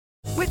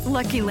With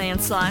Lucky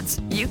Land Slots,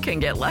 you can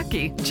get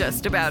lucky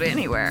just about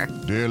anywhere.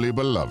 Dearly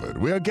beloved,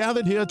 we are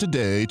gathered here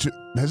today to...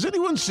 Has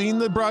anyone seen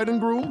the bride and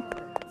groom?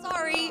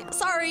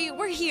 Sorry,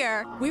 we're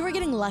here. We were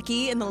getting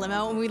lucky in the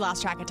limo and we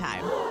lost track of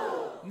time.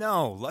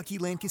 No, Lucky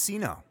Land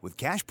Casino, with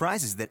cash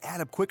prizes that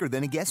add up quicker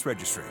than a guest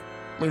registry.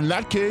 In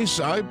that case,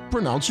 I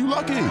pronounce you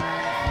lucky.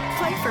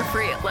 Play for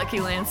free at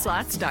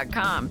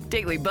LuckyLandSlots.com.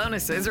 Daily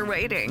bonuses are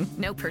waiting.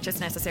 No purchase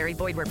necessary.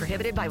 Void where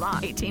prohibited by law.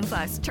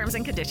 18+. Terms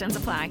and conditions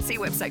apply. See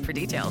website for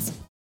details.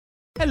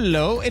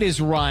 Hello, it is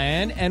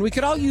Ryan, and we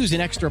could all use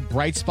an extra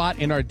bright spot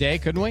in our day,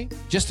 couldn't we?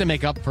 Just to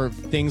make up for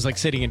things like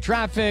sitting in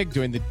traffic,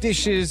 doing the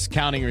dishes,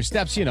 counting your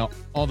steps, you know,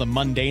 all the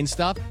mundane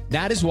stuff.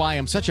 That is why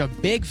I'm such a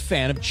big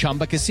fan of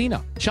Chumba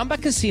Casino. Chumba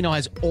Casino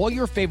has all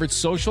your favorite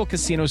social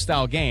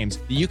casino-style games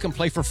that you can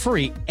play for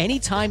free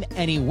anytime,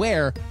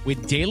 anywhere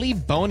with daily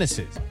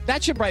bonuses.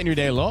 That should brighten your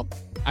day a little.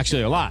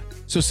 Actually, a lot.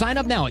 So sign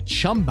up now at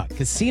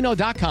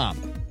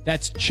ChumbaCasino.com.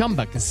 That's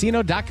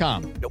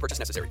ChumbaCasino.com. No purchase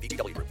necessary.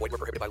 VGW Group. Void where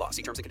prohibited by law.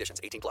 See terms and conditions.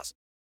 18+.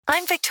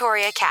 I'm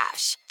Victoria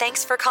Cash.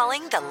 Thanks for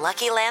calling the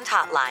Lucky Land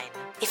Hotline.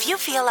 If you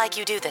feel like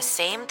you do the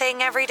same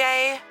thing every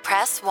day,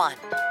 press 1.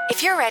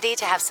 If you're ready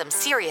to have some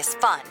serious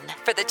fun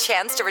for the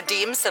chance to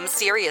redeem some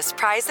serious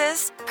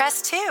prizes,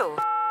 press 2.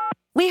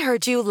 We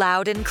heard you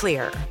loud and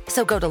clear.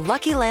 So go to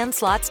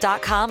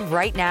LuckyLandSlots.com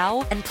right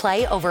now and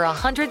play over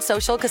 100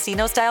 social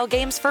casino-style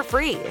games for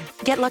free.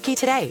 Get lucky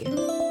today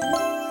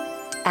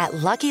at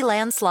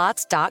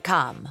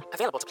LuckyLandSlots.com.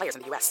 Available to players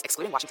in the U.S.,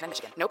 excluding Washington and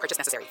Michigan. No purchase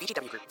necessary.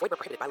 VGW Group. Void where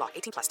prohibited by law.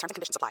 18+. Terms and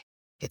conditions apply.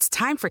 It's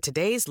time for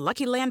today's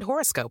Lucky Land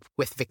horoscope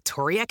with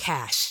Victoria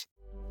Cash.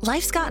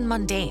 Life's gotten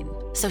mundane,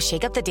 so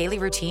shake up the daily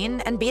routine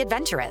and be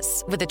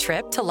adventurous with a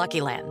trip to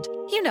Lucky Land.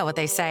 You know what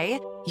they say.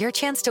 Your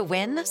chance to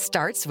win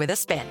starts with a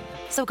spin.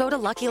 So go to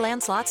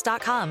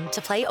LuckyLandSlots.com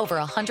to play over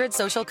 100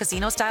 social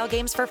casino-style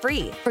games for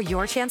free for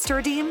your chance to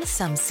redeem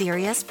some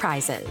serious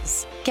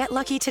prizes. Get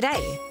lucky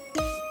today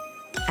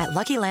at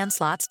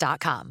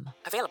LuckyLandSlots.com.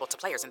 Available to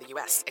players in the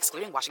U.S.,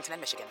 excluding Washington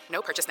and Michigan.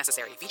 No purchase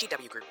necessary.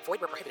 VGW Group. Void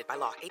where prohibited by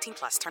law.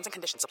 18+. Terms and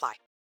conditions apply.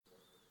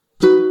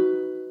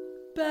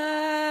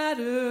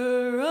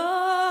 Batter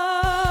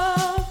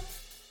up.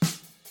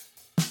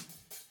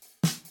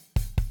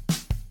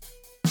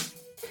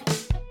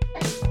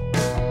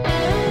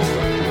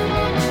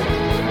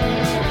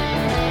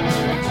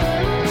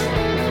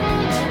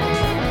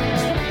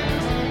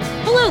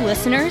 Hello,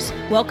 listeners.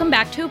 Welcome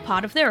back to A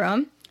Pod of Their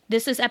Own.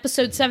 This is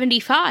episode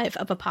 75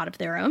 of A Pod of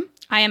Their Own.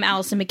 I am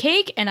Allison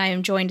McCaig, and I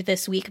am joined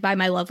this week by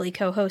my lovely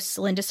co-hosts,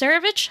 Linda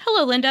Sarovich.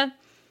 Hello, Linda.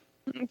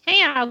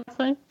 Hey,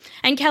 Allison.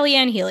 And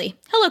Kellyanne Healy.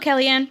 Hello,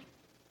 Kellyanne.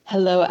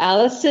 Hello,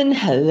 Allison.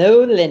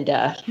 Hello,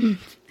 Linda.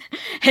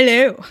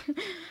 Hello.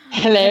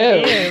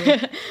 Hello.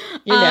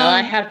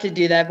 I have to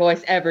do that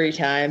voice every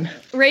time.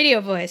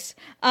 Radio voice.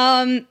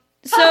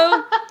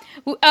 So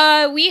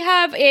we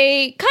have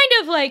a kind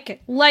of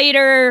like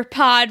lighter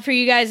pod for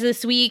you guys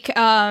this week.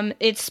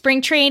 It's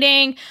spring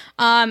training,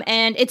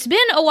 and it's been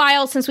a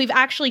while since we've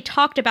actually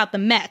talked about the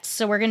Mets.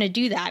 So we're going to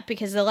do that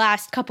because the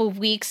last couple of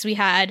weeks we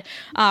had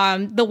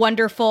the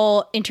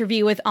wonderful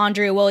interview with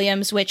Andrea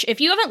Williams, which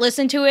if you haven't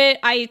listened to it,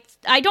 I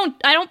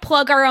don't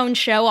plug our own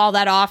show all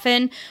that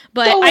often,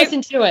 but don't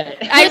listen to it.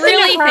 I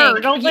really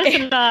think don't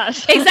listen to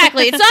us.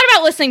 Exactly. It's not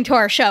about listening to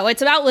our show.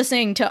 It's about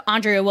listening to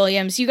Andrea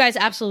Williams. You guys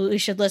absolutely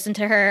should listen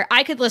to her.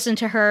 I could listen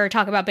to her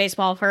talk about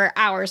baseball for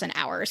hours and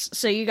hours.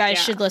 So you guys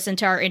should listen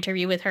to our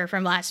interview with her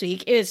from last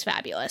week. It was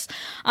fabulous.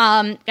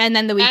 And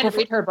then the week before,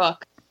 read her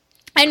book.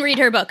 And read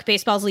her book,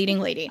 Baseball's Leading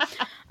Lady.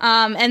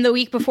 And the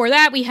week before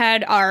that, we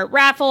had our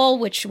raffle,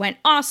 which went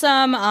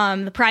awesome.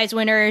 The prize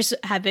winners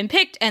have been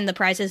picked and the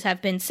prizes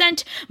have been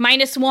sent.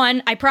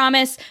 -1, I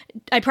promise.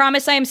 I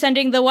promise I am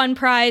sending the one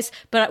prize,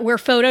 but we're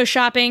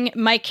photoshopping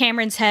Mike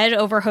Cameron's head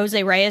over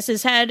Jose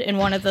Reyes's head on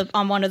one of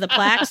the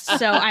plaques.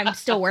 So I'm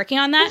still working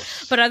on that.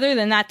 But other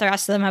than that, the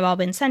rest of them have all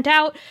been sent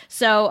out.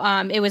 So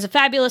it was a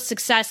fabulous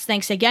success.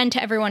 Thanks again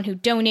to everyone who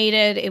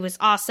donated. It was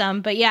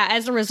awesome. But yeah,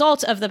 as a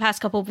result of the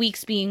past couple of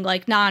weeks being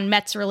like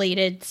non-Mets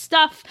related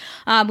stuff,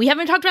 we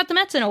haven't talked about the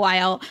Mets in a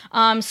while.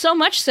 So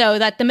much so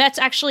that the Mets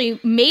actually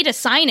made a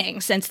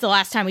signing since the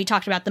last time we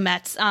talked about the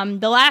Mets.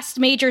 The last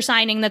major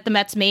signing that the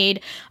Mets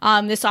made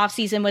this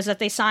offseason was that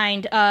they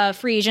signed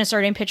free agent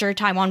starting pitcher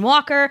Taijuan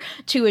Walker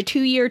to a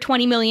 2-year,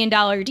 $20 million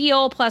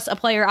deal plus a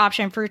player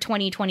option for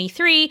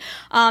 2023.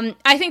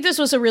 I think this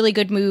was a really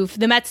good move.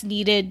 The Mets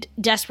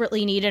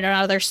desperately needed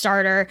another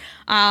starter,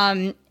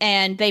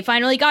 and they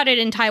finally got it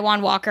in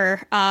Taijuan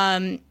Walker.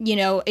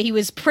 He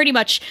was pretty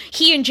much,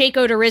 he and Jake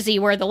Odorizzi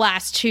were the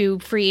last two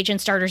free agent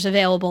starters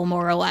available,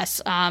 more or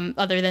less,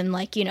 other than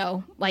like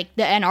the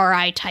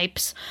NRI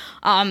types.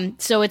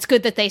 So it's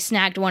good that they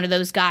snagged one of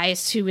those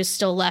guys who was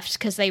still left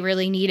because they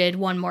really needed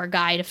one more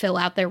guy to fill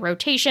out their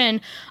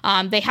rotation.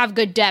 They have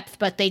good depth,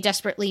 but they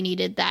desperately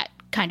needed that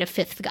kind of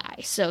fifth guy.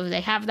 So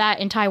they have that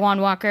in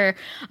Taijuan Walker.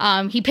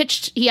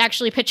 He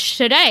actually pitched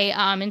today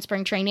in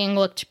spring training,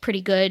 looked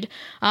pretty good.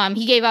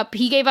 He gave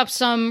up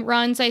some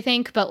runs, I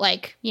think, but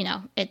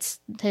it's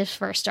his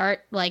first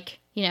start.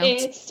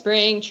 It's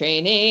spring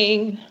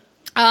training.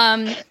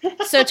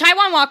 So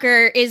Taijuan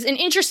Walker is an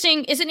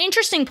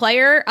interesting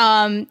player.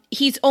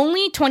 He's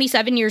only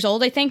 27 years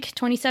old, I think,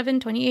 27,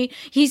 28.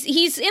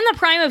 He's in the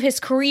prime of his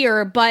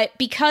career, but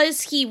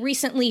because he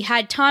recently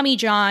had Tommy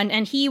John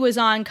and he was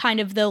on kind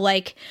of the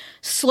like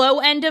slow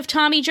end of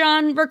Tommy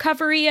John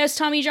recovery as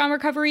Tommy John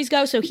recoveries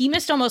go. So he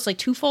missed almost like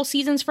 2 full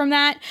seasons from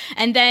that.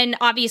 And then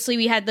obviously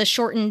we had the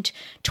shortened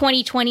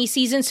 2020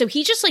 season. So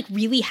he just like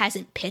really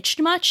hasn't pitched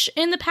much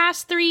in the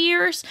past 3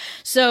 years.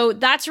 So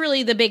that's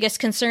really the biggest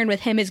concern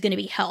with him is going to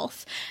be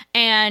health.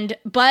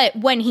 But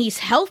when he's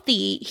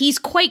healthy, he's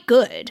quite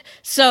good.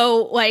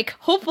 So like,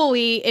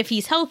 hopefully if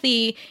he's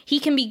healthy, he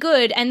can be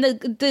good. And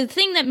the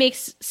thing that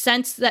makes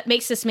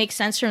this make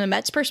sense from the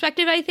Mets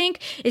perspective, I think,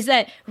 is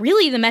that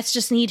really the Mets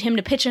just need him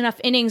to pitch enough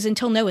innings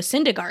until Noah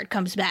Syndergaard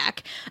comes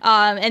back.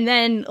 And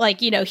then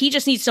like, you know, he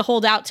just needs to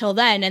hold out till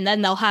then, and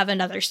then they'll have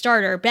another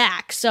starter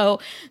back. So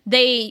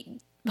they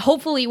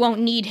hopefully won't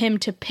need him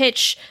to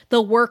pitch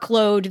the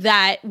workload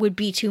that would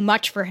be too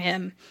much for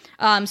him.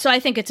 So I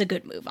think it's a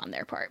good move on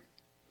their part.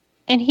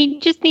 And he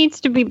just needs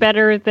to be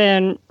better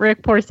than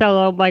Rick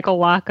Porcello, Michael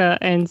Wacha,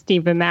 and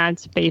Steven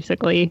Matz,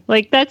 basically.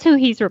 Like, that's who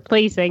he's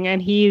replacing, and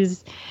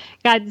he's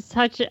got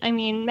such... I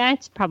mean,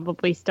 Matz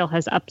probably still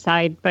has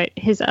upside, but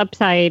his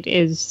upside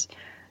is,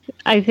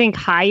 I think,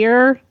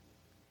 higher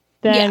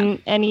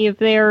than any of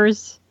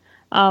theirs.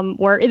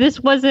 Where this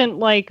wasn't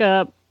like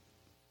a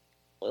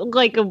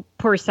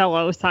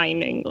Porcello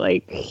signing.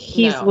 Like,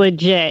 he's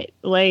legit.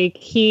 Like,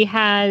 he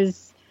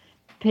has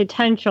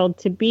potential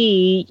to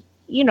be,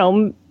 you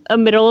know, a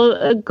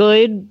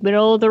good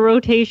middle of the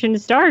rotation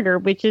starter,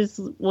 which is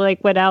like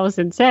what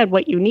Allison said,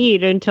 what you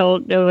need until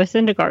Noah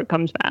Syndergaard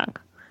comes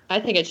back. I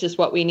think it's just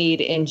what we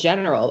need in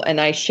general. And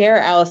I share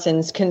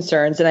Allison's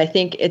concerns. And I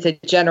think it's a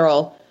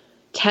general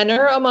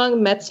tenor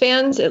among Mets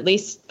fans, at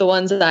least the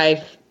ones that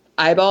I've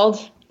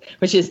eyeballed,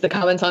 which is the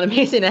comments on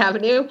Mason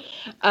Avenue.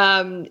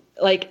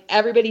 Like,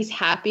 everybody's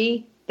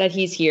happy that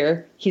he's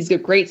here. He's a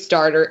great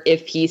starter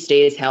if he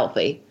stays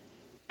healthy.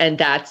 And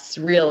that's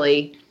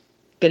really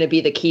going to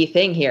be the key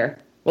thing here.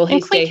 Will he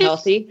stay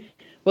healthy?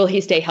 Will he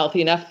stay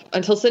healthy enough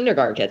until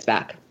Syndergaard gets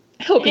back?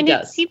 I hope he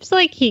does. It seems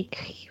like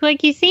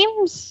he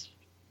seems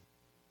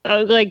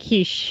like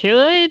he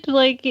should.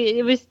 Like,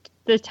 it was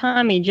the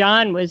Tommy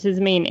John was his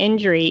main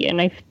injury,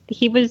 and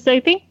he was, I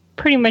think,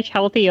 pretty much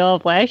healthy all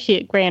of last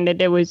year.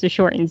 Granted, it was a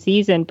shortened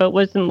season, but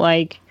wasn't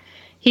like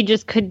he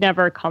just could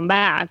never come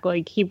back.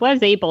 Like, he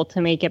was able to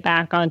make it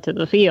back onto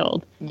the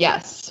field.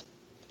 Yes.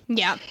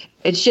 Yeah.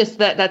 It's just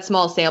that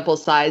small sample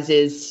size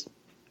is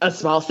a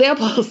small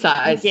sample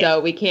size, so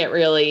we can't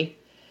really.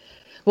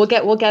 We'll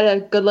get a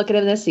good look at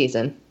him this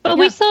season. But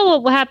we saw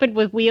what happened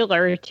with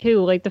Wheeler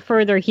too. Like, the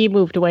further he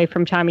moved away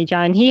from Tommy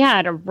John, he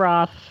had a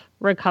rough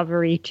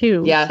recovery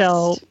too. Yes.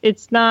 So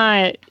it's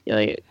not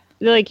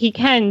like he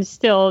can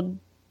still.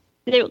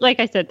 Like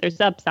I said, there's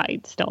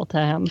upside still to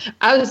him.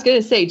 I was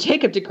going to say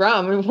Jacob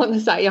deGrom won the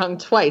Cy Young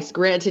twice.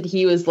 Granted,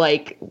 he was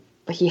like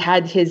he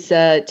had his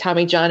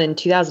Tommy John in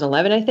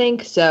 2011, I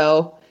think.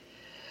 So,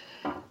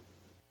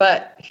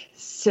 but.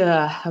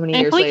 How many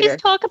years later? Just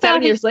talk about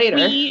 7 years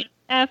later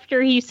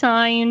after he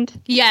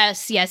signed.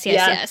 Yes.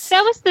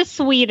 That was the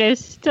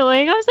sweetest.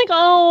 Like, I was like,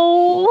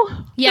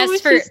 oh.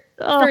 Yes,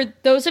 for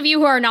those of you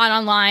who are not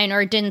online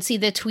or didn't see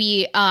the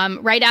tweet,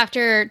 right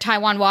after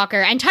Taijuan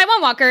Walker, and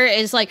Taijuan Walker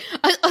is like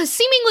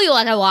seemingly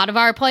like a lot of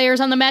our players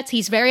on the Mets.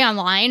 He's very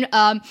online,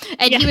 and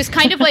he was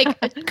kind of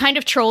like kind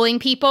of trolling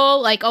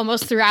people like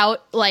almost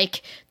throughout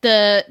like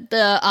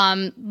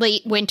the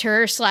late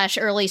winter /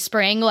 early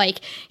spring.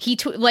 Like he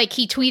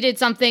tweeted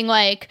something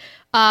like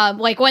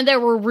when there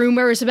were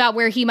rumors about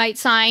where he might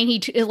sign, he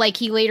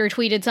later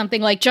tweeted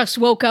something like "just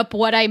woke up,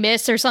 what I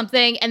miss" or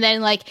something, and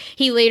then like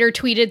he later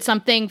tweeted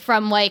something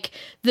from like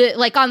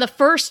on the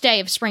first day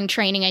of spring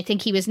training. I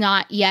think he was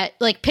not yet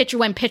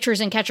when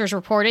pitchers and catchers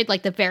reported,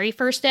 like the very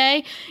first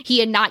day, he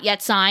had not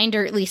yet signed,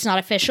 or at least not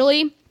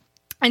officially.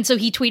 And so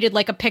he tweeted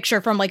like a picture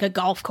from like a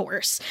golf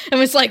course and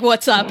was like,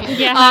 "What's up?"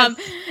 Yes.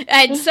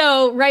 And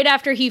so right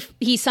after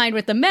he signed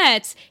with the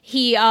Mets,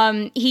 he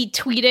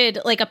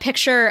tweeted like a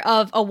picture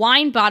of a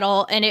wine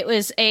bottle, and it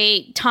was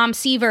a Tom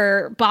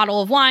Seaver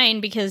bottle of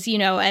wine because, you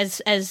know,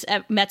 as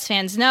Mets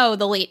fans know,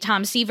 the late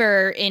Tom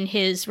Seaver in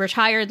his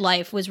retired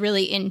life was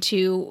really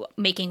into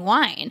making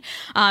wine,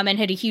 and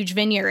had a huge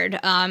vineyard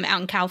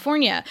out in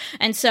California.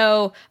 And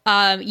so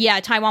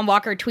Taijuan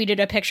Walker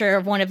tweeted a picture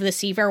of one of the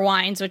Seaver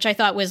wines, which I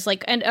thought was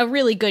like a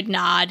really good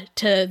nod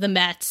to the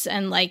Mets,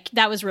 and like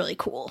that was really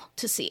cool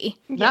to see.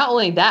 Not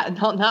only that,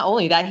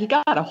 he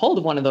got a hold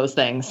of one of those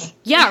things.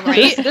 Yeah,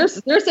 right.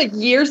 there's a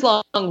years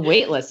long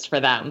wait list for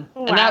them,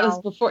 and that was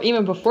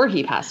before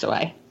he passed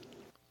away.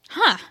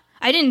 Huh.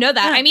 I didn't know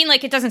that. I mean,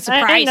 like, it doesn't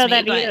surprise me,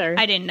 but either.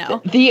 I didn't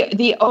know.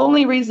 The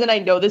only reason I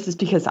know this is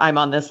because I'm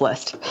on this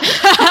list.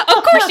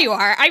 Of course you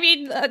are. I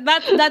mean,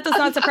 that does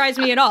not surprise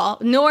me at all.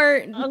 Nor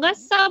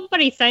unless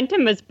somebody sent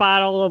him his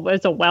bottle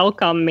as a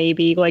welcome,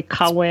 maybe like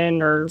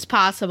Cohen or it's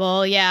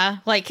possible. Yeah,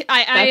 like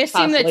I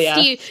assume possible,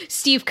 that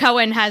Steve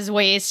Cohen has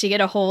ways to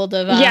get a hold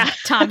of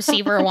Tom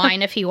Seaver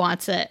wine if he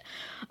wants it.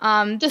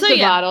 Just a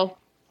bottle.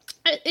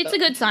 It's a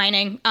good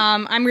signing.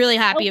 I'm really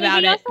happy about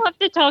it. We also have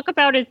to talk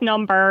about his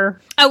number.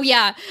 Oh,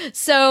 yeah.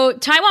 So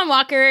Taijuan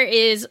Walker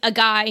is a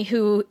guy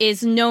who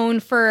is known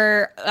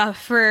for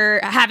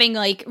having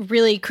like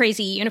really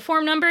crazy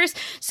uniform numbers.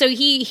 So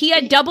he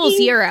had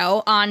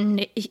 00 on.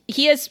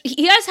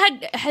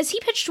 Has he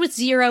pitched with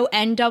 0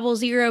 and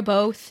 00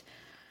 both?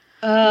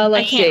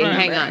 Let's see.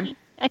 Hang on.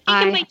 I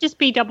think it might just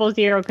be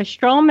 00 because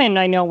Stroman,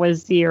 I know,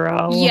 was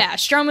 0. Yeah,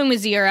 Stroman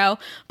was 0.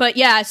 But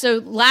yeah, so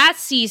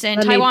last season,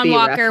 Taijuan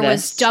Walker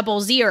was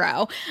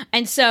 00.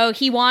 And so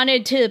he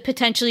wanted to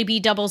potentially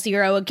be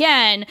 00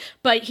 again,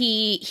 but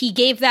he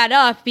gave that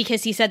up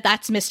because he said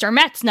that's Mr.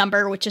 Met's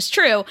number, which is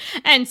true.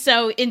 And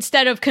so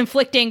instead of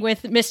conflicting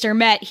with Mr.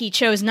 Met, he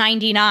chose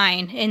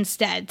 99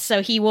 instead.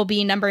 So he will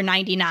be number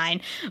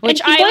 99,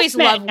 which I always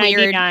love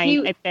weird.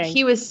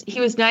 He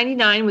was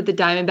 99 with the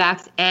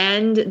Diamondbacks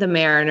and the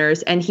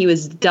Mariners, and he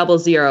was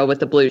 00 with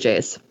the Blue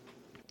Jays.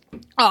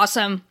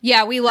 Awesome.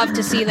 Yeah, we love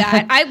to see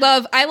that.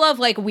 I love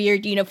like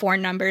weird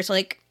uniform numbers.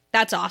 Like,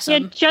 that's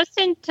awesome. Yeah,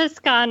 Justin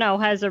Toscano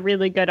has a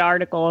really good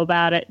article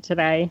about it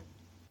today.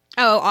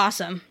 Oh,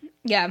 awesome.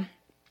 Yeah.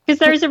 Because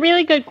there's a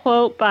really good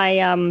quote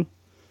by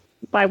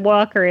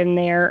Walker in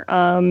there.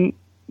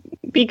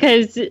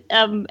 Because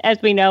as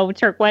we know,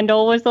 Turk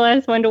Wendell was the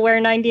last one to wear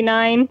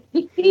 99.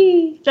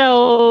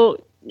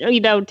 So,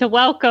 to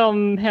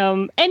welcome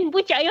him, and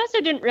which I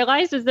also didn't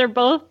realize is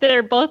both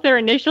their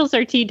initials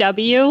are TW.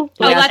 Oh,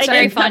 that's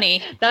very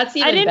funny. That's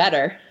even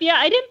better. Yeah,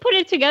 I didn't put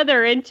it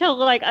together until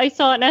like I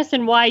saw an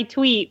SNY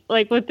tweet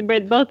like with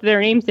both of their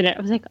names in it.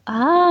 I was like,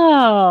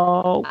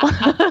 oh,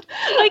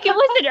 like it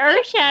wasn't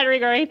earth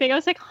shattering or anything. I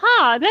was like,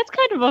 that's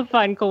kind of a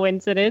fun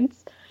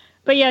coincidence.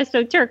 But yeah,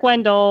 so Turk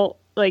Wendell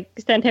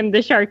sent him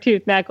the shark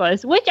tooth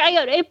necklace,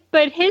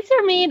 but his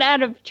are made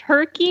out of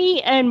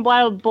turkey and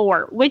wild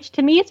boar, which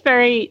to me is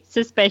very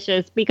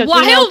suspicious because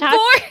wild boar.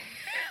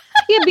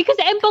 Yeah,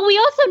 but we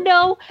also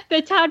know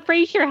that Todd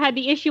Frazier had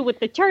the issue with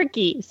the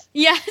turkeys.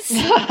 Yes.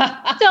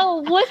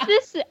 So was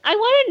this? I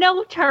want to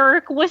know,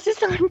 Turk. Was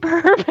this on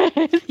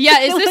purpose?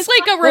 Yeah, is this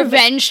like a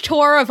revenge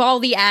tour of all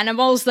the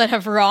animals that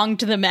have wronged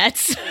the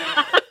Mets?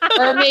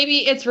 Or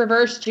maybe it's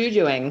reverse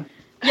jujuing.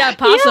 Yeah,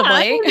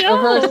 possibly. Yeah,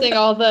 reversing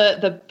all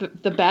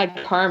the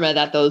bad karma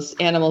that those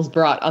animals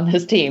brought on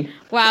this team.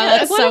 Wow,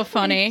 that's so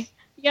funny.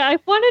 Yeah, I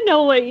want to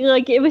know what,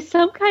 it was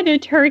some kind of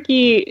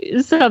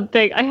turkey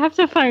something. I have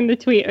to find the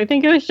tweet. I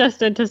think it was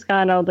Justin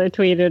Toscano that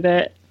tweeted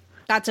it.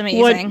 That's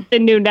amazing. What the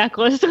new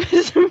necklace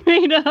was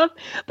made of.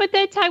 But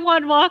then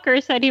Taijuan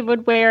Walker said he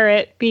would wear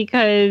it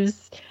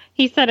because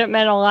he said it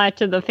meant a lot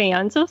to the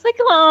fans. So I was like,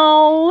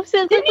 oh.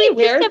 So Didn't he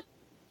wear it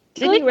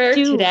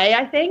today,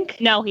 I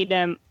think? No, he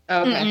didn't.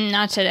 Okay.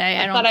 Not today.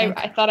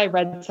 I thought I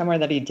read somewhere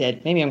that he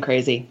did. Maybe I'm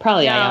crazy.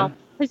 Probably I am.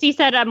 Because he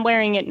said I'm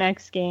wearing it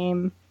next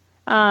game.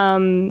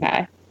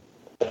 Okay.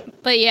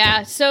 But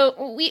yeah,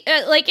 so we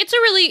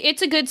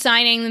it's a good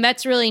signing. The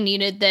Mets really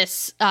needed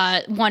this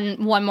one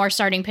more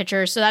starting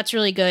pitcher, so that's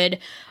really good.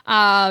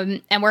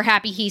 And we're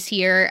happy he's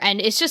here.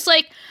 And it's just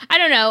I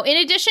don't know. In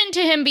addition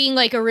to him being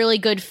a really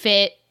good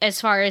fit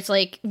as far as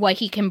what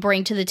he can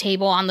bring to the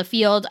table on the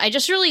field, I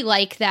just really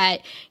like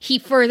that he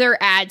further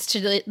adds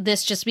to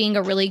this just being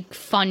a really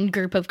fun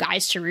group of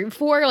guys to root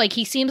for.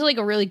 He seems like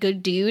a really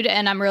good dude,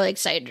 and I'm really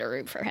excited to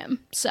root for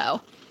him.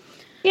 So.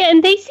 Yeah,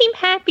 and they seem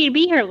happy to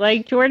be here.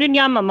 Jordan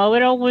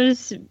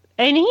Yamamoto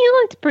and he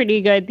looked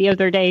pretty good the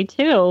other day,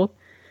 too.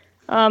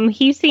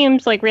 He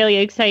seems really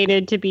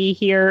excited to be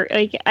here.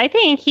 I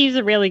think he's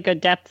a really good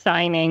depth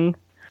signing.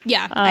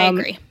 Yeah, I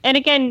agree. And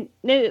again,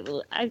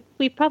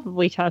 we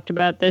probably talked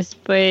about this,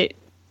 but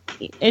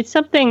it's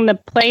something the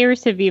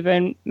players have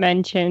even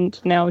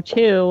mentioned now,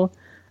 too,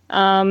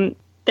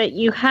 that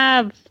you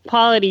have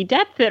quality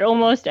depth at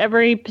almost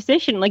every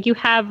position. You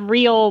have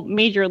real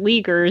major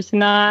leaguers,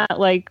 not just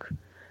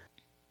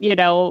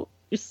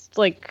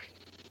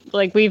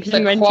we've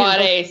mentioned.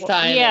 Quad A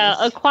signings. Yeah,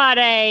 a quad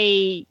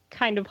A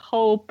kind of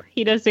hope.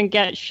 He doesn't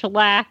get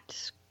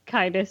shellacked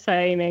kind of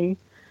signing.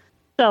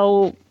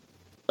 So,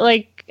 I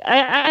like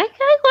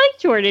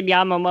Jordan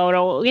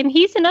Yamamoto, and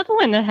he's another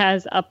one that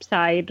has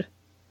upside.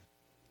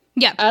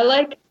 Yeah.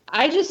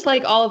 I just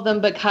like all of them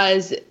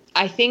because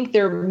I think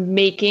they're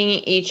making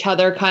each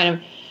other kind of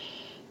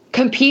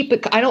compete,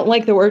 but I don't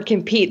like the word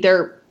compete.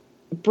 They're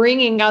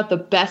bringing out the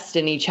best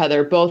in each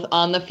other, both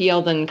on the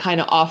field and kind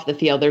of off the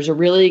field. There's a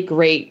really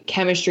great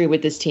chemistry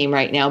with this team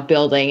right now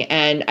building.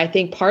 And I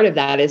think part of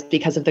that is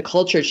because of the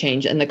culture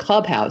change in the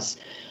clubhouse.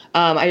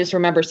 I just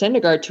remember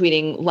Syndergaard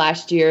tweeting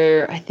last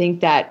year, I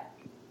think that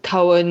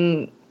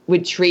Cohen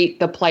would treat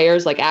the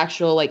players like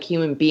actual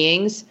human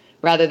beings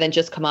rather than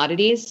just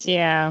commodities.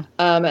 Yeah.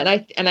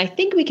 And I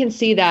think we can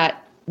see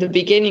that the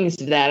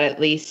beginnings of that, at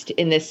least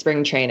in this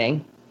spring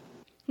training.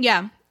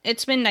 Yeah,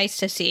 it's been nice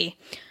to see.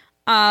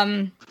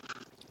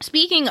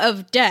 Speaking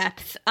of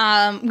depth,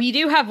 we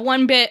do have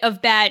one bit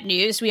of bad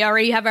news. We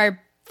already have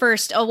our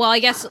first. Oh, well, I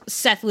guess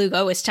Seth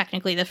Lugo is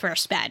technically the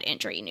first bad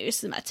injury news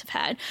the Mets have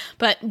had,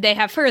 but they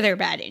have further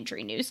bad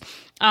injury news.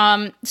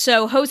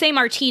 So Jose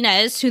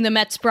Martinez, who the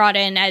Mets brought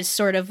in as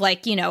sort of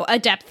like, you know, a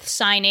depth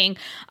signing,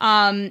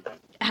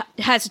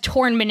 has a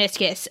torn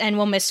meniscus and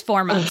will miss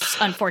 4 months,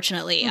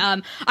 unfortunately.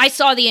 I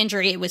saw the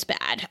injury. It was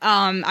bad.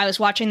 I was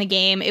watching the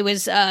game. It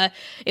was a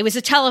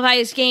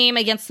televised game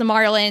against the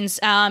Marlins,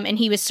 and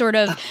he was sort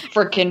of...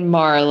 Freaking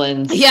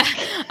Marlins. Yeah.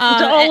 It's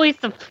always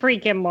the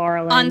freaking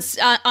Marlins.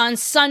 On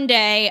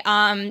Sunday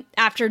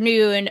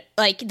afternoon,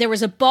 like, there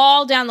was a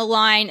ball down the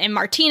line, and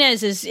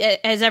Martinez, is,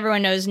 as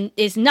everyone knows,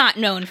 is not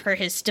known for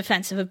his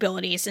defensive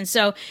abilities. And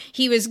so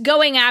he was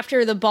going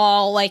after the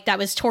ball, like, that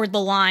was toward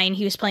the line.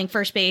 He was playing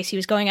first base. He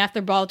was going after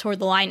the ball toward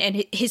the line,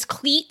 and his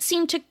cleat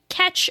seemed to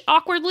catch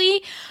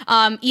awkwardly,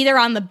 either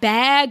on the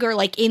bag or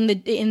like in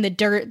the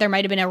dirt. There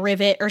might have been a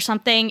rivet or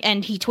something,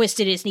 and he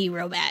twisted his knee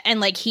real bad. And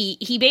like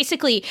he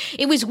basically,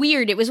 it was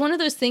weird. It was one of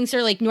those things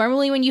where like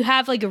normally when you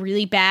have like a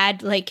really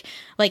bad like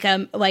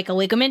a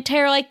ligament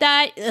tear like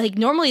that, like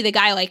normally the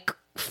guy like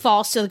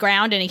falls to the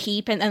ground in a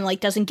heap and then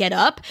like doesn't get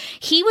up.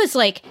 He was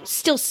like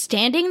still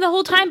standing the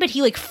whole time, but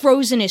he like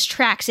froze in his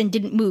tracks and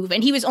didn't move,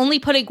 and he was only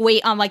putting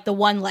weight on like the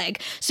one leg,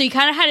 so he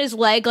kind of had his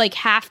leg like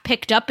half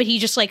picked up, but he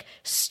just like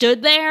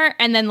stood there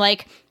and then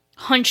like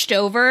hunched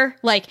over,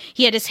 like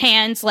he had his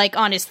hands like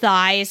on his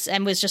thighs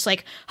and was just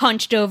like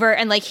hunched over,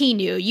 and like he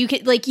knew, you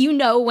could like, you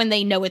know, when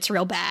they know it's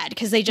real bad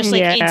because they just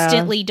like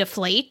instantly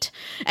deflate,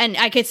 and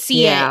I could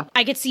see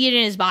it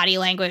in his body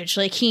language,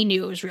 like he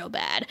knew it was real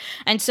bad.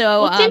 And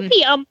so didn't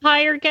the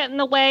umpire get in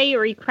the way,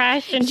 or he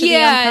crashed into the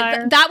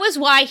umpire? That was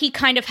why he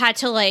kind of had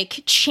to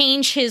like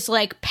change his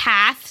like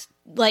path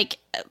like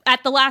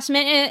at the last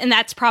minute, and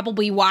that's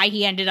probably why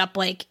he ended up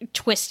like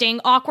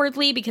twisting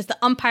awkwardly, because the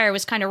umpire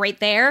was kind of right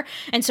there,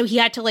 and so he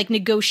had to like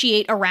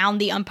negotiate around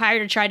the umpire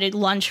to try to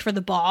lunge for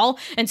the ball,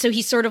 and so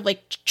he sort of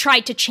like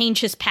tried to change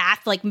his path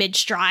like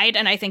mid-stride,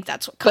 and I think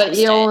that's what caused it. But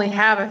you only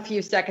have a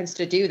few seconds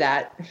to do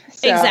that.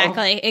 So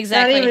Exactly.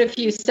 Not even a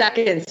few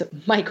seconds,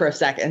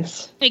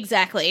 microseconds.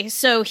 Exactly.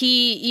 So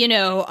he, you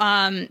know,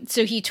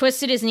 so he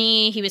twisted his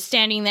knee, he was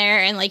standing there,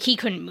 and like he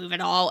couldn't move at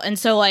all, and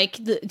so like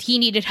he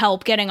needed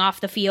help getting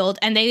off the field.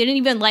 And they didn't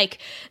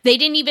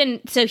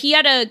even, so he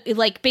had a,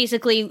 like,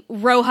 basically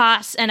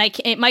Rojas, and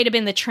it might have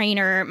been the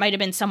trainer, it might have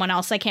been someone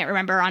else, I can't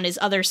remember, on his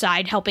other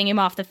side helping him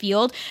off the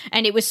field.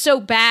 And it was so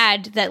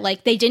bad that,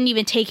 like, they didn't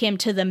even take him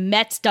to the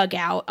Mets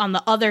dugout on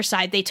the other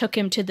side. They took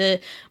him to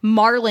the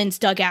Marlins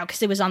dugout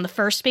because it was on the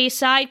first base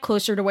side,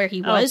 closer to where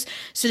he was.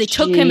 So they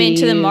took him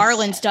into the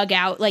Marlins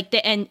dugout, like,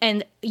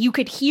 and you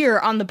could hear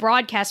on the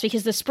broadcast,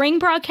 because the spring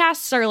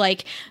broadcasts are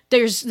like,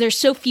 there's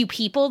so few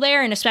people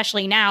there, and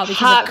especially now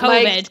because of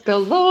COVID.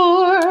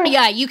 Galore.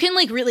 Yeah, you can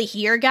like really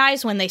hear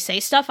guys when they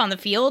say stuff on the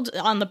field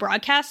on the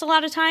broadcast a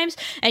lot of times,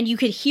 and you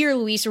could hear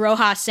Luis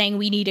Rojas saying,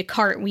 we need a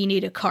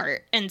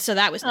cart, and so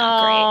that was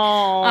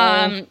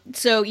not great.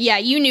 So yeah,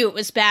 you knew it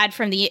was bad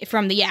from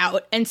the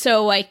out, and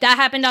so like that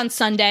happened on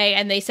Sunday,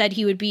 and they said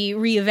he would be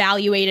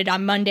reevaluated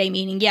on Monday,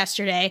 meaning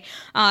yesterday.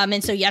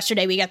 And so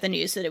yesterday we got the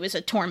news that it was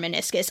a torn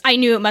meniscus. I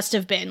knew it must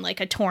have been like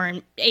a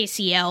torn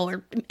ACL or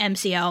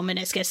MCL,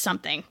 meniscus,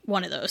 something,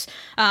 one of those.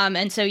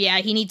 And so yeah,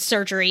 he needs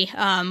surgery,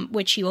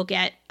 which he will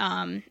get,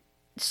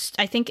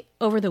 I think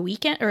over the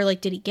weekend, or like,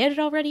 did he get it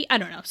already? I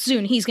don't know.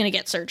 Soon he's going to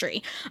get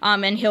surgery.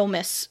 And he'll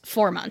miss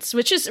 4 months,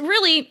 which is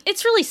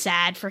it's really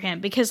sad for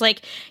him, because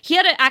like he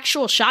had an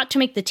actual shot to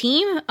make the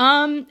team,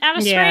 out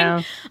of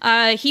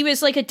spring. He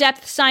was like a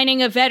depth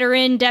signing, a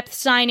veteran depth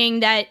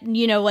signing that,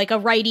 you know, like a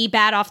righty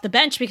bat off the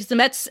bench, because the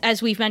Mets,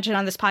 as we've mentioned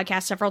on this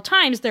podcast several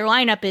times, their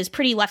lineup is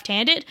pretty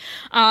left-handed.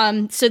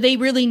 So they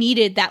really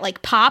needed that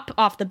like pop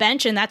off the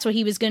bench, and that's what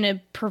he was going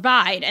to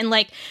provide. And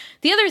like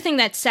the other thing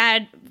that's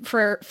sad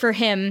for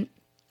him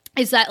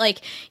is that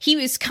like he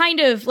was kind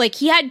of like,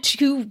 he had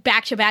 2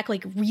 back-to-back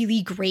like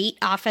really great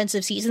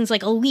offensive seasons,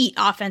 like elite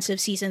offensive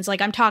seasons,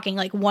 like I'm talking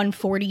like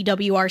 140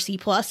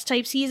 WRC plus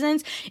type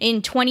seasons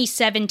in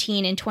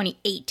 2017 and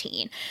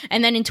 2018.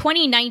 And then in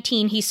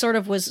 2019 he sort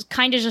of was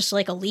kind of just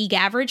like a league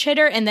average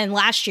hitter, and then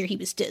last year he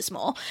was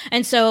dismal.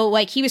 And so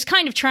like he was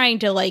kind of trying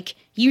to like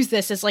use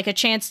this as like a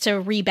chance to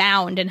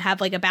rebound and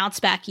have like a bounce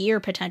back year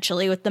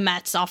potentially with the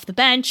Mets off the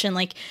bench, and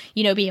like,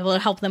 you know, be able to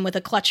help them with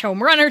a clutch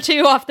home run or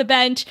 2 off the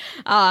bench.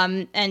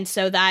 And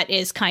so that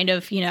is kind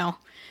of, you know,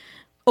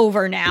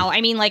 over now. I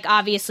mean, like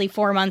obviously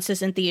 4 months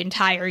isn't the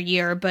entire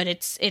year, but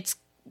it's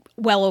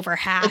well over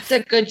half. It's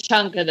a good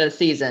chunk of the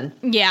season.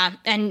 Yeah,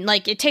 and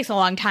like it takes a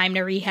long time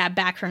to rehab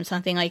back from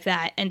something like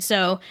that. And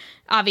so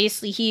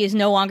obviously he is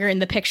no longer in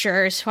the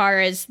picture as far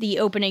as the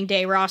opening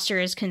day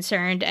roster is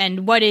concerned.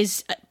 And what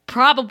is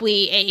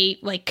probably a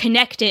like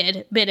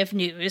connected bit of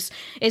news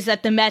is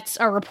that the Mets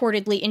are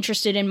reportedly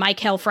interested in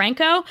Maikel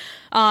Franco.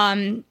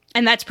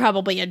 And that's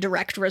probably a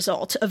direct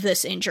result of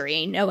this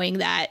injury, knowing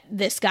that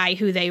this guy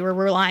who they were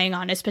relying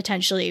on as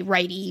potentially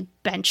righty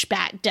bench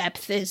bat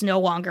depth is no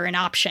longer an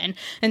option.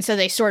 And so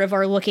they sort of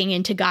are looking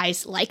into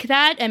guys like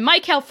that. And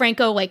Maikel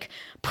Franco like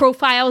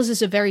profiles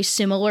as a very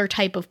similar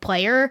type of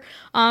player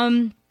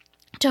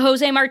to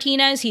Jose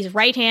Martinez. He's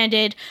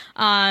right-handed.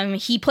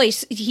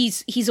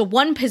 He's a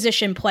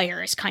one-position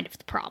player is kind of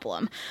the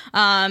problem.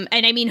 And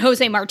I mean,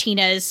 Jose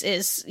Martinez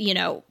is,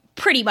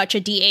 pretty much a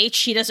DH.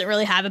 He doesn't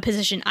really have a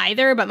position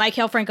either, but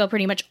Maikel Franco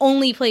pretty much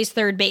only plays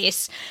third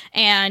base,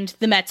 and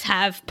the Mets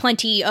have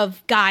plenty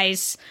of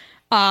guys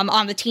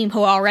on the team who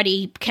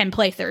already can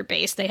play third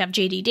base. They have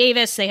J.D.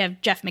 Davis, they have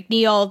Jeff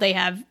McNeil, they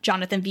have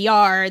Jonathan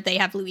Villar, they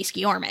have Luis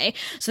Guillorme.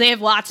 So they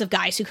have lots of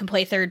guys who can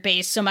play third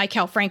base. So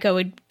Maikel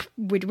Franco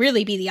would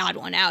really be the odd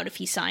one out if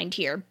he signed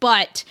here.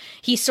 But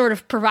he sort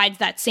of provides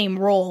that same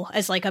role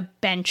as like a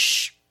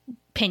bench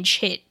pinch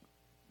hit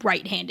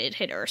right-handed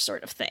hitter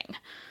sort of thing.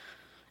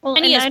 Well,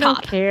 and I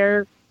don't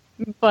care,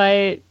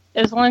 but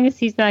as long as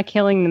he's not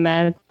killing the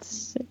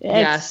Mets,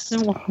 yes.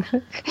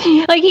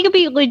 Like he could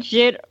be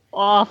legit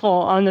awful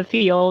on the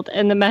field,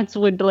 and the Mets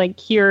would like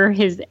cure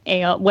his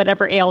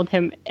whatever ailed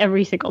him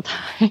every single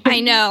time.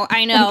 I know.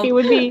 Like, he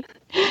would be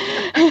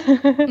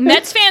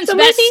Mets fans. So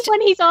maybe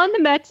when he's on the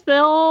Mets,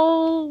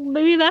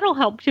 maybe that'll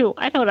help too.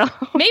 I don't know.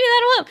 Maybe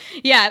that'll help.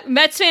 Yeah,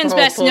 Mets fans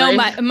best know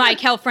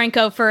Maikel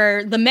Franco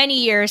for the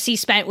many years he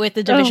spent with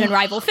the division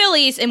rival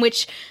Phillies, in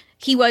which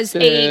he was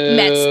a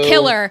Mets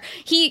killer.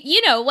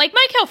 He, like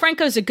Maikel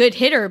Franco's a good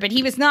hitter, but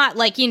he was not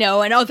like, an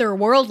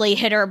otherworldly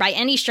hitter by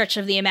any stretch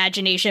of the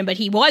imagination, but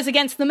he was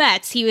against the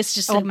Mets. He was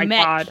just a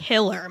Met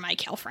killer,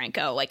 Maikel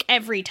Franco. Like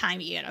every time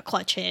he had a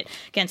clutch hit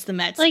against the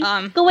Mets.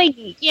 Like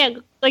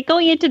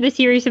going into the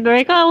series and be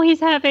like, oh, he's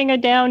having a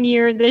down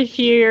year this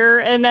year.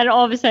 And then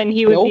all of a sudden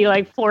he would be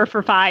like 4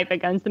 for 5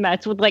 against the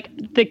Mets with like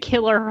the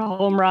killer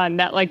home run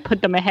that like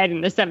put them ahead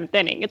in the 7th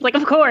inning. It's like,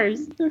 of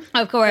course.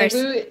 Of course.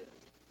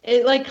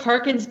 It like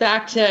harkens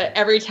back to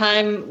every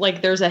time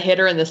like there's a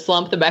hitter in the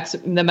slump, the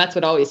Mets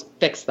would always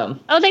fix them.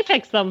 Oh, they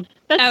fix them.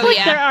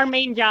 That's our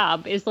main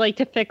job is like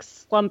to fix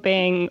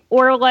slumping,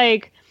 or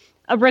like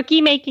a rookie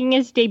making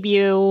his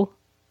debut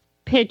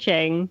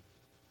pitching.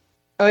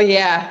 Oh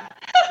yeah.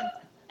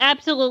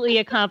 Absolutely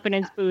a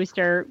confidence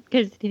booster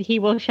because he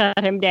will shut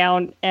them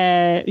down,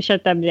 and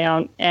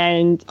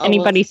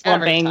anybody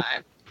slumping,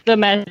 the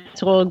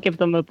Mets will give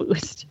them a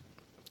boost.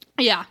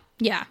 Yeah.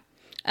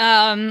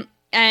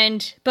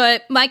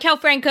 But Maikel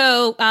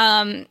Franco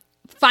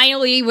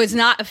finally was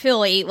not a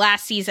Philly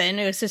last season.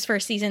 It was his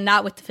first season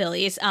not with the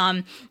Phillies.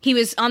 He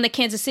was on the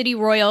Kansas City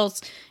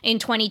Royals in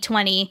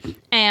 2020,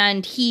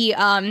 and he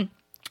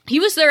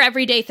was their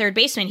everyday third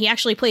baseman. He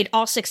actually played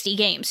all 60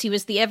 games. He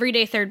was the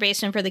everyday third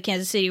baseman for the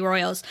Kansas City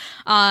Royals.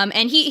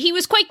 And he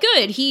was quite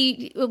good.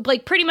 He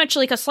like pretty much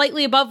like a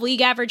slightly above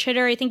league average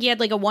hitter. I think he had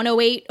like a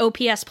 108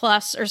 OPS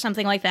plus or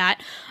something like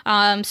that.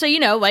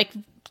 So, like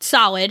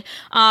solid.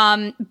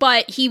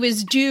 But he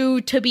was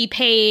due to be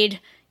paid,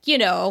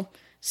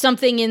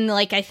 something in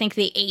like, I think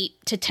the $8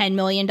 to $10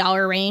 million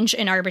range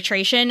in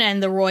arbitration,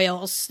 and the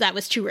Royals, that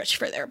was too rich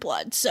for their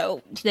blood.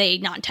 So they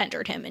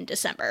non-tendered him in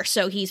December.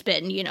 So he's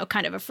been,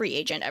 kind of a free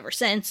agent ever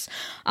since.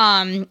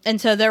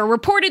 And so there are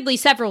reportedly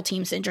several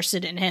teams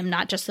interested in him,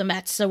 not just the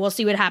Mets. So we'll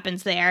see what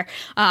happens there.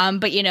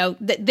 But,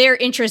 their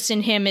interest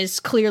in him is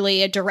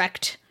clearly a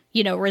direct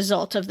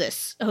result of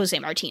this Jose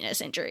Martinez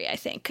injury, I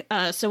think.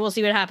 So we'll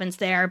see what happens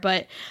there.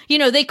 But,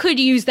 they could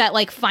use that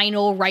like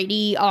final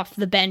righty off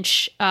the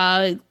bench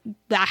that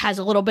has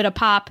a little bit of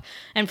pop,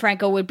 and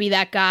Franco would be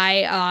that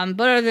guy.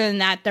 But other than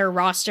that, their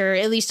roster,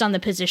 at least on the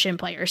position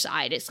player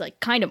side, is like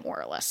kind of more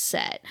or less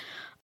set.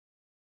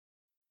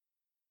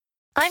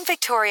 I'm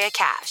Victoria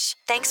Cash.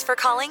 Thanks for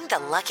calling the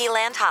Lucky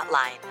Land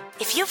Hotline.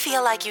 If you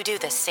feel like you do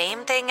the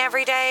same thing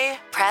every day,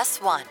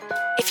 press 1.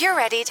 If you're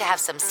ready to have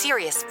some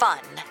serious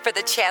fun for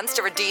the chance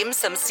to redeem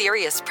some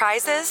serious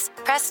prizes,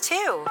 press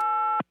 2.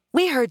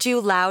 We heard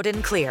you loud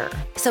and clear.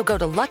 So go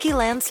to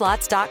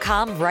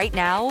LuckyLandSlots.com right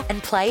now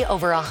and play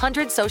over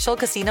 100 social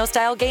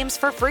casino-style games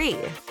for free.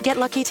 Get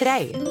lucky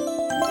today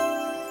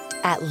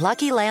at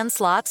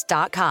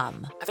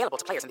LuckyLandSlots.com. Available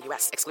to players in the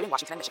U.S., excluding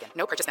Washington and Michigan.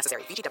 No purchase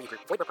necessary. VGW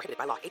Group. Void where prohibited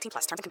by law. 18+.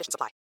 Terms and conditions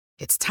apply.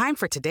 It's time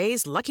for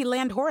today's Lucky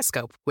Land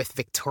horoscope with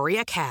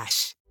Victoria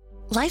Cash.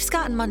 Life's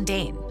gotten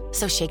mundane,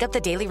 so shake up the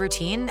daily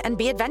routine and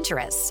be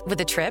adventurous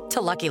with a trip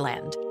to Lucky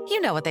Land. You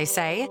know what they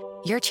say.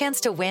 Your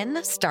chance to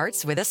win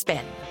starts with a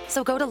spin.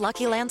 So go to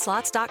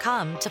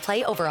LuckyLandSlots.com to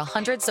play over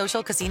 100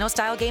 social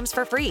casino-style games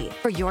for free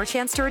for your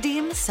chance to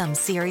redeem some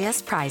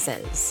serious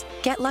prizes.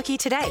 Get lucky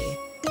today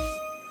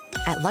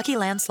at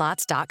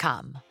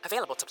LuckyLandSlots.com.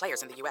 Available to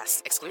players in the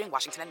U.S., excluding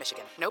Washington and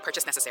Michigan. No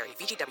purchase necessary.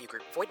 VGW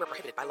Group. Void where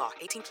prohibited by law.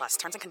 18+.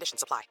 Terms and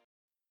conditions apply.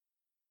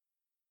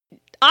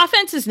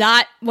 Offense is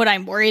not what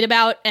I'm worried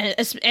about.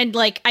 And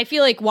like, I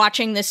feel like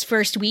watching this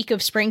first week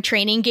of spring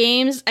training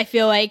games, I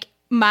feel like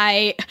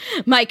my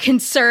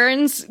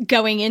concerns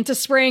going into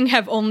spring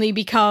have only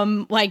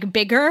become like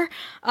bigger,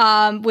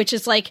 which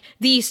is like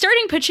the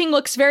starting pitching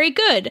looks very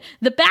good.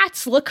 The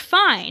bats look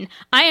fine.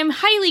 I am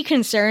highly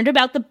concerned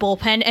about the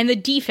bullpen and the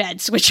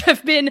defense, which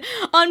have been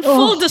on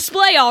full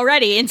display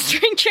already in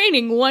spring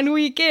training 1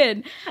 week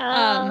in.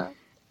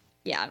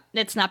 Yeah,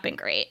 it's not been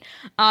great.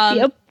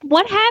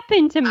 What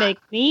happened to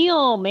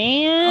McNeil,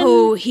 man?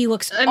 Oh, he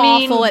looks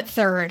awful at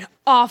third.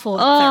 Awful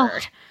at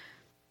third.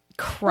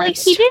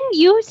 Christ. Like, he didn't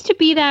used to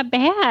be that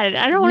bad.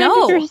 I don't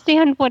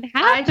understand what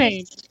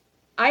happened.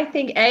 I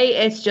think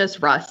it's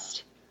just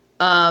rust.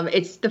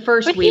 It's the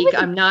first week.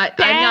 I'm not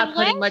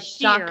putting much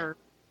stock.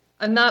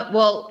 I'm not.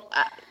 Well,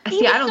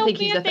 see, I don't think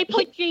he's. They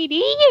put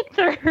JD in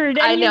third.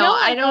 I know.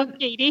 I don't.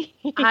 JD.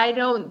 I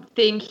don't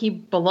think he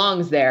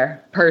belongs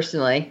there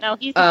personally. No,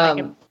 he's the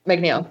second.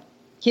 McNeil.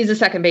 He's a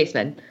second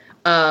baseman.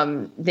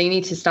 They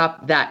need to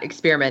stop that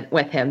experiment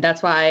with him.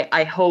 That's why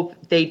I hope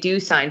they do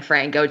sign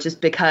Franco,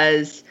 just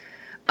because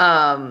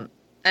I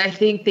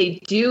think they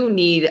do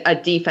need a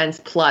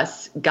defense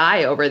plus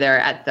guy over there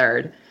at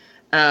third.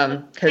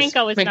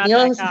 Franco is not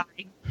that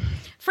guy.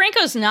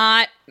 Franco's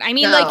not. I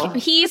mean, like,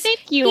 he's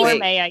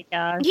Guillorme, I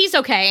guess. He's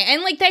okay.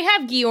 And, like, they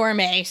have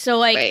Guillorme, so,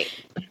 like...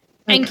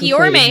 And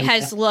Guillorme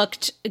has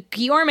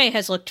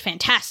looked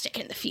fantastic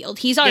in the field.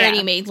 He's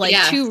already made, like,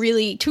 two or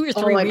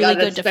three really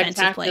good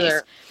defensive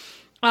plays.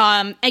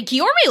 And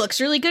Guillorme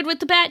looks really good with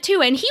the bat,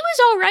 too. And he was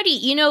already,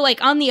 you know,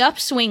 like, on the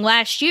upswing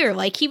last year.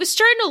 Like, he was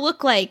starting to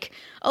look like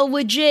a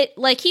legit,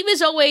 like, he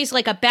was always,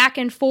 like, a back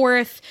and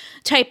forth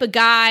type of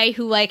guy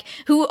who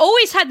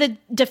always had the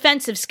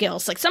defensive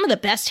skills, like, some of the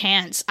best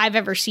hands I've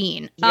ever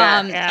seen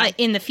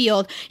in the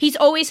field. He's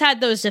always had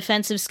those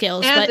defensive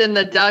skills. And in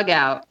the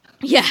dugout.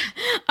 Yeah,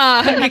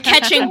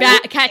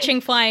 catching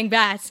flying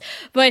bats,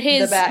 but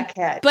his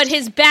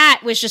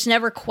bat was just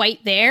never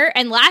quite there.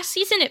 And last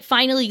season, it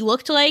finally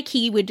looked like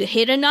he would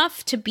hit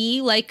enough to be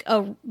like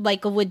a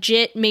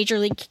legit major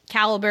league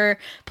caliber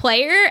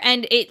player,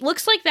 and it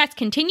looks like that's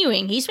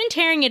continuing. He's been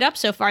tearing it up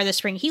so far this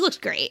spring. He looks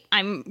great.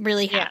 I'm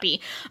really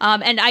happy.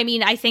 And I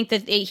mean, I think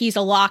that he's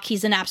a lock.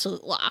 He's an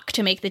absolute lock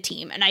to make the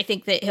team, and I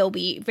think that he'll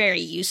be very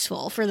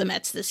useful for the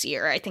Mets this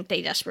year. I think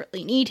they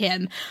desperately need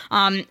him,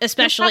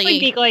 especially. He'll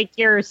probably be like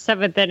your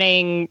seventh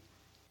inning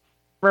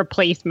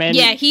replacement.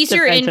 Yeah, he's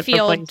your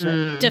infield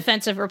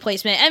defensive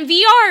replacement. And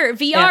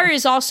VR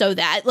is also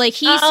that. Like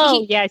he's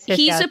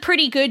a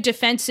pretty good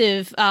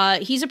defensive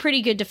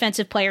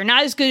player.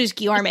 Not as good as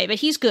Guillorme, but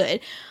he's good.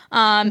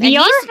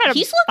 VR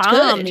he's looked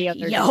good. The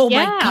other day. Oh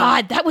my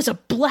god, that was a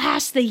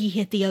blast that he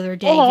hit the other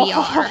day.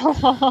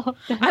 VR.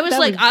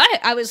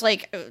 I was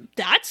like,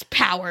 that's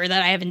power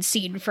that I haven't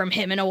seen from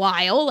him in a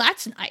while.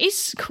 That's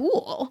nice,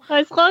 cool.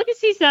 As long as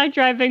he's not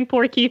driving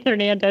poor Keith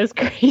Hernandez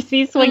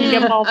crazy, swinging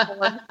a ball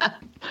forward.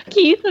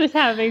 Keith was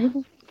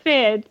having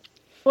fits.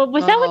 Well,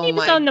 was that when he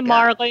was on the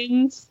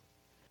Marlins?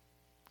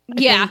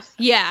 Yeah.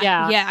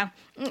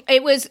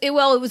 It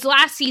was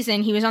last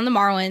season. He was on the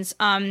Marlins.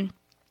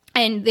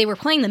 And they were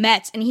playing the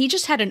Mets, and he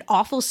just had an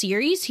awful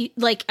series,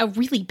 a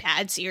really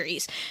bad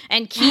series.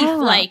 And Keith,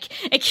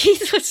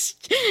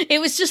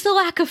 it was just a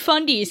lack of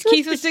fundies.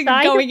 Keith was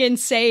going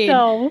insane.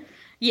 So.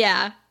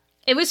 Yeah.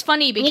 It was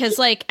funny because,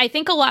 I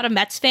think a lot of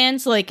Mets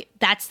fans,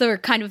 that's their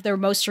kind of their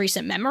most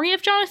recent memory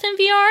of Jonathan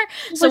VR.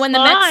 So when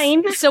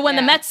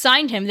the Mets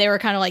signed him, they were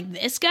kind of like,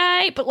 this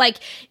guy? But,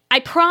 I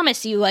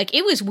promise you,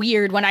 it was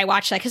weird when I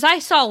watched that, because I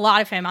saw a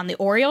lot of him on the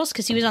Orioles,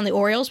 because he was on the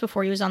Orioles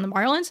before he was on the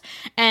Marlins,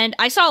 and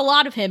I saw a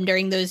lot of him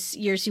during those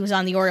years he was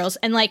on the Orioles,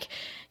 and,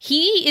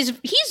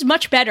 he's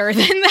much better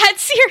than that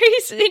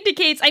series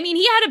indicates. I mean,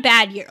 he had a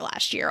bad year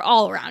last year,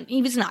 all around.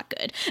 He was not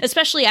good,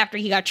 especially after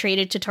he got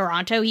traded to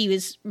Toronto. He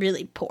was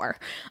really poor.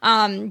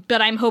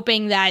 But I'm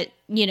hoping that,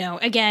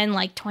 again,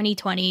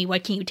 2020,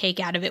 what can you take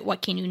out of it?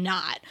 What can you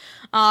not?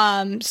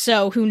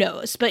 So who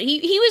knows? But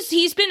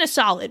he's been a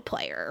solid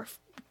player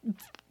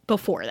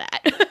before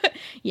that,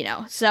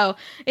 so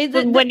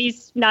when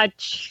he's not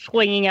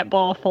swinging at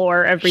ball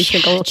 4 every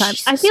single time.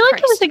 I feel like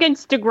it was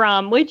against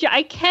DeGrom, which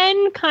I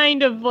can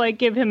kind of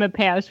give him a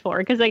pass for,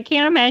 because I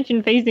can't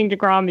imagine facing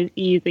DeGrom is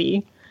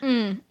easy.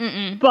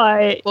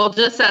 But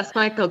just ask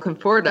Michael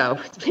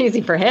Conforto. It's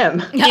easy for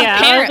him. Yeah,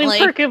 apparently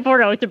for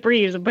Conforto, it's a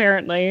breeze.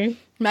 Apparently,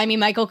 I mean,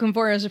 Michael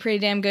Conforto is a pretty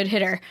damn good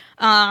hitter.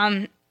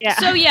 Yeah.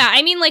 So yeah,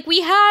 I mean,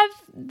 we have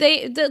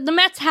the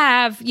Mets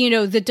have,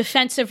 the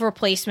defensive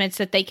replacements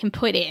that they can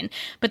put in.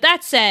 But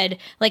that said,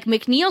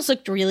 McNeil's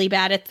looked really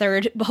bad at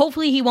third. But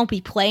hopefully he won't be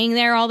playing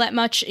there all that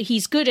much.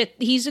 He's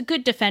a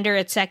good defender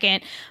at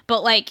second.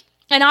 But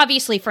and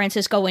obviously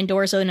Francisco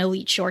Lindor's an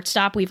elite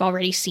shortstop. We've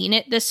already seen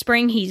it this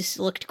spring. He's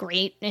looked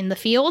great in the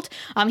field.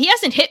 He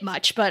hasn't hit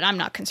much, but I'm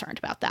not concerned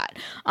about that.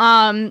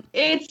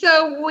 It's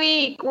a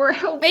week.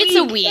 It's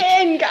a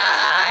week,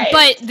 guys.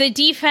 But the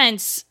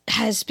defense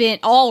has been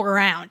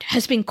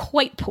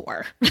quite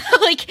poor.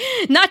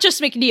 Not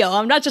just McNeil.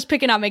 I'm not just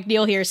picking on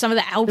McNeil here. Some of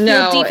the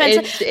outfield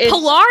defense.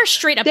 Pilar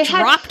straight up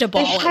dropped a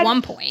ball at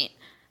one point.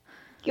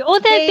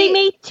 Well, they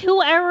made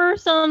 2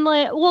 errors on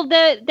there was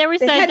that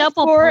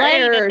double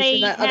play that they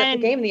had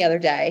the game the other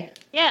day.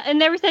 Yeah,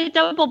 and there was that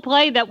double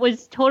play that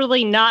was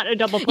totally not a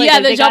double play. Yeah,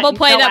 the double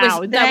play that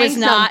was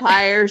not.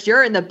 Umpires,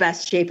 you're in the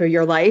best shape of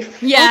your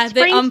life. Yeah,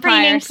 the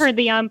umpires for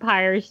the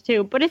umpires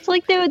too. But it's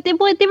they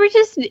were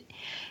just. The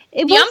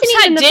umps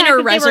had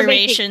dinner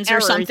reservations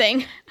or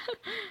something.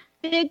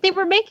 They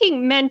were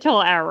making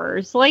mental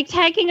errors, like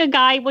tagging a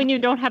guy when you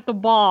don't have the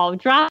ball,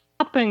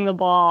 dropping the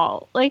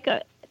ball,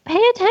 pay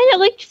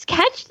attention, just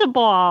catch the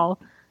ball.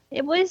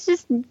 It was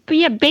just,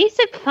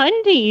 basic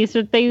fundies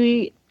that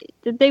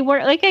Did they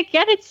work? Like, I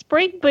get it's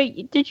spring,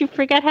 but did you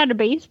forget how to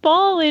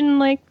baseball in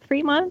like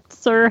 3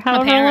 months or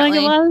however long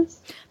it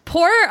was?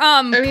 Poor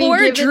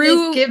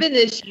Drew. Given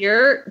this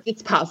year,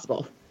 it's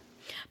possible.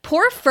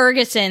 Poor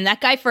Ferguson,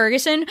 that guy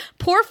Ferguson.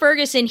 Poor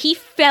Ferguson, he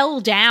fell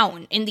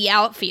down in the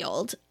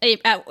outfield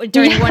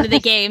during one of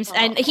the games,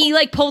 and he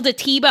like pulled a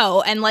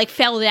Tebow and like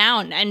fell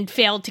down and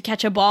failed to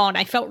catch a ball. And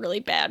I felt really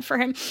bad for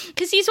him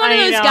because he's one of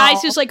those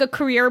guys who's like a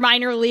career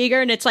minor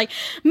leaguer, and it's like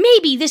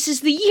maybe this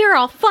is the year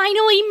I'll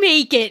finally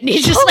make it, and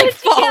he just like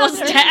falls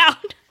down.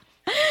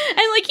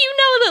 And like, you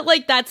know that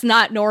like that's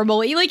not normal.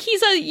 Like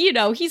he's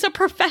a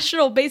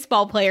professional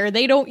baseball player.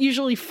 They don't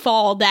usually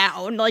fall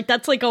down. Like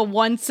that's like a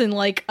once in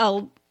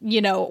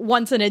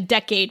a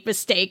decade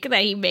mistake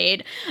that he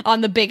made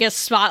on the biggest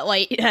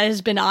spotlight that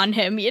has been on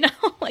him,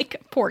 like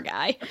poor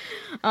guy.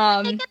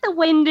 I get the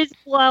wind is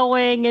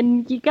blowing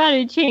and you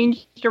gotta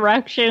change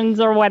directions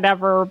or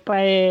whatever,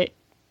 but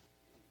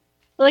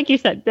like you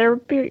said,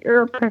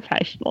 you're a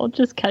professional.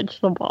 Just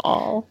catch the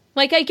ball.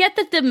 Like, I get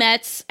that the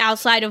Mets,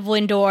 outside of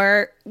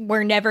Lindor,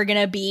 were never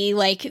going to be,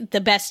 like, the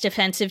best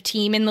defensive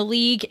team in the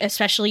league,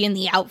 especially in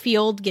the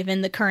outfield,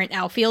 given the current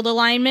outfield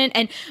alignment.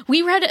 And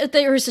we read,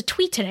 there was a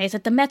tweet today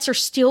that the Mets are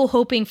still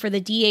hoping for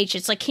the DH.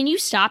 It's like, can you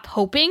stop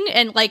hoping?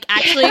 And, like,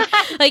 actually,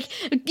 like,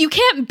 you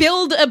can't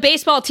build a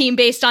baseball team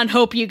based on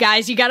hope, you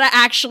guys. You got to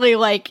actually,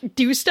 like,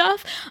 do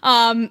stuff.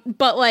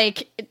 But,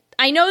 like,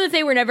 I know that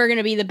they were never going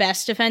to be the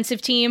best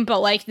defensive team, but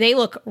like they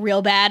look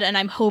real bad, and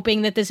I'm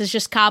hoping that this is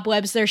just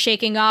cobwebs they're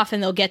shaking off,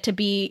 and they'll get to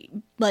be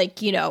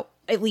like,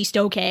 at least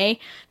okay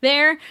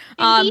there.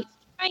 He's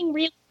trying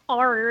really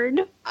hard.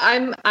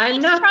 I'm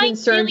not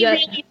concerned yet.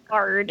 Really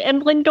hard,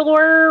 and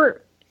Lindor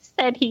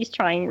said he's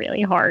trying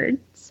really hard,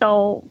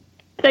 so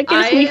that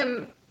gives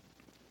me.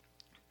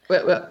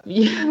 What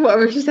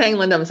were you saying,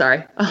 Linda? I'm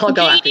sorry. I'll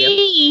go after you.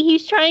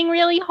 He's trying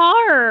really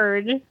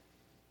hard.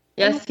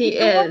 Yes, he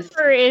is.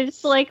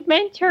 Is like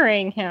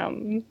mentoring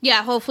him.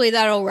 Yeah, hopefully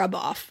that'll rub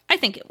off. I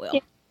think it will.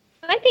 Yeah,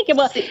 I think it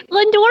will.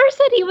 Lindor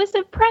said he was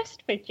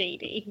impressed with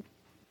JD.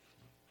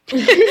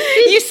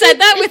 You said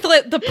that with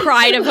the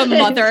pride of a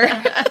mother.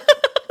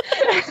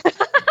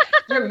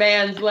 Your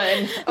man's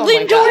Lynn. Oh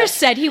Lindor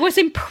said he was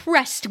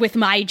impressed with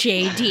my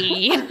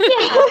JD. Yeah,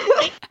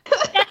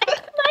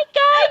 that's my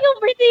guy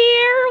over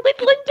there with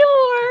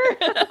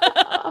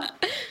Lindor.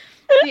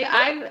 See,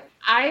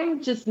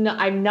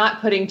 I'm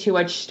not putting too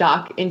much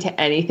stock into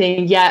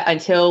anything yet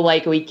until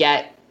like we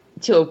get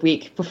to a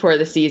week before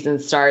the season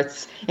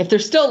starts. If they're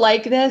still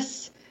like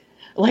this,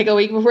 like a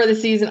week before the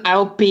season,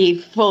 I'll be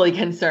fully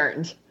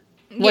concerned.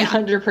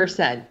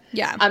 100%.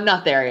 Yeah. I'm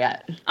not there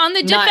yet. I'm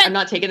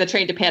not taking the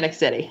train to Panic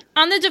City.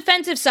 On the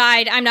defensive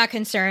side, I'm not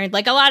concerned.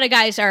 Like, a lot of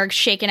guys are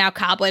shaking out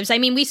cobwebs. I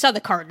mean, we saw the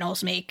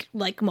Cardinals make,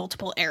 like,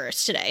 multiple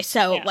errors today.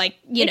 So, like,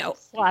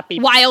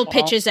 wild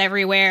pitches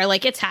everywhere.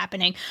 Like, it's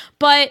happening.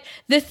 But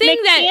the thing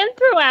McCann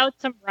threw out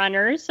some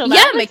runners. So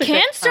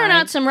McCann's thrown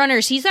out some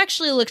runners. He's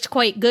actually looked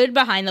quite good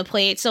behind the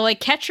plate. So, like,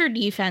 catcher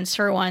defense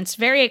for once.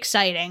 Very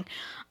exciting.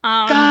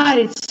 God,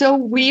 it's so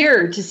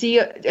weird to see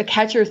a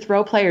catcher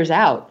throw players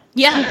out.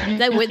 Yeah,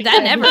 that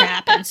never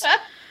happens.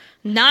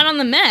 Not on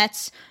the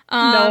Mets.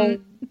 No.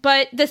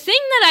 But the thing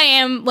that I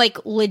am like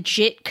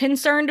legit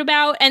concerned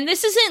about, and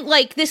this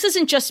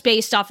isn't just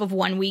based off of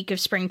 1 week of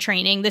spring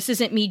training. This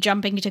isn't me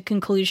jumping to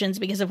conclusions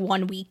because of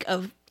 1 week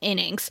of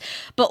innings.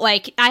 But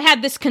like, I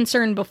had this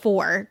concern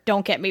before.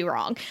 Don't get me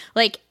wrong.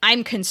 Like,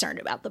 I'm concerned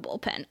about the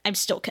bullpen. I'm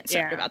still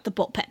concerned about the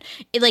bullpen.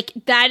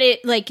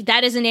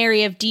 That is an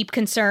area of deep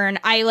concern.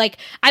 I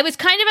was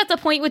kind of at the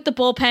point with the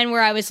bullpen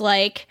where I was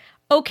like,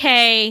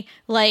 okay,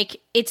 like,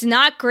 it's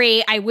not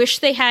great. I wish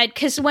they had,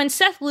 because when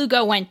Seth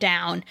Lugo went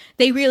down,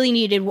 they really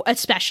needed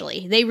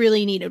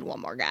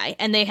one more guy,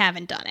 and they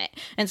haven't done it.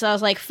 And so I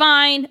was like,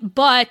 fine,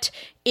 but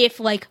if,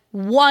 like,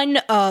 one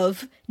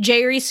of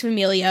Jeurys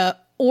Familia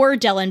or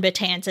Dellin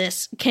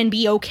Betances can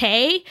be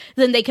okay,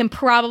 then they can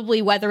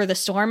probably weather the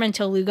storm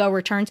until Lugo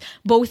returns.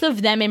 Both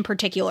of them in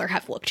particular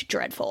have looked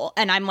dreadful.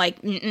 And I'm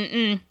like,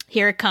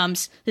 here it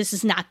comes. This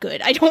is not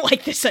good. I don't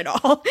like this at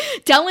all.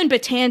 Dellin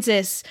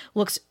Betances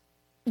looks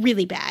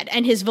really bad,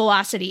 and his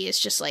velocity is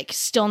just like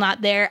still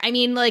not there. I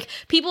mean, like,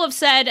 people have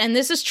said, and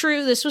this is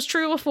true, this was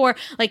true before,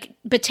 like,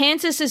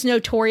 Betances is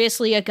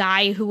notoriously a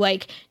guy who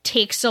like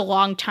takes a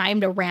long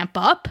time to ramp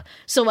up.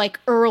 So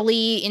like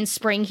early in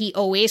spring, he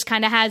always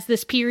kind of has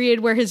this period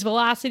where his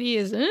velocity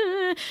is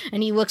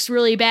and he looks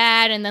really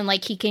bad, and then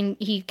like he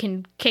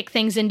can kick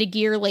things into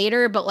gear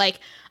later. But like,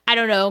 I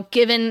don't know,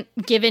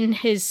 given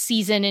his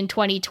season in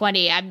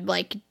 2020, I'm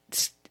like,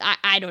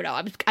 I don't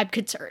know, I'm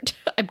concerned.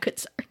 I'm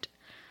concerned.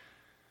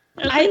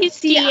 At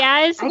least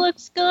Diaz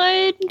looks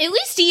good. At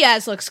least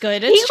Diaz looks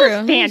good. It's true.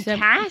 Looks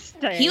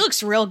fantastic. He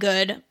looks real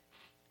good.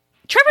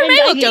 Trevor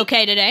May looked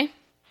okay today.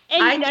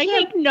 And I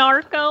think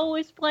Narco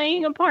was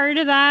playing a part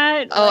of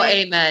that. Oh, like,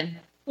 amen.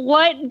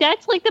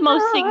 That's like the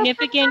most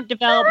significant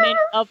development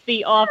of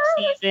the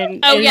offseason.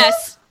 Oh,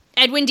 yes.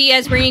 Edwin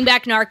Diaz bringing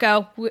back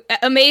Narco.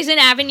 Amazing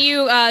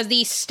Avenue.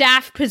 The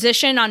staff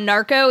position on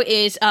Narco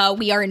is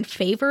we are in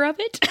favor of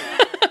it.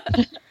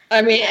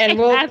 I mean,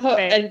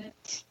 and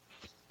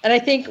And I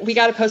think we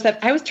got to post that.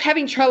 I was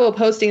having trouble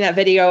posting that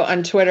video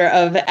on Twitter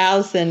of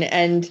Allison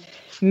and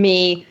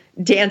me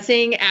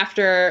dancing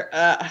after,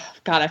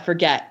 God, I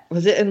forget.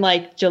 Was it in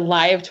like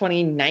July of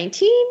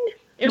 2019?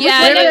 It was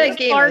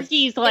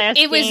Vargas' last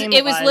It was game.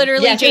 It was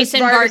literally Jason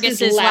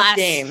Vargas' last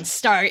game.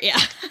 start. Yeah.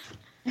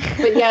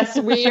 But yes,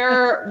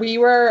 we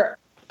were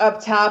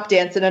up top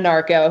dancing a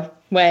Narco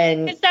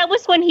when. Because that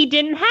was when he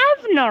didn't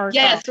have Narco.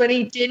 Yes, when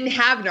he didn't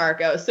have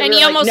Narco. So and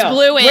he almost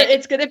blew it.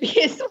 It's going to be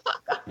his.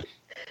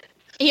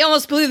 He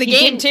almost blew the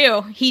game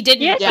too. He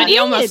didn't, but he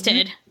almost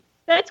did.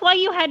 That's why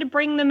you had to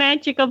bring the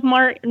magic of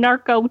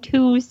Narco to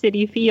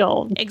Citi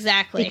Field.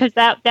 Exactly. Because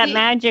that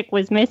magic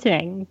was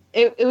missing.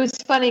 It was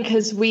funny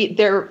because we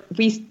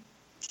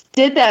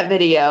did that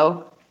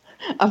video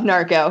of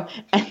Narco,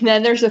 and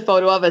then there's a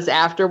photo of us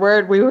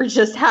afterward. We were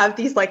just have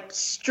these like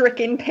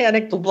stricken,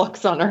 panicked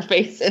looks on our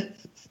faces.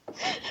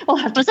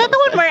 Was that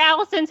the one where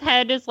Allison's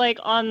head is like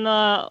on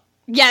the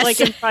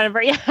like in front of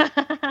her? Yeah.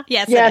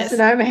 Yes,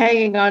 and I'm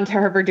hanging on to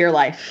her for dear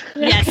life.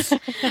 Yes,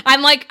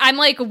 I'm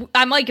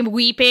like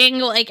weeping,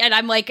 like, and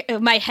I'm like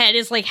my head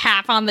is like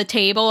half on the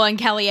table, and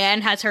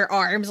Kellyanne has her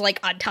arms like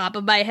on top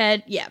of my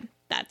head. Yeah,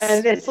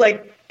 and it's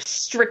like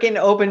stricken,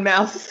 open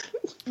mouth.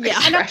 Yeah,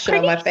 and I'm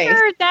pretty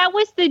sure that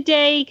was the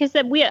day because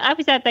I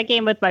was at that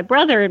game with my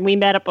brother, and we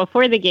met up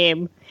before the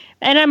game,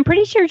 and I'm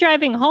pretty sure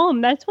driving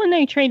home, that's when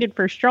they traded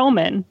for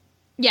Stroman.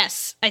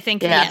 Yes, I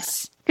think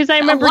yes. Because I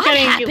remember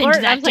getting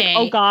alert, I was like,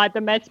 oh God,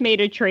 the Mets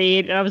made a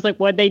trade. And I was like,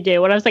 what'd they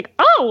do? And I was like,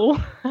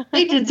 oh.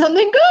 They did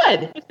something good.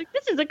 I was like,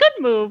 this is a good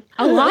move.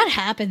 A lot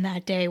happened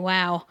that day.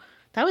 Wow.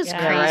 That was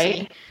crazy.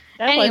 Right?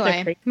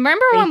 Anyway,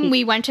 remember when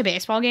we went to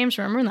baseball games?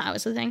 Remember when that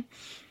was the thing?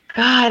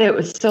 God, it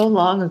was so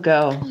long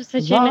ago. It was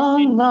such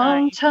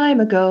long time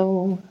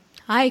ago.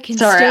 I can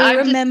still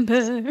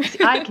remember.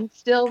 I can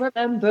still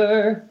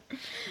remember.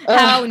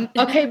 How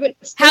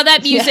that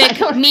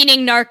music,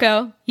 meaning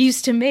Narco,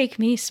 used to make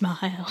me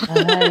smile.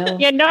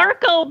 Yeah,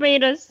 Narco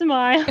made us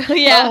smile.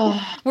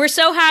 Yeah. We're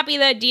so happy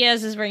that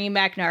Diaz is bringing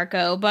back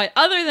Narco. But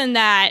other than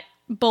that,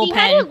 bullpen. He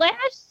had it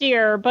last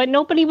year, but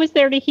nobody was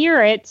there to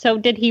hear it. So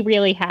did he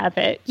really have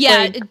it?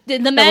 Yeah,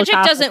 the magic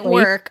doesn't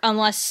work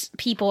unless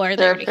people are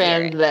there to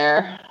hear it.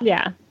 There.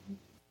 Yeah.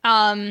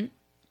 But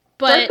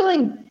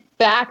circling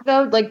back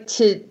though, like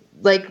to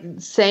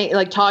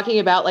saying talking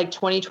about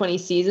 2020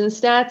 season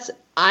stats,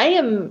 I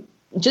am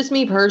just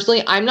me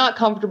personally, I'm not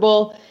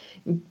comfortable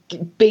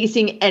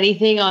basing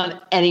anything on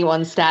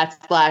anyone's stats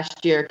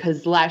last year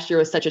because last year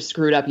was such a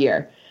screwed up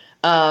year.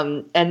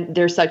 And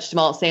there's such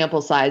small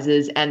sample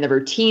sizes and the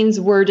routines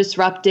were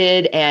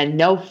disrupted and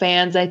no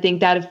fans. I think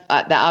that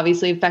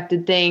obviously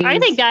affected things. I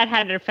think that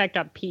had an effect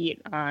on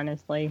Pete,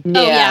 honestly. Yeah.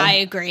 Oh yeah, I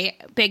agree.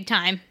 Big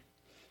time.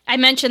 I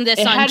mentioned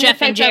this on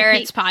Jeff and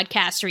Jarrett's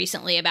podcast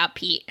recently about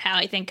Pete, how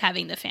I think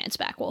having the fans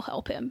back will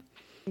help him.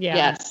 Yeah.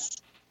 Yes.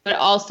 But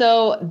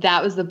also,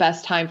 that was the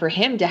best time for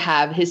him to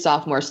have his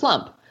sophomore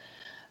slump.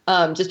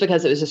 Just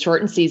because it was a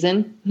shortened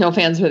season, no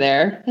fans were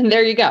there, and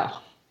there you go.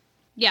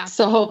 Yeah.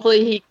 So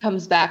hopefully he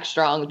comes back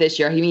strong this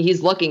year. I mean,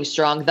 he's looking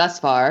strong thus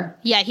far.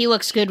 Yeah, he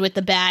looks good with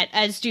the bat,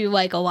 as do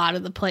a lot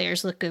of the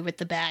players look good with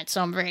the bat.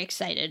 So I'm very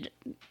excited.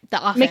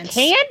 The offense.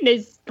 McCann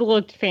has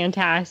looked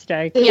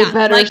fantastic. Yeah,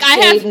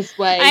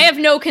 I have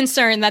no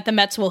concern that the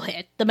Mets will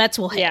hit. The Mets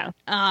will hit. Yeah.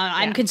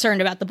 I'm concerned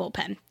about the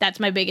bullpen.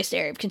 That's my biggest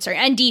area of concern.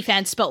 And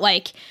defense, but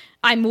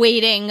I'm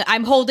waiting.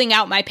 I'm holding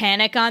out my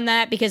panic on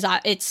that because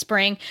it's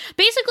spring.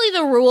 Basically,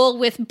 the rule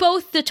with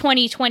both the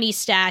 2020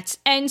 stats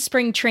and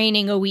spring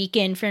training a week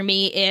in for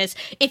me is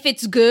if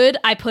it's good,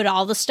 I put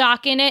all the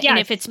stock in it. Yes. And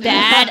if it's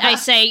bad, I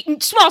say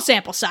small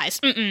sample size.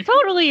 Mm-mm.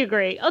 Totally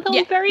agree. Although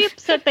I'm very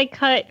upset they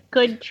cut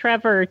good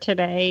Trevor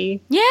today.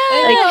 Yeah.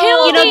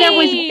 There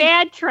was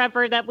bad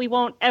Trevor that we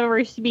won't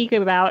ever speak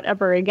about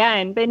ever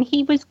again. But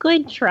he was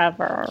good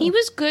Trevor. He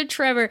was good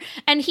Trevor.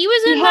 And he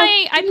was in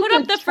I put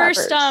up the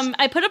first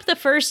I put up the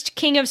first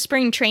King of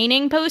Spring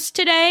Training post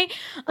today.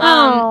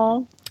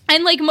 And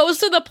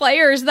most of the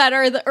players that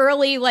are the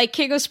early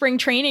King of Spring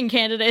Training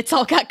candidates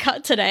all got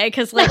cut today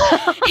because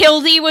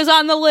Hildy was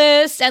on the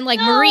list and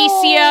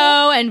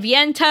Mauricio and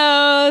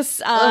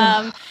Vientos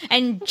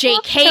and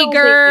Jake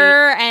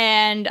Hager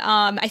and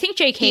I think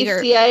Jake Hager.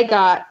 PCA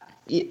got.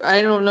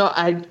 I don't know.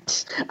 I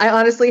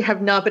honestly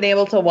have not been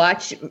able to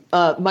watch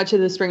much of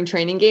the spring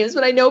training games,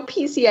 but I know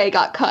PCA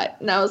got cut,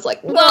 and I was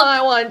like, "No,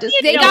 I wanted to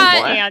see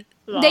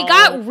more." They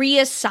got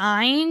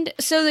reassigned.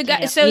 So the guy,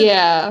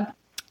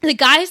 the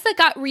guys that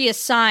got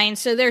reassigned.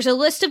 So there's a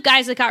list of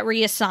guys that got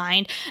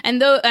reassigned,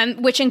 and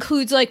which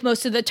includes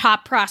most of the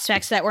top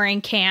prospects that were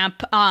in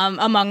camp,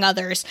 among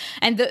others.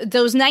 And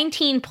those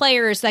 19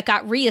 players that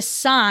got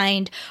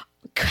reassigned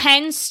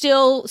can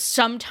still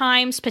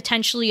sometimes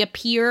potentially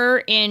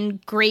appear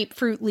in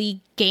Grapefruit League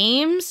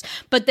games,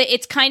 but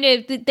it's kind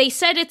of, they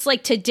said it's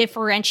like to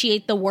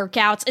differentiate the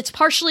workouts. It's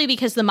partially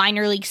because the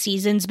minor league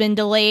season's been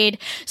delayed,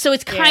 so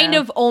it's kind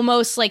of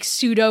almost like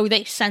pseudo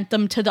they sent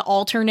them to the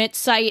alternate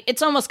site.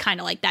 It's almost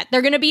kind of like that.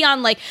 They're going to be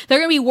on, like, they're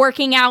going to be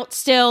working out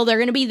still. They're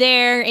going to be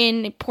there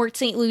in Port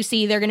St.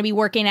 Lucie. They're going to be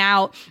working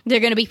out. They're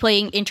going to be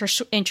playing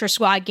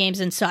inter-squad games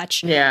and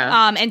such.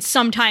 Yeah. And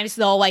sometimes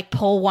they'll like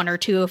pull one or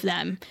two of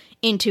them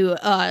into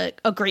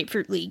a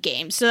Grapefruit League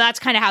game. So that's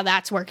kind of how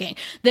that's working.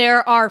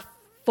 There are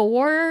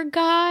 4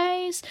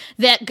 guys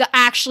that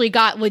actually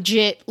got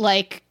legit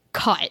like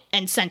cut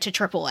and sent to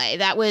AAA.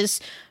 That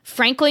was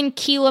Franklin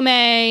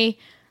Quilame.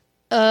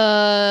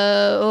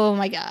 Oh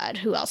my God,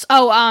 who else?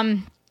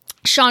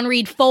 Sean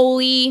Reed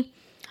Foley.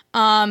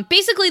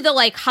 Basically the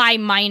like high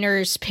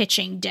minors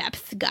pitching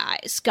depth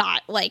guys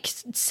got like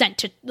sent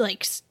to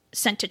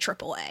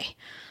AAA.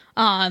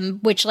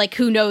 Which, like,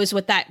 who knows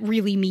what that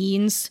really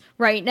means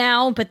right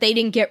now, but they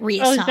didn't get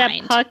reassigned. Oh, is that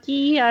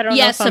Pucky? I don't know.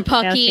 Yes,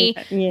 Sapucky.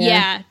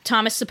 Yeah,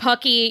 Thomas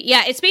Sapucky.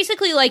 Yeah, it's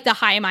basically like the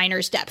high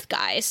minors depth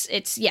guys.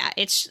 It's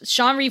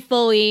Sean Reed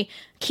Foley,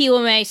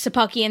 Quilame,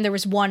 Sapucky, and there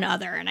was one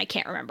other, and I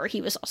can't remember. He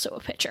was also a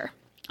pitcher.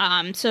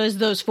 So as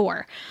those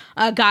 4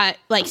 got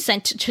like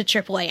sent to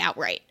AAA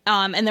outright,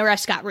 and the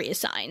rest got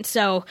reassigned.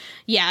 So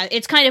yeah,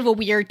 it's kind of a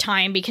weird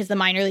time because the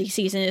minor league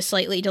season is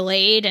slightly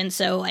delayed, and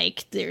so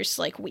like there's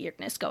like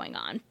weirdness going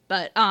on.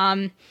 But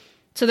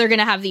so they're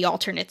gonna have the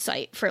alternate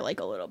site for like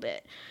a little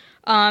bit.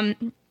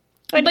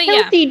 But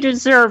Hildy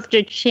deserved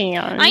a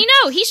chance. I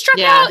know. He struck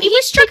out. He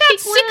struck out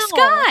 6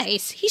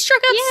 guys. He struck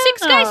out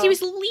 6 guys. He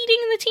was leading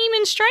the team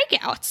in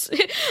strikeouts.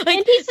 Like,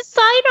 and he's a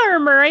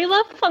sidearmer. I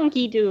love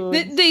funky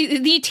dudes.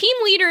 The team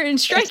leader in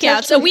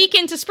strikeouts a week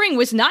into spring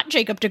was not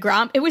Jacob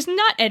deGrom. It was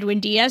not Edwin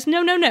Diaz.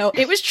 No.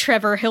 It was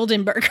Trevor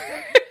Hildenberger.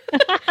 He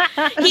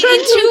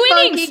in 2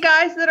 innings,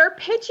 guys that are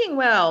pitching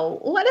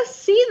well. Let us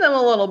see them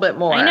a little bit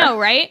more. I know,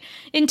 right?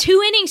 In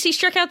 2 innings, he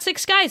struck out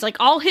 6 guys. Like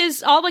all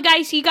the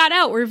guys he got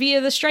out were via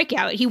the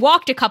strikeout. He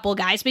walked a couple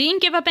guys, but he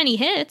didn't give up any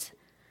hits.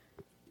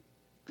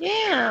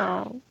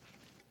 Yeah,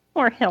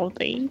 or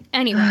Hildy.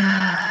 Anyway,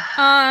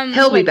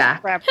 he'll be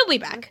back. He'll be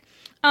back.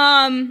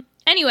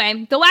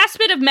 Anyway, the last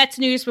bit of Mets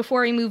news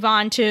before we move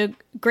on to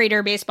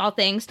greater baseball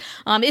things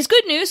is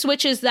good news,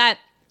 which is that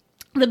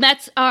the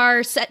Mets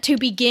are set to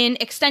begin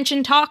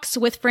extension talks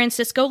with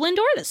Francisco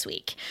Lindor this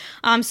week.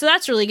 So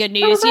that's really good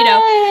news.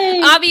 Hooray!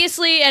 You know,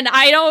 obviously, and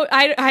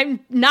I'm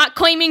not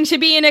claiming to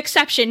be an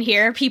exception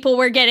here. People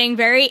were getting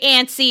very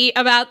antsy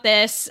about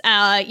this.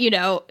 You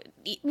know,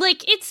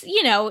 like it's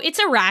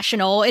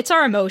irrational. It's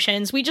our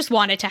emotions. We just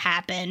want it to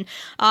happen.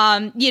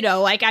 You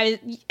know, like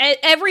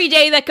every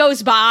day that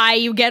goes by,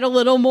 you get a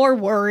little more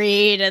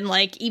worried, and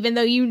like even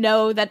though you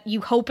know that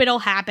you hope it'll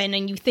happen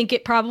and you think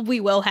it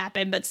probably will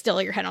happen, but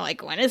still you're kind of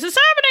like, when is this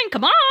happening?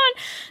 Come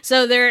on.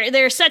 So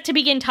they're set to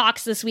begin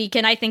talks this week,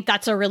 and I think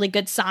that's a really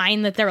good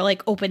sign that they're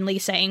like openly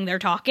saying they're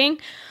talking.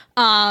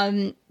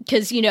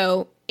 Because you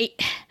know.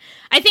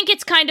 I think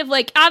it's kind of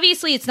like,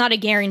 obviously it's not a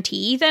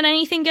guarantee that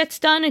anything gets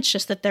done. It's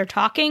just that they're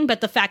talking. But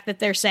the fact that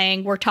they're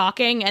saying we're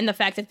talking and the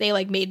fact that they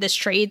like made this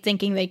trade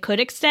thinking they could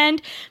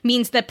extend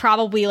means that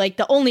probably like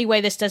the only way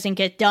this doesn't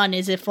get done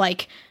is if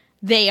like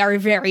they are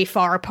very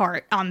far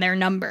apart on their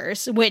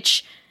numbers,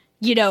 which,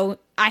 you know,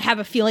 I have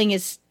a feeling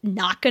is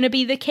not going to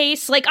be the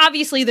case. Like,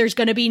 obviously there's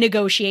going to be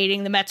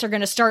negotiating. The Mets are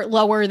going to start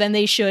lower than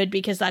they should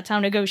because that's how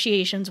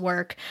negotiations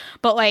work.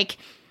 But like,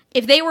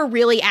 if they were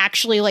really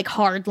actually like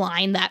hard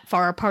line that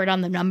far apart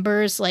on the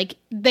numbers, like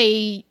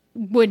they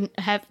wouldn't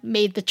have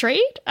made the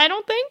trade, I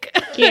don't think.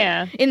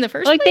 Yeah. In the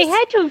first place. Like they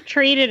had to have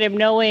traded him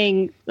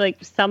knowing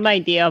like some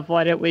idea of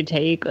what it would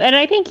take. And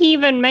I think he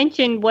even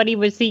mentioned what he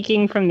was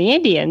seeking from the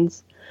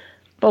Indians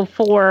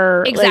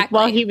before, like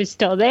while he was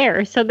still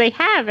there. So they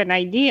have an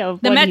idea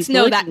of the what Mets he's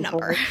know that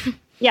number.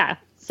 Yeah.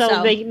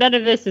 So none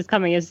of this is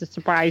coming as a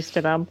surprise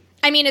to them.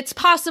 I mean, it's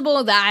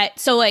possible that,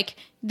 so like,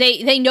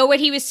 they know what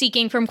he was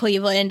seeking from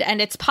Cleveland,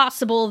 and it's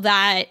possible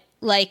that,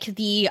 like,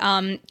 the,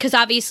 because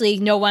obviously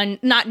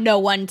not no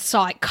one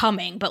saw it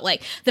coming, but,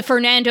 like, the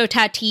Fernando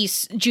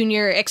Tatis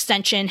Jr.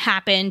 extension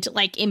happened,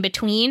 like, in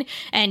between,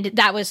 and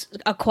that was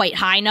a quite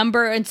high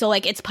number, and so,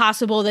 like, it's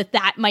possible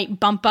that might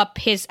bump up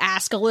his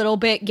ask a little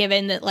bit,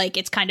 given that, like,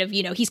 it's kind of,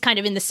 you know, he's kind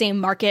of in the same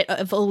market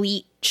of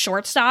elite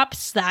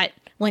shortstops that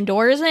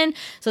Lindor is in.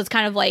 So it's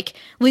kind of like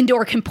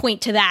Lindor can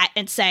point to that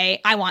and say,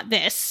 I want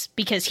this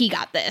because he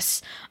got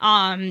this.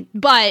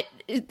 But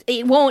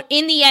it won't,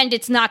 in the end,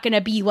 it's not going to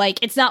be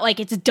like, it's not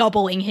like it's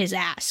doubling his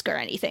ask or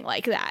anything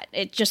like that.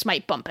 It just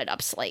might bump it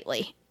up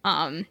slightly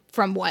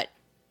from what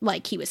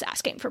like he was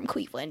asking from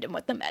Cleveland and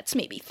what the Mets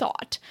maybe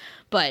thought.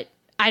 But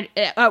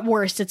at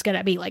worst, it's going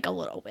to be like a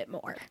little bit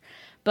more.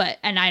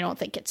 And I don't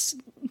think it's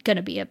going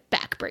to be a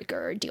backbreaker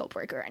or a deal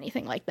breaker or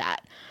anything like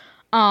that.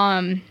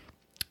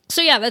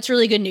 So yeah, that's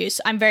really good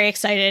news. I'm very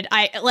excited.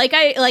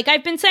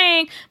 I've been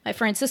saying, my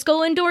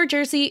Francisco Lindor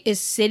jersey is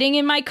sitting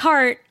in my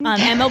cart on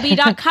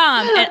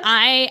MLB.com, and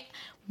I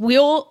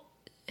will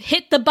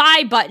hit the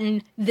buy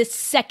button the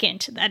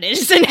second that it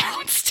is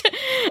announced.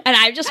 And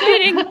I'm just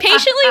waiting,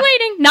 patiently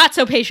waiting, not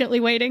so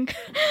patiently waiting.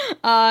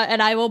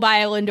 And I will buy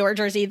a Lindor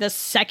jersey the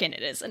second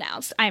it is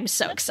announced. I'm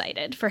so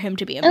excited for him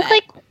to be a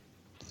Met.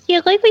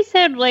 Like we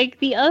said, like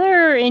the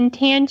other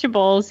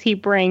intangibles he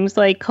brings,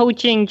 like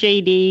coaching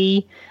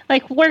JD,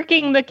 like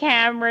working the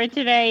camera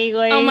today.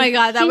 Like, oh my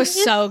God, that was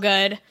so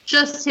good.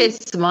 Just his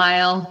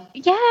smile.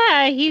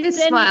 Yeah,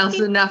 his smile's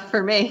enough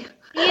for me.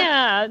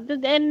 Yeah,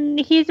 and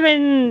he's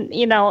been,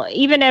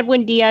 even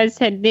Edwin Diaz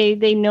said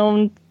they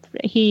known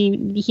he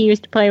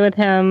used to play with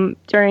him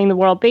during the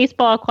World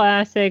Baseball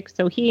Classic,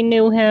 so he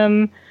knew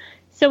him.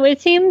 So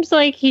it seems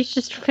like he's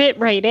just fit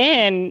right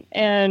in,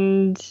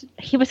 and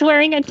he was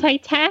wearing a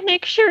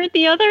Titanic shirt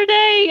the other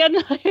day,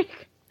 and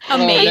like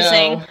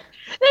amazing. Oh, no.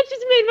 That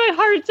just made my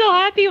heart so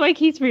happy. Like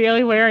he's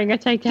really wearing a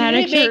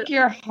Titanic shirt. Did it make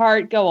your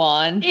heart go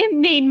on? It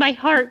made my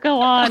heart go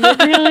on. It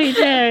really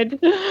did.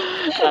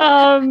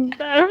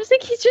 I was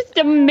like, he's just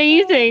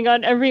amazing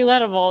on every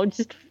level.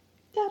 Just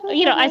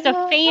as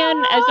a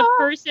fan, as a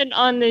person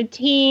on the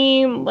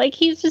team, like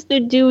he's just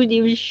a dude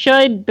you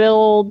should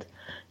build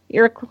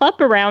your club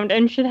around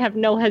and should have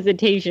no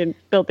hesitation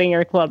building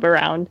your club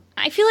around.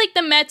 I feel like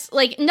the Mets,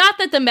 not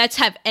that the Mets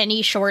have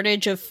any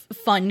shortage of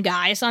fun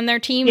guys on their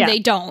team. Yeah. They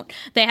don't.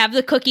 They have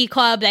the Cookie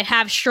Club. They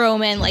have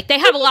Stroman. They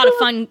have a lot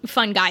of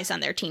fun guys on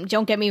their team.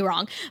 Don't get me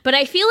wrong. But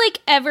I feel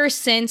like ever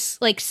since,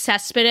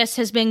 Cespedes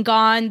has been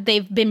gone,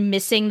 they've been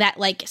missing that,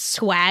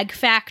 swag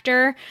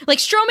factor.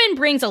 Stroman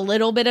brings a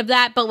little bit of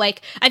that, but,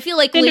 I feel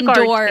like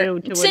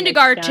Lindor...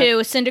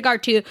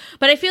 Syndergaard too.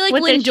 But I feel like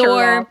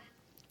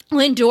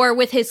Lindor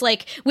with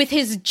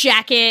his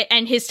jacket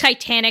and his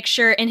Titanic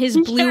shirt and his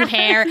blue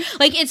hair,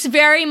 it's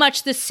very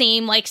much the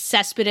same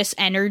Cespedes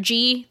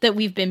energy that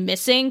we've been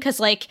missing,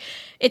 because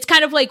it's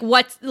kind of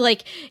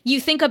you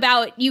think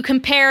about, you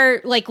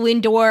compare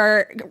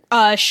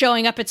Lindor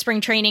showing up at spring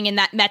training in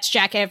that Mets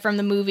jacket from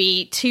the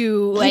movie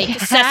to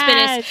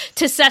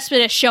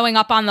Cespedes showing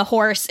up on the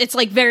horse.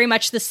 It's very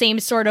much the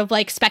same sort of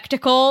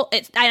spectacle.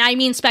 I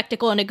mean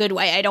spectacle in a good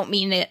way. I don't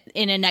mean it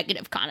in a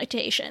negative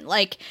connotation.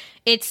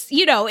 It's,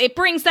 it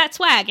brings that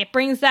swag. It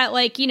brings that,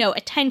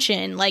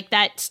 attention,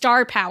 that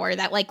star power,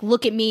 that,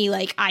 look at me,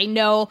 I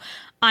know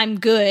I'm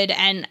good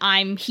and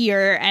I'm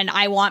here and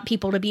I want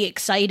people to be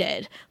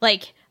excited.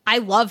 I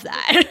love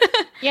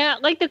that. Yeah,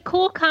 the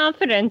cool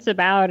confidence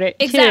about it,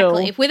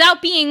 exactly.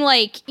 Without being,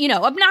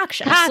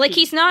 obnoxious. Cocky.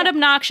 He's not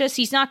obnoxious.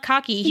 He's not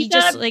cocky. He's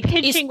just,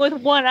 pitching with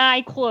one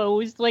eye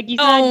closed. He's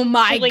oh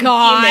my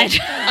God.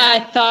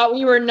 I thought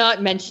we were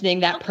not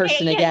mentioning that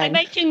person again. I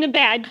mentioned the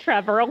bad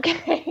Trevor,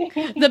 okay?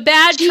 The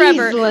bad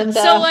Trevor. Linda.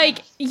 So,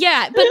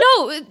 yeah. But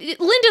no,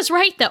 Linda's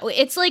right, though.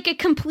 It's a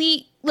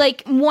complete...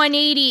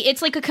 180,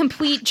 it's a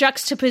complete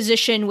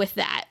juxtaposition with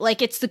that.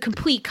 It's the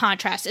complete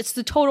contrast. It's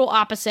the total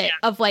opposite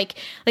of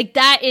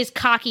that is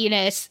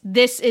cockiness.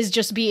 This is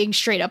just being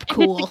straight up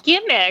cool. It's a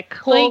gimmick.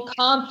 Full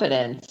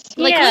confidence.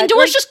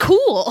 Lindor's just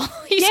cool.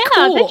 He's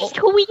cool. That's just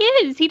who he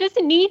is. He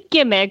doesn't need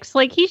gimmicks.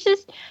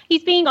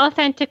 He's being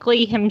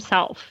authentically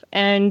himself,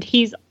 and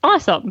he's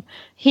awesome.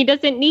 He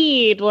doesn't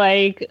need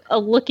a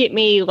look at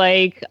me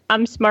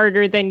I'm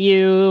smarter than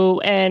you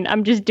and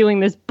I'm just doing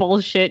this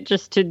bullshit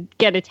just to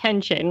get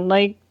attention.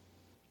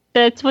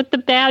 That's what the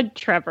bad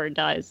Trevor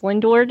does.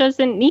 Lindor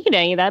doesn't need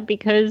any of that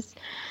because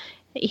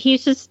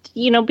he's just,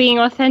 being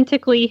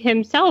authentically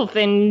himself,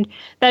 and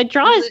that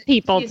draws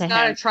people to him. He's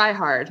not a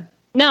try-hard.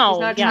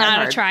 No, he's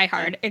not a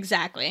try-hard.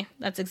 Exactly.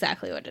 That's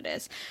exactly what it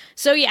is.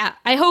 So yeah,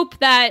 I hope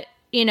that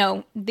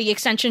the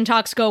extension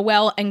talks go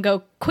well and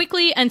go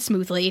quickly and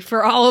smoothly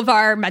for all of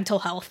our mental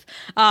health,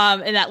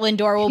 and that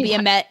Lindor will be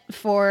a Met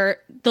for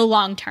the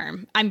long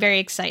term. I'm very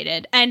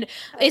excited. And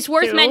it's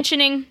worth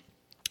mentioning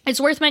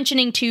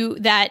too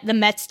that the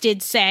Mets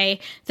did say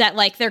that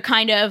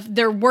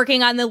they're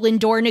working on the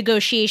Lindor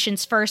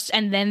negotiations first,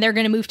 and then they're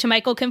going to move to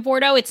Michael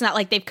Conforto. It's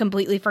not they've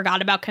completely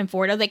forgot about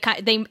Conforto.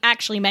 They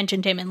actually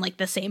mentioned him in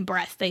the same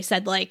breath. They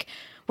said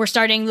we're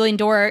starting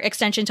Lindor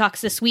extension talks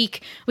this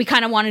week. We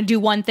kind of want to do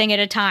one thing at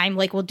a time.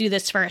 We'll do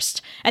this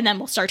first, and then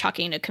we'll start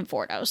talking to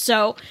Conforto.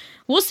 So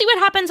we'll see what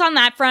happens on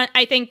that front.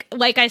 I think,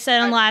 like I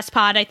said on the last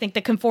pod, I think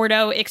the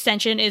Conforto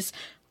extension is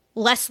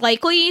less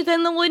likely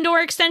than the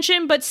Lindor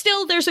extension, but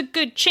still there's a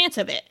good chance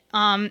of it.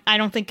 I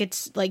don't think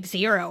it's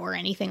 0 or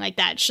anything like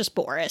that. It's just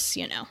Boris,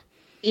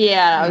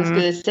 Yeah, I was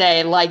going to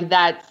say,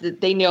 that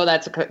they know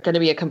that's going to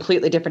be a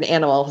completely different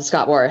animal,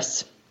 Scott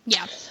Boris.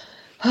 Yeah.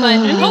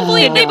 But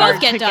hopefully they both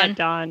get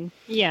done.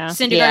 Yeah.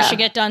 Syndergaard should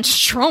get done.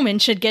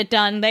 Stroman should get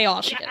done. They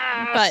all should get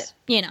done. But,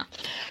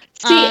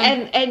 See,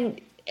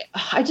 and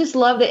I just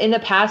love that in the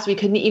past we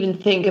couldn't even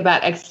think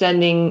about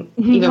extending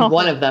even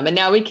one of them. And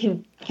now we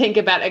can think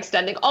about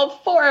extending all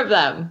 4 of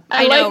them.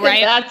 I know,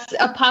 right? That's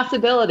a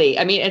possibility.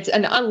 I mean, it's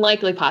an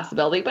unlikely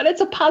possibility, but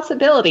it's a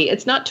possibility.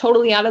 It's not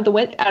totally out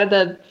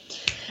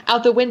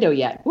the window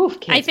yet. Oof,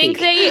 I think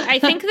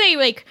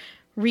they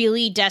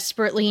really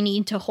desperately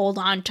need to hold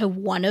on to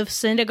one of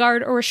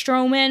Syndergaard or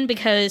Stroman,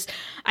 because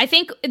I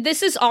think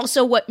this is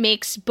also what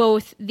makes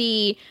both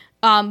the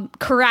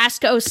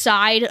Carrasco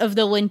side of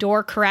the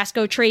Lindor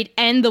Carrasco trade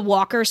and the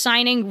Walker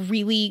signing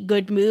really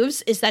good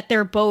moves, is that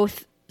they're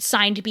both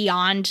signed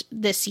beyond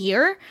this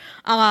year.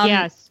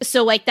 Yes.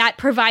 So like that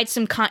provides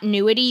some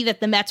continuity that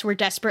the Mets were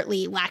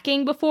desperately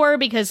lacking before,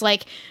 because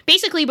like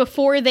basically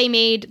before they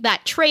made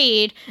that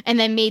trade and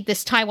then made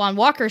this Taijuan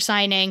Walker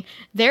signing,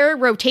 their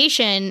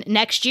rotation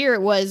next year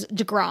was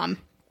DeGrom.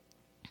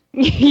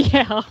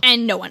 Yeah.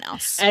 And no one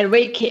else. And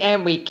we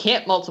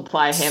can't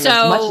multiply him as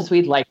much as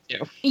we'd like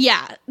to.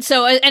 Yeah.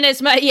 So and as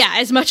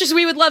much as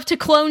we would love to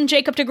clone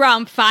Jacob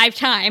deGrom 5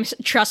 times,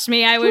 trust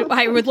me, I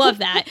would love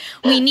that.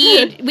 We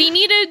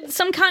needed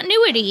some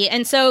continuity,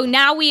 and so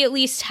now we at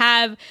least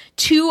have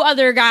 2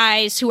 other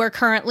guys who are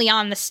currently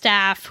on the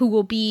staff who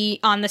will be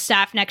on the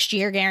staff next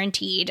year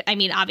guaranteed. I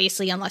mean,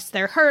 obviously unless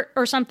they're hurt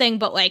or something,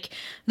 but like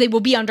they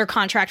will be under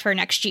contract for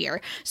next year.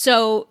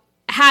 So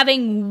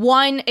having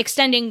one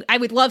extending, I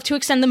would love to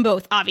extend them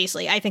both.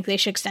 Obviously, I think they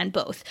should extend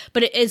both.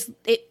 But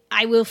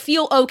I will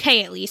feel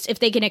okay at least if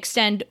they can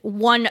extend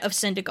one of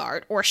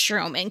Syndergaard or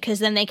Stroman, because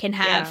then they can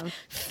have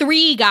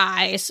 3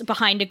 guys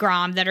behind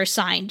DeGrom that are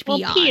signed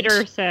beyond.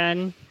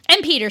 Peterson.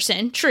 And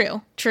Peterson,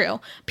 true.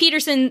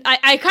 Peterson,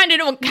 I kind of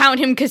don't count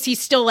him because he's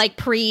still like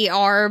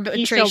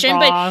pre-arbitration,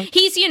 but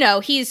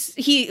he's,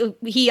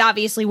 he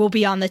obviously will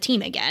be on the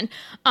team again,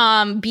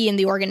 be in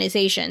the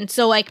organization.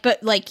 So like,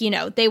 but like,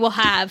 they will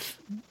have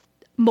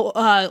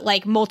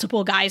like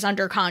multiple guys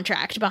under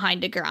contract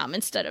behind DeGrom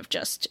instead of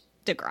just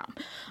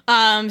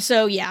DeGrom.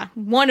 So yeah,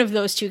 one of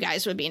those 2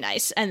 guys would be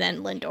nice, and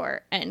then Lindor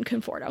and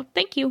Conforto.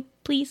 Thank you,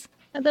 please.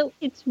 Although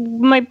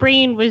my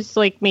brain was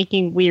like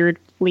making weird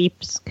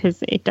leaps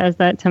because it does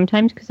that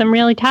sometimes because I'm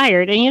really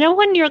tired. And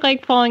when you're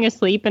like falling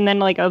asleep and then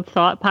like a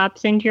thought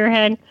pops into your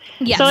head.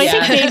 Yes. So I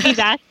think maybe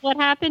that's what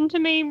happened to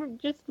me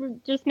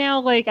just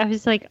now. Like I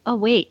was like, oh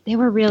wait, they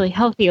were really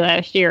healthy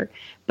last year,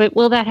 but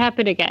will that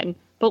happen again?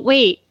 But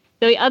wait,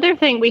 the other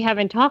thing we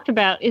haven't talked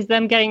about is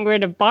them getting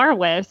rid of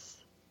Barwis.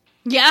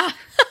 Yeah. So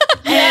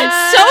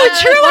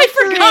true. I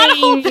forgot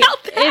all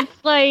about that.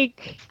 It's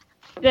like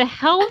the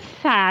health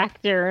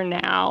factor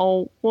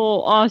now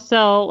will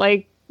also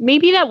like,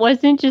 maybe that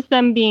wasn't just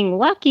them being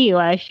lucky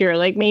last year.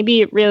 Like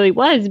maybe it really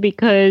was,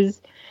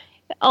 because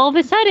all of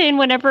a sudden,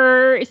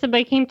 whenever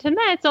somebody came to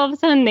Mets, all of a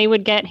sudden they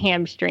would get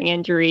hamstring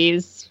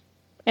injuries.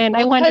 And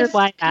I wondered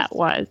why that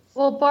was.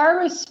 Well,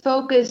 Barr was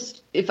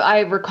focused, if I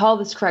recall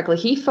this correctly,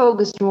 he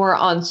focused more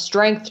on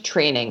strength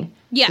training,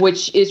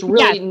 which is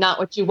really not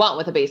what you want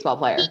with a baseball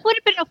player. He would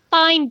have been a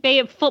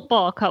fine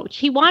football coach.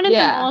 He wanted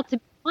them all to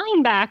be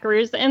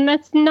linebackers, and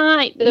that's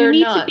not. They're you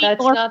need not. to be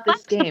That's more not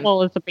this game.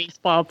 flexible as a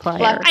baseball player.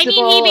 Flexible, I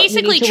mean, he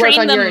basically you need to trained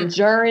work on them. your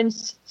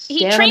endurance.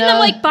 He trained them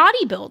like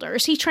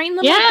bodybuilders. He trained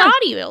them like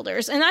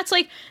bodybuilders, and that's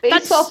like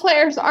baseball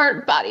players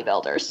aren't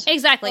bodybuilders.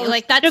 Exactly,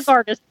 like that's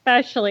Syndergaard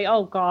especially.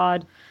 Oh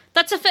God.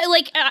 That's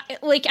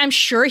like I'm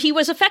sure he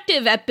was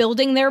effective at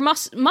building their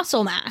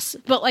muscle mass,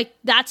 but like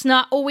that's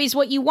not always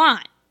what you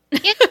want.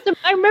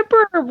 I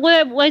remember,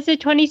 what was it,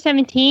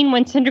 2017,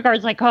 when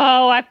Syndergaard's like,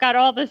 oh, I've got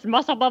all this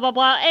muscle, blah, blah,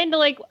 blah, and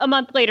like a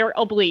month later,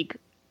 oblique.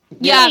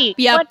 Yeah,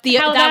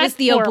 that was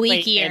the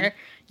oblique year.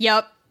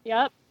 Yep.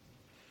 Oh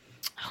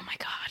my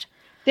God.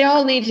 They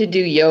all need to do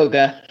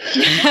yoga.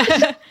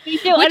 I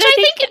think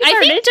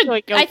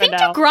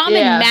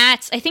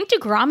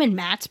DeGrom and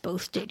Matz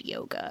both did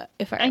yoga,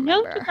 if I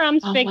remember. I know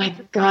DeGrom's big. Oh my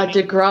God,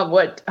 DeGrom,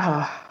 what?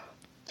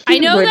 I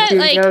know that,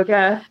 like,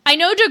 yoga. I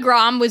know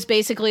DeGrom was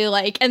basically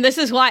like, and this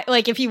is why,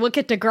 like, if you look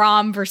at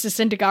DeGrom versus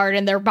Syndergaard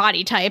and their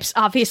body types,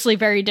 obviously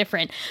very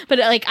different. But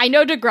like, I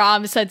know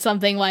DeGrom said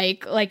something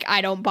like I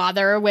don't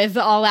bother with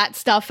all that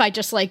stuff. I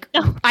just like,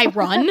 I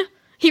run.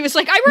 He was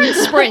like, I run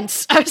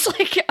sprints. I was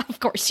like, of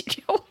course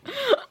you do.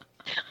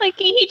 Like,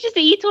 he just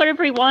eats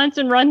whatever he wants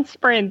and runs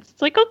sprints.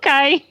 It's like,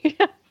 okay.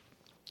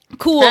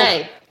 Cool.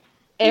 Hey,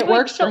 it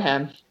works for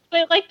him.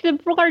 But like, the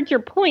larger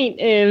point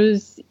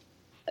is,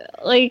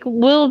 like,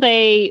 will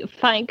they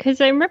find,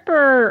 because I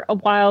remember a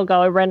while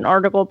ago I read an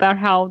article about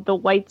how the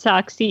White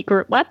Sox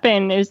secret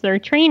weapon is their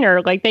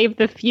trainer. Like, they have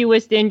the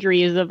fewest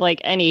injuries of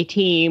like any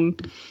team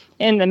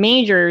in the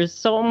majors.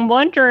 So I'm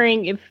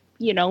wondering if,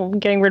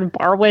 getting rid of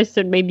Barwis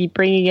and maybe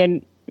bringing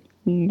in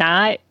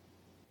not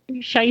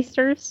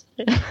shysters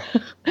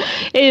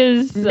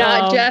is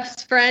not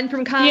Jeff's friend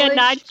from college. Yeah,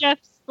 not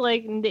Jeff's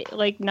like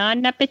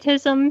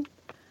non-nepotism.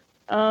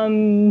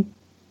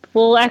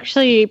 Will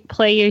actually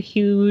play a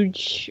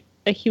huge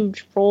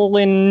role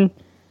in,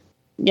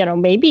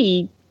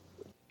 maybe,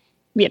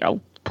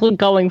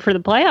 going for the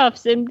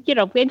playoffs. And,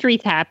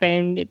 injuries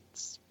happen.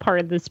 It's part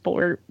of the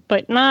sport,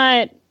 but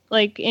not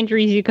like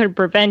injuries you could have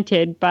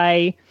prevented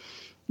by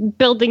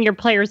building your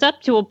players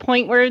up to a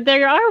point where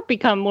they are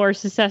become more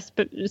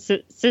susceptible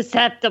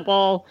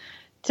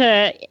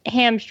to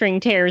hamstring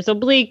tears,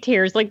 oblique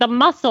tears, like the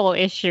muscle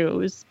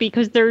issues,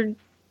 because they're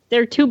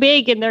too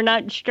big and they're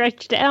not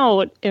stretched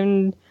out.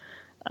 And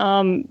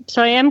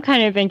so I am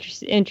kind of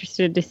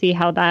interested to see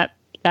how that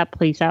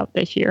plays out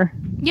this year.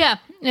 Yeah,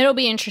 it'll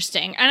be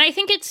interesting. And I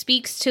think it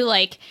speaks to,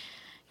 like,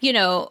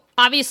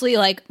 obviously,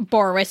 like,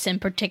 Boris in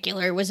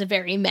particular was a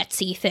very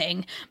Metsy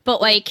thing, but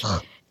like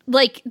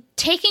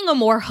taking a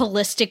more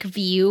holistic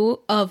view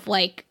of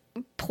like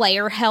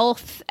player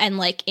health and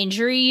like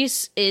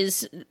injuries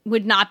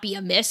would not be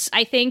amiss,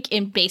 I think,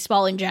 in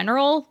baseball in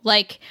general.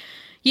 Like,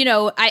 you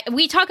know,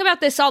 we talk about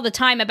this all the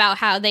time about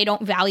how they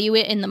don't value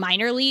it in the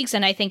minor leagues,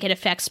 and I think it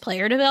affects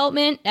player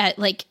development at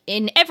like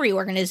in every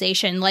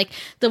organization. Like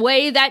the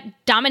way that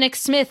Dominic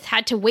Smith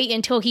had to wait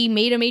until he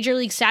made a major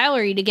league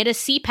salary to get a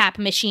CPAP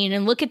machine,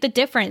 and look at the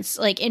difference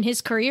like in his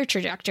career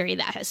trajectory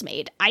that has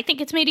made. I think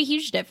it's made a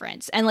huge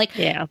difference. And like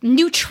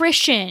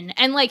nutrition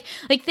and like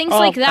things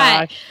like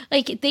that.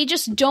 Like they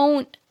just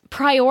don't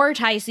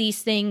prioritize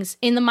these things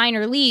in the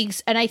minor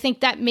leagues, and I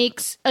think that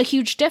makes a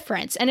huge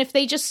difference. And if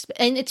they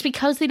and it's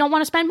because they don't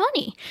want to spend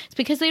money. It's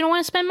because they don't want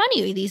to spend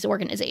money with these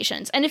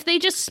organizations. And if they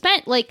just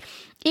spent like,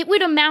 it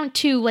would amount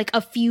to like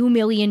a few $1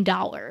 million.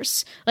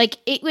 Like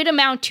it would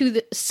amount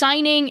to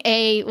signing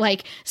a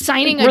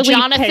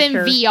Jonathan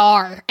pitcher.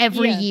 VR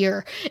every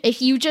year.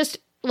 If you just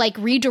like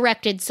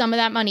redirected some of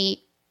that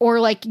money, or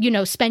like, you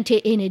know, spent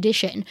it in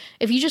addition.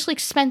 If you just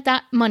like spent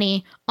that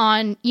money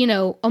on, you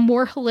know, a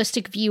more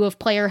holistic view of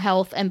player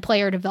health and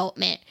player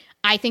development,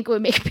 I think it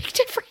would make a big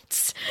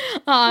difference.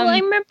 Well, I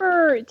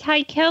remember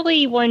Ty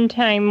Kelly one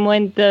time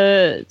when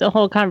the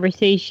whole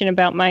conversation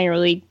about minor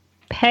league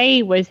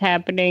pay was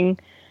happening.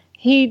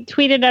 He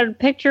tweeted out a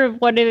picture of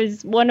what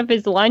one of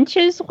his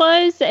lunches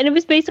was, and it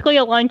was basically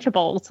a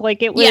Lunchables. So,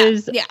 like it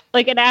was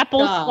like an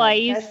apple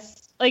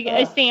slice, like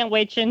a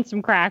sandwich and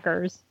some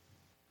crackers.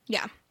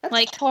 Yeah. That's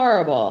like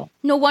horrible.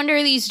 No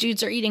wonder these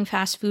dudes are eating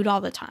fast food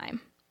all the time.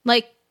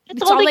 Like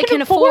it's all they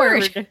can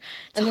afford.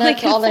 And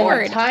that's all they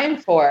have time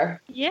for.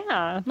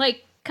 Yeah.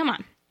 Like, come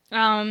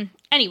on.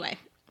 Anyway.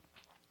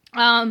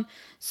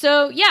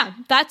 So yeah,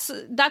 that's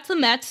the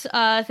Mets.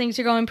 Things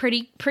are going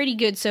pretty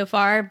good so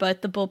far,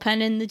 but the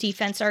bullpen and the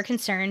defense are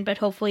concerned. But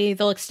hopefully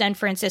they'll extend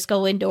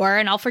Francisco Lindor,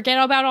 and I'll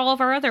forget about all of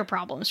our other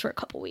problems for a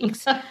couple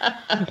weeks.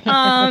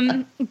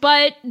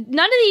 But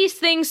none of these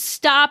things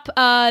stop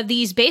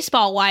these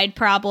baseball-wide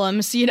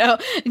problems. You know,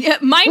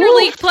 minor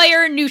league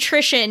player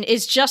nutrition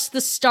is just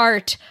the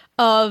start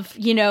of,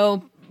 you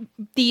know,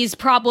 these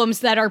problems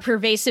that are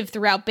pervasive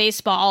throughout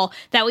baseball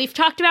that we've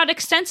talked about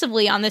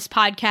extensively on this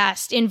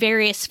podcast in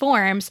various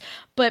forms.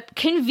 But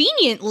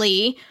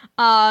conveniently,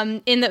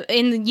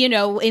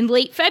 in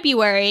late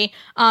February,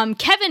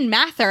 Kevin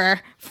Mather,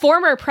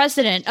 former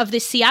president of the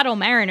Seattle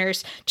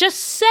Mariners, just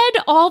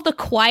said all the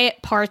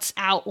quiet parts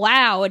out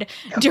loud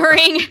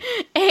during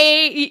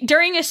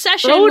a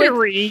session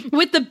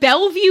with the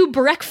Bellevue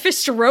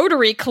Breakfast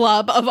Rotary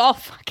Club, of all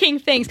fucking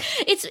things.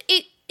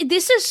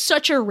 This is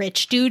such a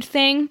rich dude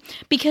thing,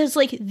 because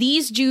like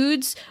these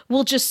dudes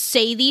will just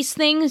say these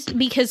things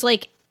because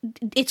like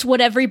it's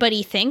what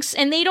everybody thinks,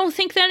 and they don't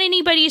think that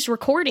anybody's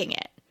recording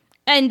it,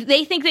 and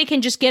they think they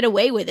can just get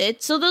away with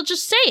it, so they'll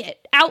just say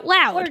it out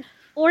loud.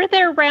 Or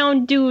they're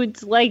around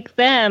dudes like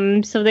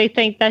them, so they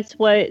think that's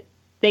what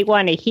they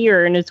want to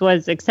hear and is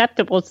what's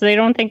acceptable, so they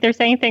don't think there's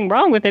anything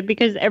wrong with it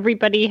because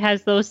everybody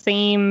has those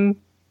same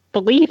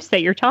beliefs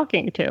that you're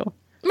talking to.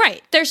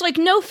 Right. There's like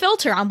no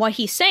filter on what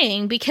he's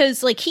saying,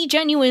 because like he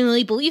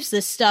genuinely believes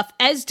this stuff,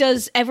 as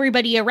does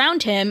everybody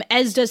around him,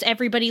 as does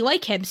everybody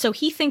like him. So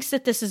he thinks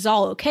that this is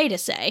all okay to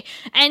say.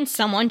 And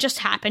someone just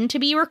happened to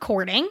be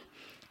recording,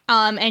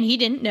 and he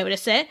didn't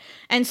notice it.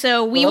 And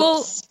so we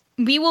will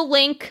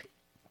link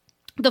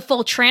the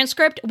full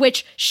transcript,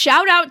 which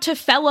shout out to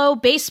fellow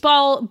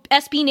baseball,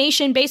 SB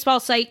Nation baseball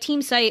site,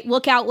 team site,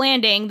 Lookout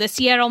Landing, the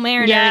Seattle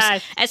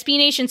Mariners, SB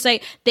Nation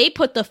site. They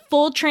put the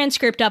full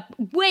transcript up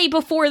way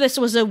before this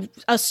was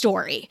a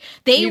story.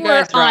 They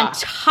were on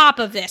top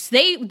of this.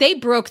 They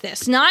broke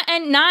this. Not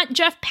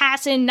Jeff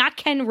Passan, not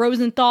Ken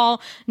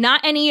Rosenthal,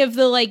 not any of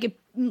the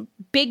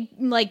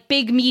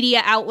big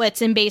media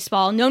outlets in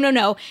baseball.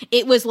 No.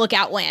 It was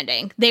Lookout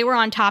Landing. They were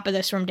on top of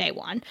this from day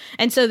one.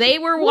 And so they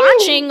were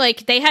watching,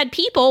 they had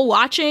people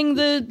watching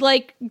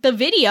the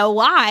video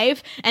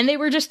live, and they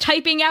were just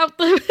typing out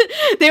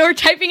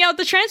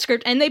the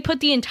transcript, and they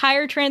put the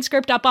entire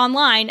transcript up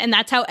online, and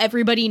that's how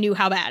everybody knew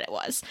how bad it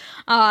was.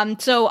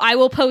 So we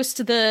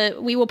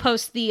will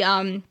post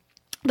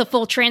the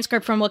full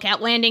transcript from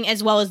Lookout Landing,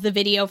 as well as the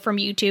video from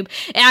YouTube.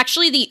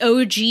 Actually, the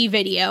OG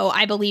video,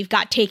 I believe,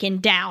 got taken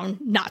down,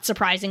 not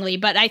surprisingly,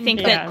 but I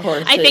think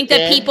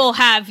that people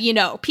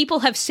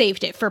have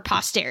saved it for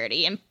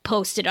posterity and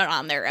posted it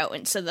on their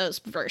own. So those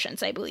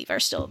versions, I believe, are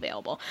still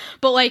available.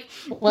 But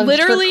once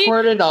literally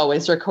recorded,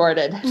 always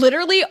recorded.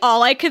 Literally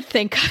all I could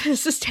think of,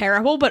 this is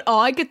terrible, but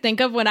all I could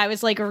think of when I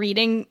was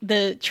reading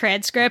the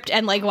transcript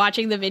and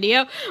watching the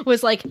video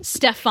was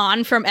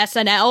Stefan from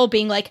SNL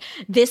being like,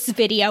 this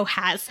video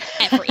has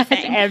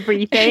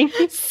everything.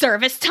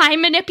 Service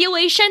time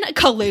manipulation,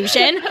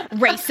 collusion,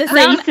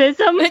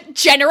 racism,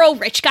 general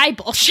rich guy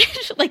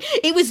bullshit.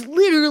 It was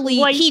literally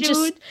white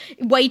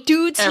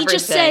dudes. Everything. He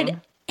just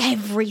said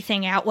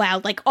everything out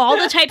loud, like all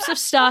the types of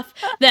stuff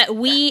that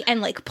we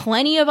and like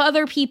plenty of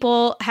other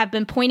people have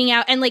been pointing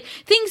out, and like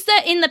things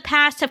that in the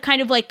past have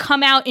kind of like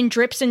come out in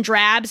drips and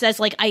drabs as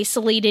like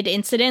isolated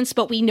incidents,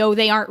 but we know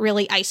they aren't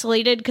really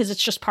isolated because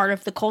it's just part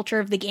of the culture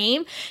of the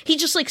game. He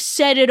just like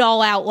said it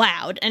all out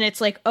loud, and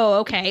it's like, oh,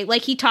 okay.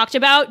 Like he talked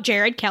about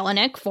Jared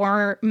Kelenic,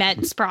 former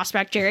Mets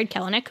prospect Jared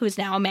Kelenic, who is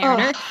now a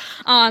Mariner.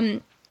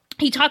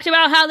 He talked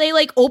about how they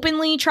like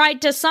openly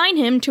tried to sign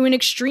him to an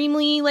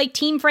extremely like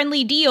team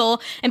friendly deal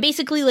and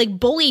basically like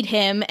bullied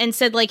him and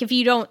said like, if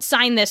you don't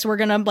sign this, we're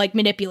going to like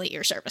manipulate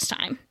your service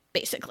time,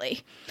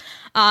 basically.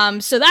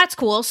 So that's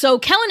cool. So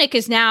Kelenic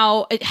is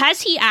now,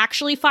 has he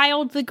actually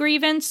filed the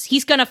grievance?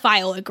 He's going to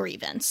file a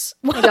grievance.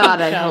 God,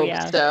 I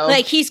hope so.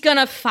 Like he's going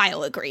to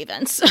file a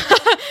grievance.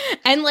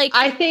 And like,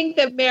 I think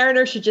that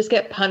Mariners should just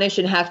get punished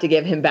and have to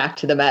give him back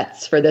to the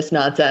Mets for this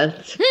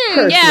nonsense.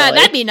 Yeah,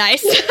 that'd be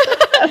nice.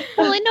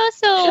 Well, and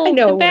also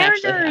the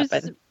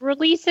Mariners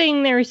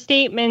releasing their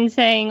statement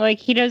saying like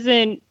he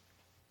doesn't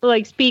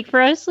like speak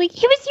for us. Like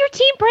he was your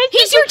team president.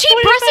 He's your team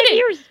president.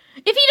 Years.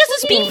 If he doesn't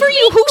speak for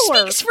you, who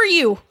speaks for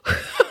you?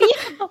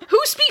 Who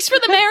speaks for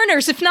the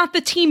Mariners if not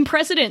the team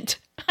president?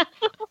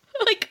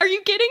 Like, are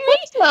you kidding me?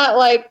 It's not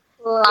like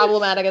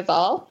problematic at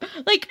all.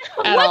 Like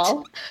at what?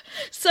 All.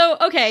 So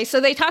okay,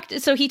 so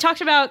he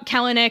talked about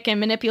Kelenic and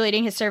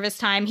manipulating his service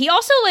time. He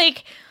also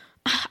like,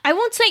 I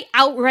won't say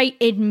outright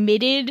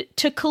admitted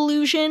to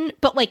collusion,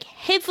 but like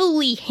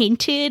heavily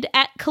hinted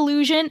at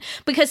collusion,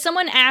 because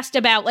someone asked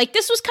about, like,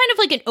 this was kind of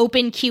like an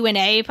open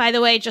Q&A, by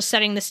the way, just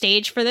setting the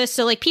stage for this.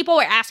 So like people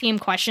were asking him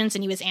questions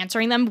and he was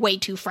answering them way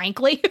too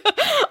frankly.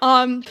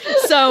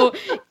 So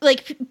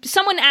like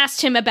someone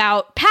asked him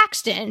about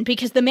Paxton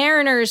because the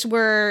Mariners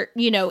were,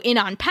 you know, in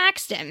on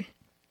Paxton.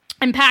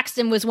 And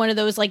Paxton was one of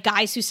those like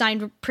guys who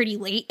signed pretty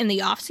late in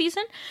the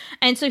offseason.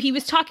 And so he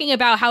was talking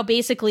about how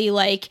basically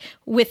like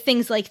with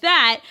things like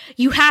that,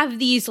 you have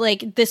these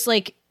like this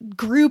like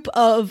group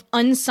of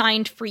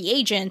unsigned free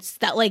agents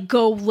that like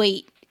go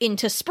late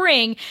into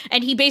spring.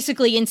 And he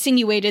basically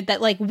insinuated that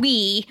like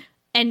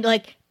and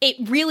like it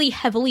really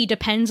heavily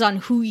depends on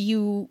who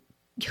you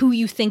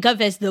think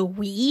of as the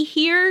we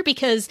here.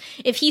 Because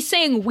if he's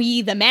saying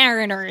we, the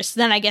Mariners,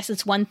 then I guess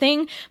it's one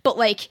thing. But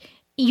like,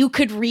 you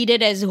could read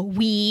it as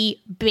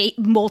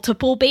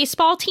multiple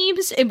baseball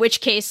teams, in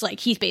which case, like,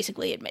 he's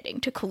basically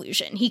admitting to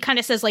collusion. He kind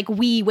of says, like,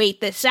 we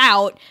wait this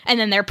out, and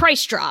then their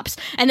price drops.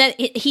 And then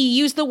he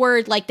used the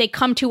word, like, they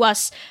come to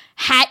us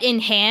hat in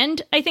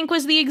hand, I think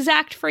was the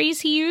exact phrase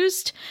he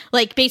used.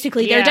 Like,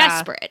 basically, they're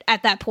desperate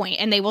at that point,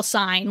 and they will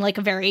sign, like,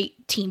 a very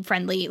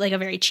team-friendly, like, a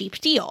very cheap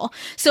deal.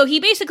 So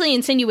he basically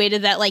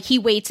insinuated that, like, he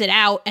waits it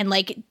out, and,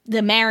 like,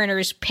 the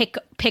Mariners pick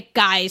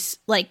guys,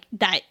 like,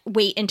 that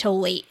wait until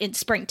late in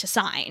spring to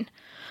sign.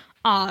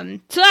 So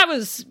that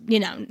was,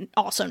 you know,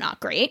 also not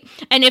great.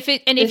 And if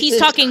he's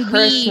talking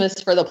Christmas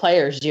for the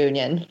players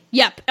union.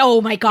 Yep.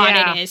 Oh my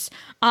God, it is.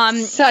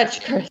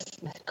 Such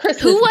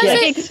Christmas. Who was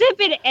gift. it?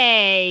 Exhibit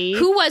A.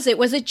 Who was it?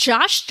 Was it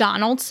Josh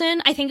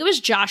Donaldson? I think it was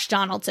Josh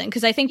Donaldson,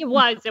 because I think it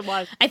was.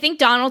 I think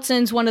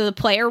Donaldson's one of the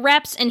player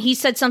reps, and he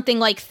said something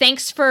like,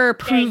 "Thanks for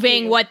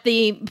proving what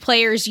the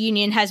players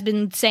union has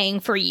been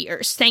saying for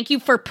years. Thank you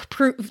for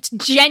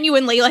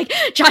genuinely." Like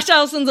Josh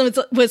Donaldson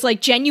was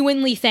like,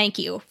 "Genuinely, thank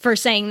you for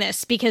saying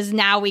this, because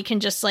now we can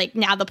just like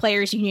now the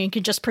players union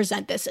can just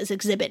present this as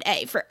Exhibit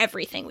A for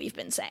everything we've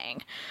been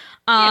saying."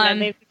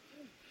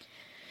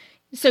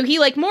 So he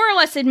like more or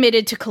less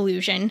admitted to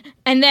collusion.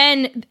 And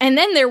then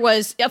there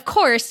was, of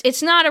course,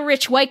 it's not a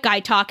rich white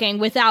guy talking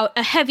without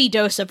a heavy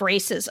dose of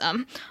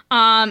racism.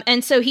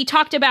 And so he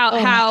talked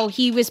about how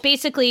he was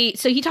basically,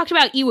 so he talked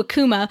about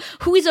Iwakuma,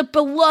 who is a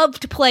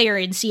beloved player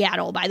in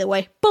Seattle, by the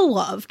way,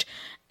 beloved.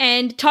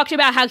 And talked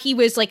about how he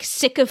was like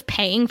sick of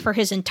paying for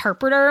his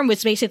interpreter and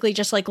was basically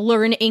just like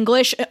learn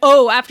English.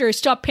 Oh, after he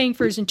stopped paying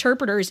for his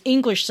interpreter, his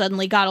English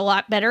suddenly got a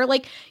lot better.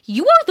 Like,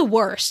 you are the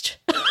worst.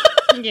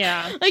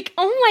 Yeah. Like,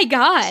 oh my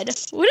God,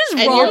 what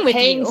is wrong with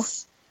you?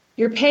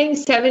 You're paying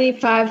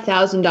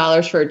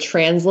 $75,000 for a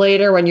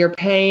translator when you're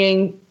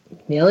paying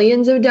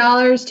millions of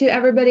dollars to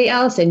everybody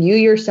else, and you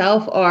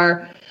yourself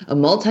are a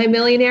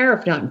multimillionaire,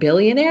 if not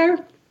billionaire.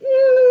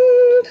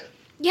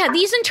 Yeah,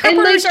 these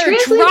interpreters are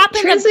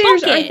dropping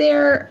translators the bucket. Are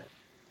there.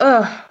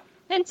 Ugh.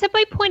 And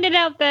somebody pointed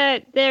out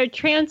that their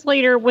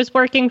translator was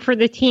working for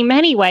the team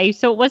anyway,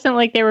 so it wasn't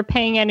like they were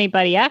paying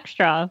anybody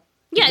extra.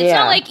 Yeah, it's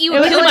not like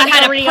Iwakuma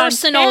had a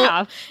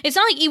personal. It's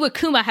not like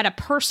Iwakuma had a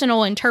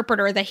personal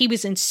interpreter that he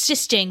was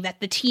insisting that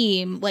the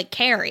team like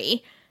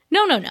carry.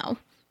 No.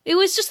 It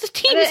was just the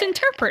team's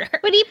interpreter.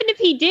 But even if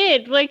he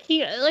did,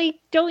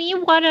 don't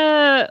you want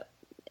to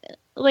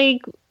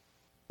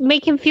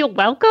make him feel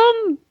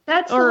welcome?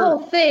 That's the whole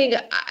thing.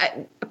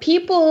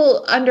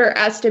 People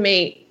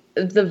underestimate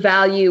the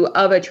value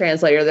of a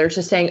translator. They're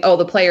just saying, "Oh,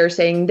 the player's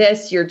saying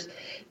this.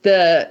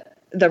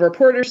 The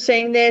reporter's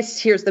saying this.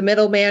 Here's the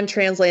middleman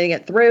translating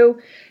it through."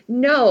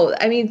 No,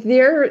 I mean,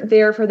 they're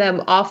there for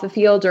them off the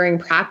field during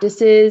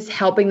practices,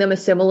 helping them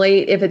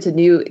assimilate if it's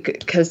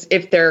because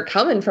if they're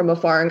coming from a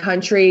foreign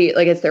country,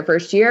 like it's their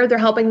first year, they're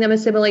helping them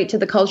assimilate to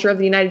the culture of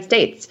the United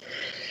States,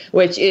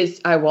 which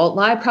is, I won't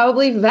lie,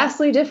 probably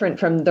vastly different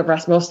from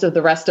most of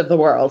the rest of the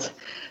world.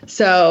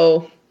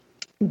 So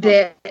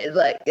they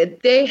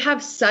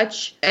have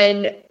such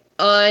an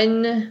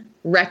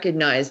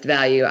unrecognized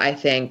value, I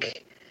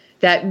think,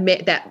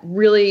 that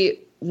really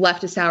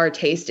left a sour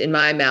taste in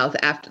my mouth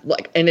after,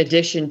 in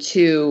addition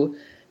to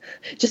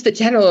just the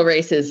general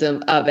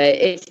racism of it,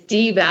 it's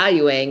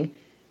devaluing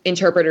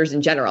interpreters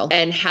in general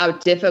and how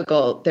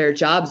difficult their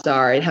jobs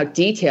are and how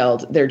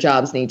detailed their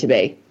jobs need to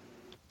be.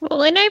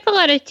 Well, and I have a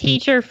lot of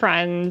teacher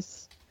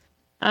friends.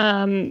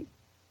 One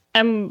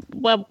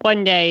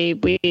day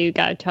we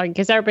got talking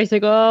because everybody's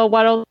like, "Oh,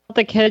 why don't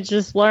the kids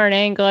just learn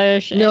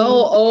English?" And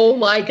oh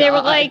my God. They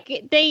were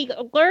like, they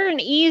learn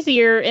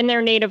easier in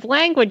their native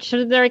language,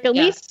 so they're like, at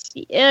least,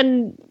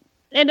 and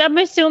I'm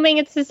assuming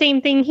it's the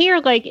same thing here.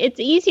 Like, it's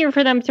easier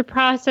for them to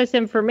process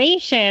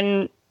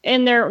information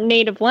in their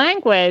native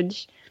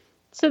language,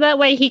 so that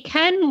way he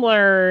can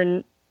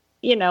learn,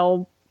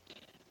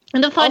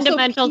 the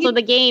fundamentals of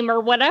the game or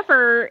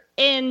whatever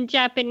in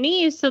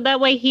Japanese, so that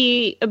way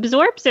he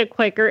absorbs it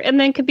quicker and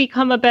then could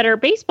become a better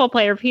baseball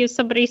player if he has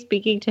somebody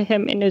speaking to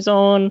him in his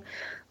own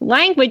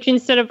language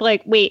instead of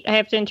wait, I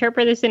have to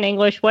interpret this in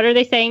English. What are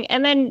they saying?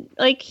 And then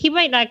he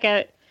might not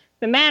get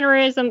the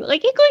mannerism.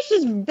 English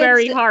is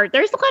very hard.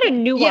 There's a lot of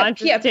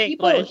nuances to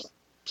English.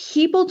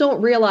 People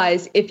don't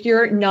realize if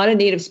you're not a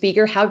native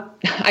speaker,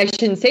 I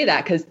shouldn't say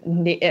that because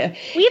we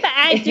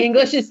have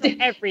English is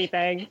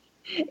everything.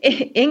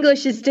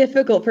 English is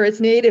difficult for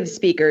its native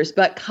speakers,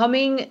 but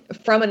coming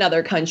from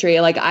another country,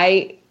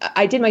 I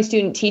did my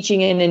student teaching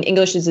in an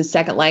English as a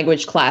second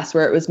language class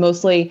where it was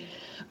mostly,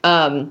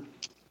 it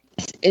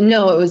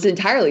was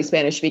entirely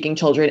Spanish speaking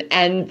children,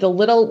 and the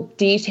little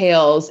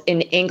details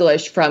in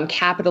English from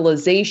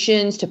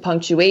capitalizations to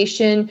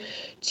punctuation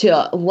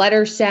to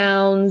letter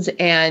sounds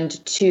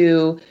and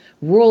to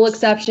rule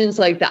exceptions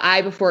like the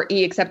I before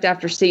E except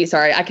after C.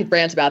 Sorry, I could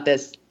rant about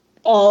this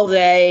all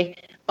day,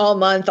 all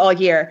month, all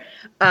year.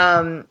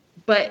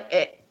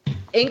 But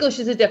English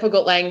is a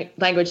difficult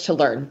language to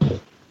learn,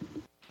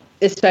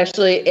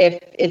 especially if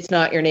it's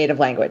not your native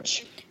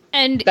language.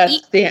 And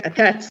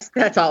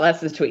that's all.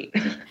 That's the tweet.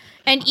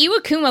 And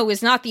Iwakuma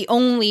was not the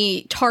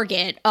only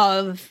target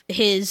of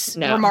his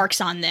remarks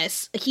on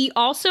this. He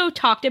also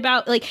talked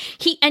about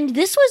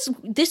this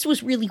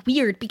was really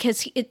weird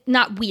because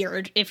not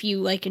weird if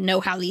you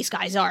know how these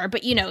guys are,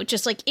 but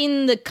just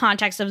in the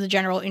context of the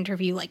general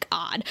interview,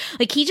 odd.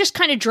 He just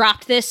kind of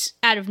dropped this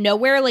out of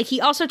nowhere. He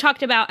also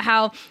talked about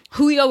how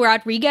Julio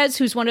Rodriguez,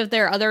 who's one of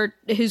their other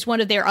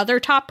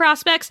top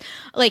prospects,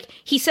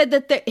 he said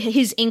that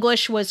his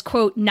English was,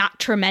 quote, not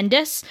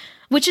tremendous.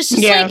 Which is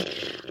just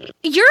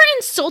you're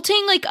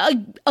insulting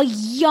a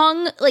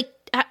young,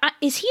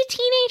 is he a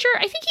teenager?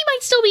 I think he might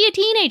still be a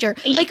teenager.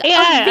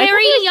 A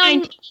very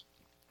young,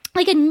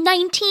 a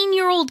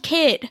 19-year-old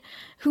kid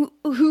who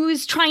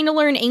is trying to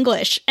learn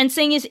English and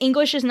saying his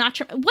English is not,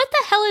 what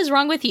the hell is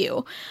wrong with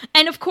you?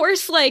 And of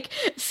course,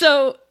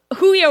 so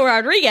Julio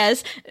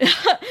Rodriguez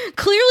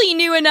clearly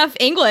knew enough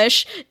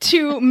English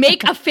to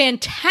make a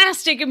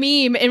fantastic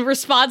meme in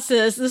response to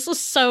this. This was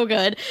so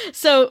good.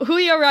 So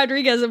Julio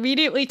Rodriguez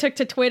immediately took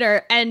to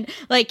Twitter and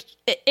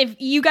if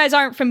you guys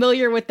aren't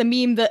familiar with the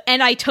meme,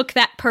 and I took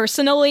that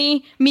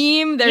personally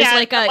meme, there's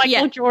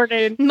Michael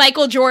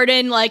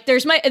Jordan,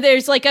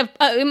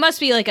 it must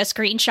be a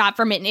screenshot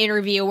from an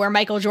interview where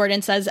Michael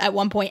Jordan says at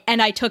one point,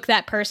 and I took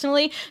that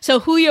personally. So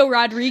Julio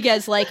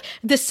Rodriguez,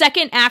 the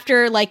second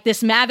after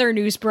this Mather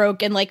news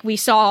broke and we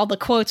saw all the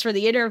quotes for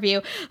the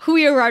interview,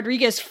 Julio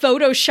Rodriguez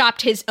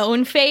photoshopped his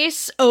own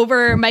face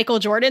over Michael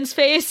Jordan's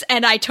face,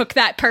 and I took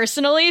that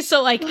personally.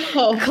 So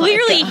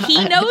clearly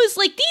he knows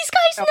these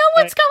guys know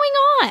what's going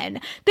on.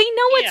 They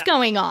know what's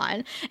going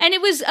on. And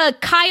it was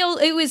Kyle,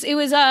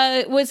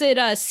 was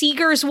it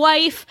Seager's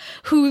wife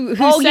who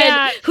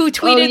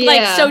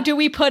tweeted so do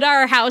we put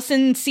our house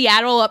in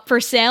Seattle up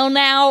for sale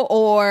now?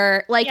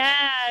 Or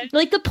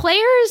the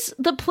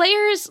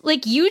players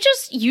you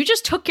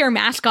just took your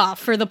mask off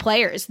for the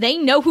players. They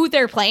know who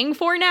they're playing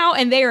for now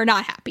and they are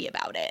not happy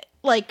about it.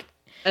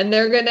 And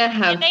they're going to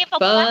have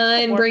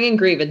fun bringing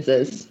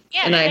grievances.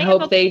 Yeah, and I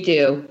hope they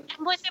do.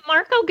 Was it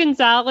Marco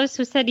Gonzalez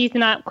who said he's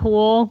not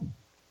cool?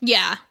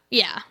 Yeah.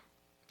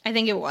 I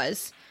think it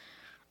was.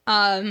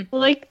 They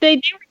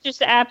were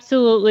just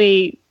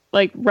absolutely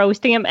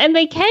roasting him, and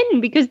they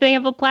can because they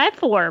have a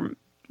platform.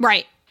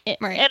 Right.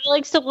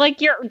 And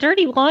your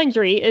dirty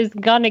laundry is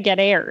gonna get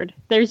aired.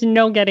 There's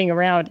no getting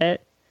around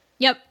it.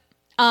 Yep.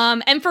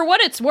 And for what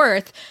it's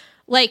worth,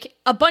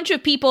 a bunch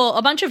of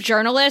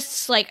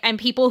journalists,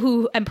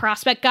 and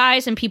prospect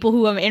guys and people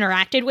who have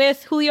interacted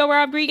with Julio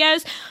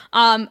Rodriguez,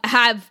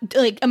 have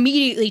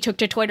immediately took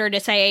to Twitter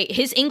to say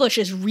his English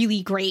is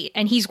really great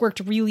and he's worked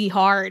really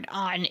hard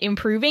on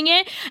improving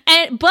it.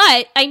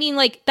 But I mean,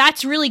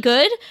 that's really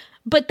good.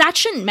 But that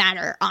shouldn't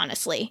matter,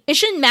 honestly. It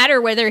shouldn't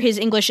matter whether his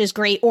English is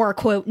great or,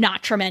 quote,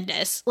 not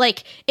tremendous.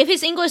 Like, if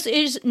his English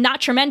is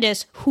not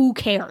tremendous, who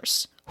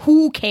cares?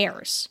 Who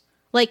cares?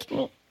 Like,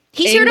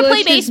 he's here to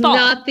play baseball.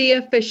 English is not the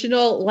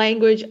official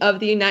language of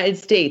the United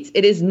States.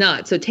 It is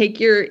not. So take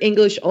your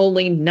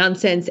English-only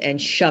nonsense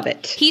and shove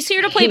it. He's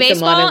here to play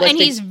baseball, and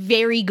he's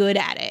very good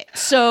at it.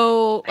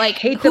 So, like,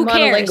 hate who the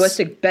cares?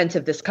 monolinguistic bent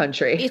of this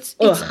country. It's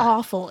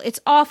awful. It's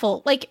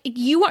awful. Like,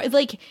 you are,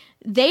 like,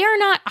 they are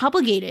not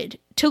obligated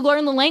to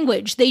learn the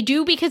language. They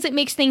do because it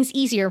makes things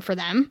easier for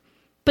them.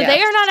 But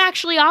they are not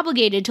actually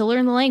obligated to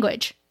learn the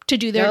language to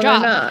do their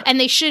job. And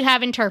they should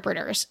have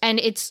interpreters. And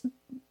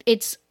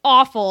it's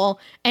awful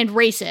and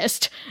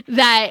racist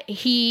that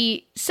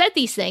he said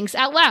these things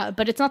out loud,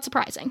 but it's not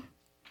surprising.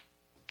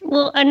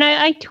 Well, and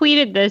I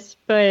tweeted this,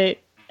 but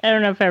I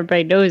don't know if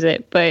everybody knows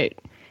it, but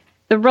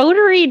the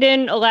Rotary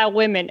didn't allow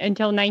women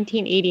until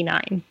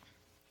 1989.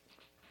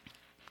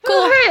 Cool.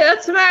 Oh, hey,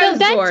 that's so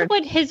that's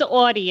what his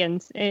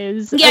audience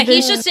is. Yeah,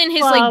 he's just in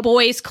his like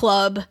boys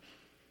club.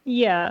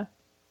 Yeah.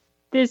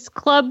 This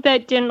club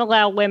that didn't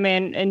allow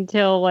women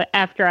until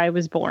after I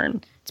was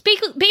born. It's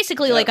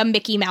basically like a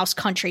Mickey Mouse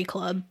country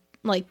club.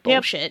 Like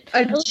bullshit.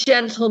 A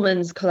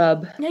gentleman's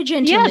club. A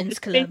gentleman's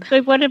club.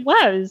 Basically what it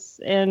was.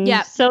 And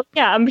so,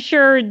 I'm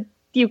sure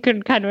you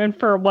could kind of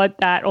infer what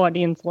that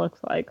audience looks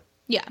like.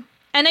 Yeah.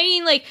 And I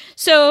mean, like,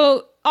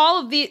 so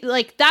all of the,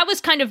 like, that was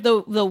kind of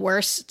the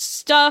worst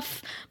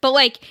stuff. But,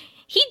 like,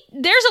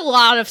 there's a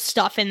lot of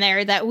stuff in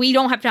there that we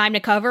don't have time to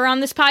cover on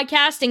this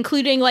podcast,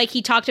 including, like,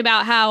 he talked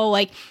about how,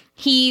 like,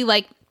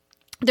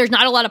 there's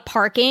not a lot of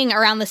parking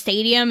around the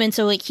stadium, and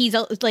so like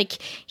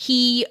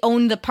he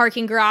owned the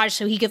parking garage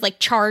so he could like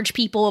charge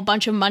people a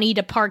bunch of money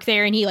to park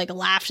there, and he like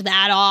laughed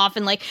that off,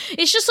 and like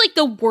it's just like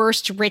the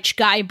worst rich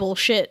guy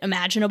bullshit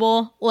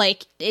imaginable.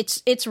 Like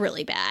it's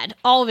really bad.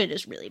 All of it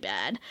is really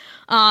bad.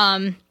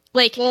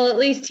 Like, well, at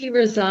least he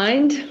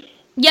resigned.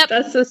 Yep,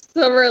 that's the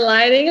silver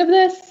lining of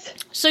this.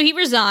 So he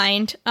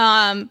resigned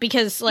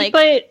because like,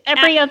 but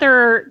every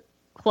other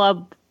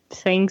club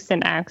thinks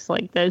and acts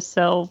like this,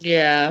 so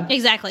yeah,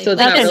 exactly. So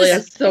that's really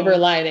a silver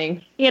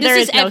lining. Yeah, there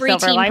is no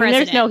silver lining.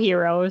 There's no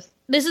heroes.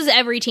 This is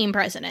every team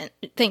president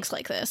thinks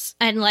like this,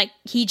 and like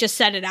he just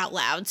said it out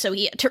loud, so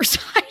he had to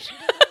resign.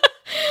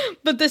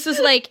 But this is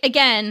like,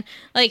 again,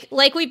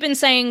 like we've been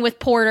saying with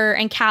Porter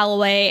and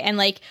Callaway, and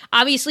like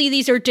obviously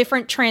these are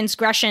different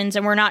transgressions,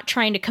 and we're not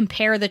trying to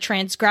compare the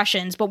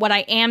transgressions. But what I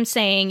am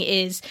saying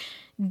is,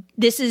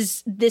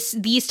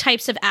 these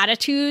types of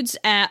attitudes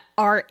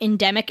are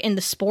endemic in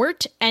the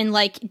sport, and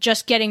like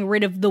just getting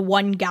rid of the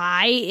one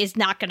guy is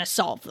not going to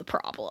solve the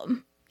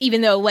problem,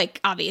 even though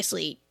like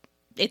obviously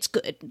it's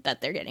good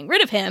that they're getting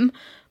rid of him,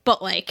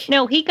 but like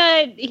no, he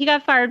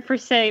got fired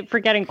for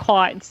getting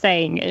caught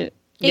saying it.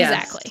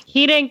 Exactly. Yes.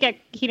 He didn't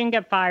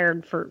get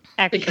fired for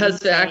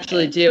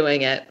actually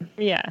doing it.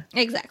 Yeah.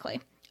 Exactly.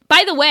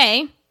 By the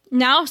way,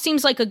 now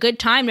seems like a good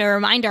time to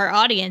remind our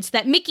audience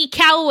that Mickey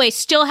Callaway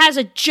still has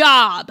a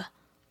job.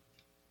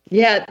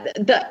 Yeah,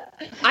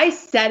 I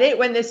said it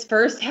when this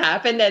first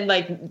happened, and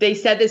like they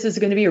said this is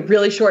going to be a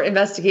really short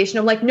investigation.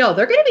 I'm like, no,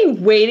 they're going to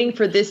be waiting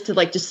for this to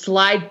like just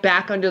slide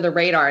back under the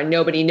radar and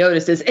nobody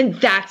notices, and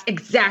that's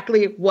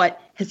exactly what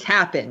has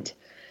happened.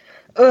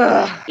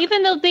 Ugh.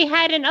 Even though they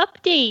had an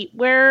update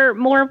where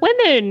more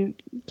women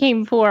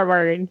came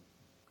forward.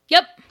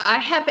 Yep. I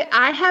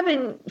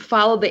haven't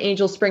followed the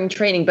Angel Spring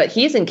training, but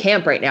he's in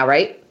camp right now,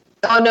 right?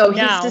 Oh no,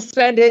 he's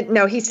suspended.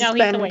 No, he's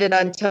suspended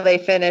until they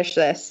finish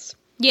this.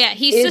 Yeah,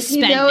 he's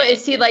suspended.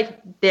 Is he like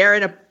there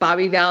in a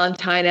Bobby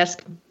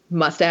Valentine-esque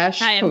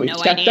mustache? I have no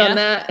idea. On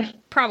that?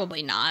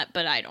 Probably not,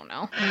 but I don't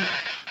know.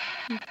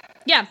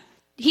 Yeah,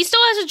 he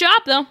still has a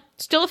job though.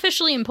 Still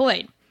officially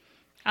employed.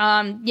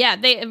 Yeah,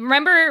 they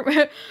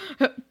remember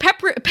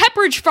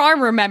Pepperidge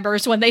Farm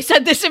remembers when they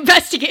said this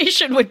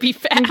investigation would be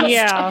fast.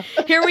 Yeah.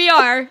 Here we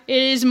are.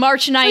 It is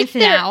March 9th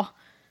now.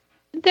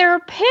 There are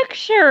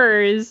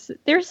pictures.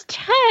 There's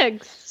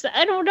texts.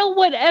 I don't know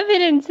what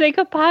evidence they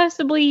could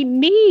possibly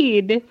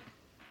need.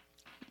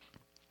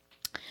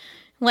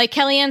 Like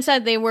Kellyanne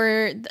said,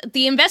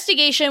 the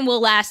investigation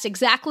will last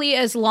exactly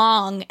as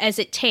long as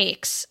it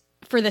takes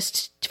for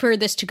this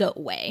to go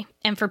away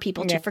and for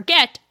people to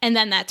forget, and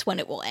then that's when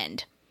it will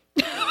end.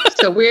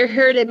 So we're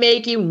here to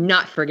make you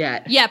not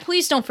forget. Yeah,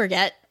 please don't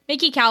forget.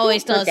 Mickey Callaway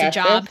still has a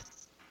job.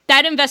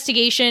 That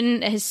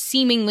investigation has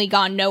seemingly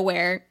gone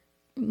nowhere.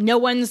 No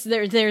one's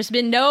there. There's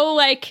been no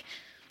like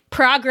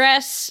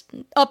progress,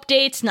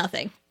 updates,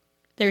 nothing.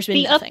 There's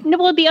been nothing. The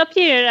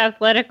updated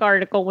Athletic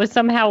article was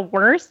somehow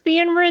worse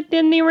than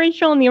the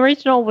original, and the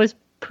original was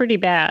pretty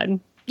bad.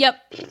 Yep.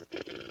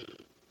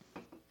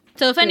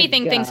 So if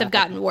anything, things have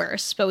gotten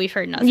worse, but we've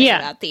heard nothing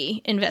about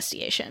the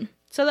investigation.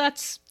 So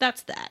that's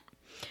that.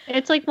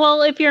 It's like,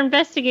 well, if you're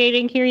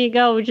investigating, here you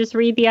go. Just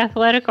read the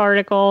Athletic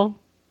article.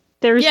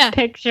 There's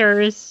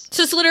pictures.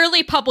 So it's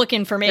literally public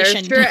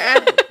information.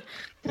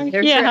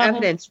 There's your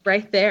evidence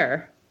right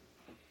there.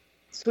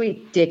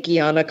 Sweet Dickie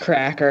on a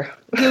cracker.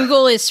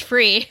 Google is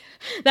free.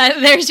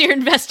 There's your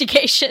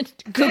investigation.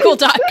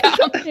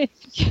 Google.com.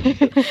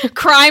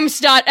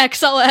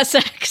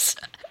 Crimes.xlsx.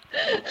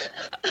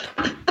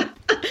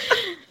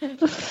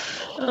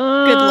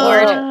 Good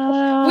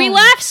Lord. We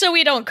laugh so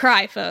we don't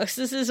cry, folks.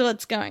 This is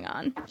what's going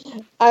on.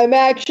 I'm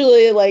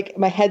actually, like,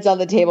 my head's on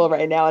the table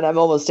right now, and I'm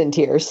almost in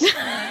tears.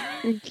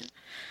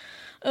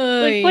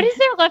 Like, what is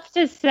there left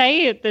to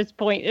say at this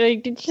point?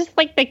 Like, it's just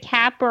like the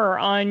capper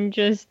on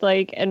just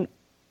like an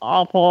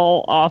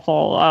awful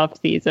off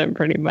season,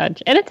 pretty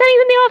much. And it's not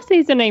even the off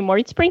season anymore.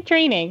 It's spring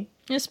training.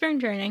 It's spring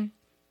training.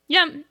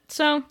 Yeah.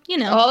 So, you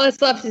know. All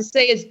that's left to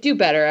say is do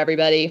better,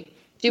 everybody.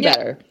 Do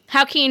better.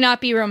 How can you not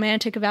be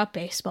romantic about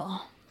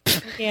baseball?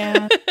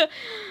 Yeah.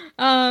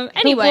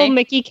 Anyway. Will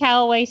Mickey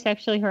Callaway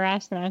sexually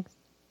harass next?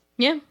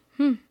 Yeah.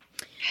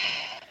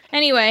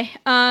 Anyway,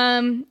 in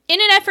an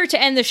effort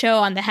to end the show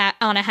on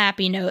a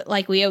happy note,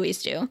 like we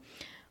always do,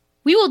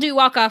 we will do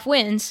walk-off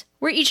wins,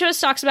 where each of us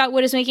talks about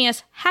what is making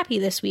us happy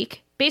this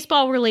week,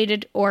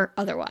 baseball-related or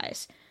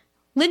otherwise.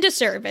 Linda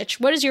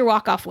Surovich, what is your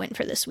walk-off win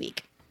for this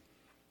week?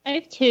 I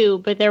have two,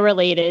 but they're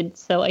related,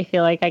 so I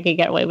feel like I could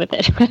get away with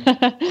it.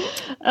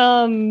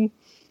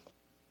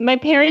 My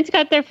parents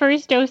got their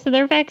first dose of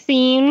their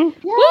vaccine.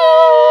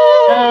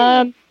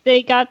 Woo!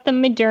 They got the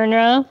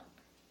Moderna.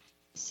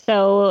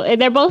 So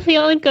they're both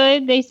feeling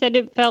good. They said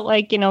it felt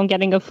like,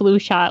 getting a flu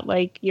shot,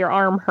 like your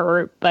arm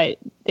hurt, but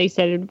they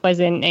said it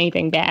wasn't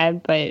anything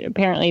bad. But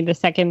apparently the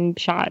second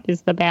shot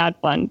is the bad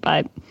one.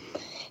 But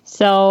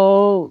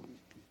so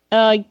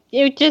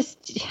it's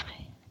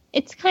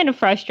kind of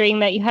frustrating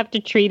that you have to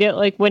treat it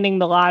like winning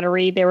the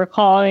lottery. They were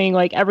calling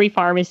like every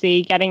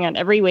pharmacy, getting on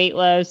every wait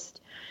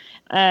list.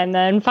 And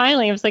then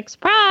finally it was like,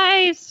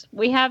 surprise,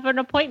 we have an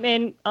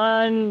appointment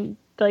on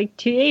like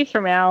 2 days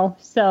from now.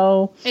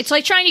 So it's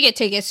like trying to get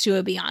tickets to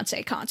a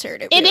Beyonce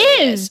concert. It really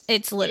is.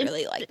 It's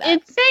literally like that.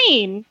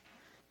 Insane.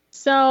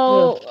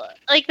 So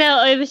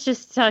it was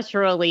just such a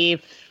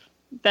relief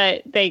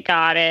that they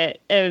got it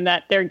and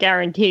that they're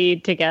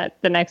guaranteed to get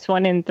the next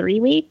one in 3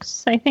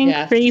 weeks, I think.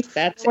 Yes,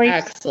 that's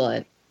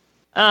excellent.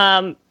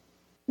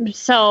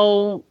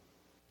 So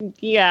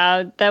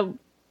yeah, that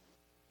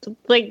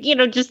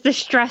just the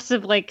stress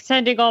of like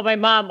sending all my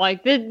mom,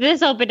 like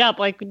this opened up,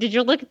 like, did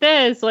you look at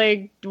this?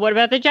 Like, what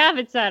about the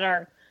Javits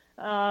Center?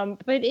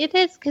 But it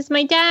is because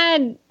my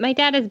dad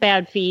has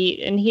bad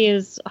feet and he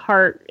has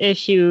heart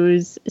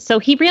issues. So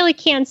he really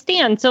can't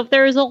stand. So if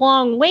there's a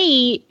long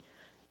wait,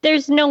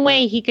 there's no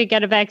way he could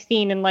get a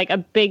vaccine in like a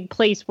big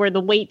place where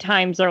the wait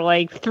times are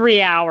like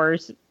 3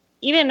 hours,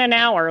 even an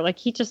hour. Like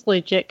he just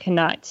legit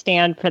cannot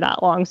stand for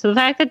that long. So the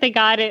fact that they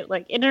got it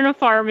like in a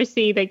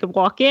pharmacy, they could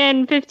walk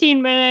in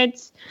 15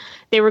 minutes.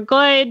 They were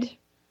good.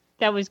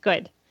 That was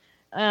good.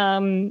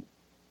 So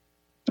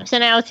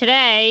now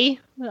today,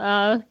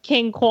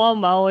 King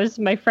Cuomo, as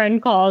my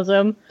friend calls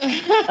him,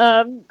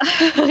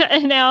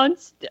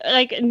 announced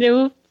like a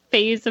new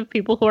phase of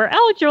people who are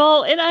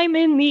eligible, and I'm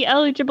in the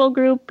eligible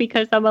group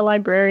because I'm a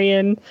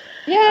librarian.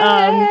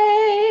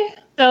 Yay!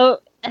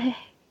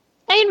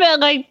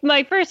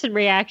 My first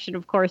reaction,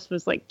 of course,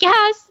 was like,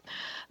 yes.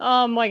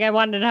 Like I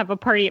wanted to have a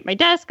party at my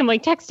desk. I'm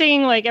like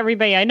texting like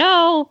everybody I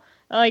know.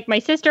 Like my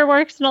sister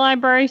works in the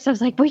library, so I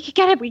was like, we could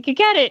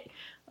get it.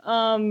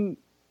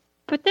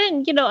 But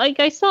then,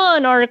 I saw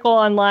an article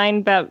online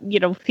about,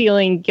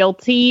 feeling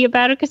guilty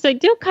about it because I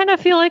do kind of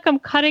feel like I'm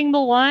cutting the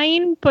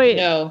line, but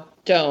no,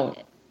 don't.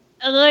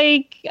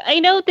 Like, I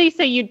know they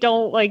say you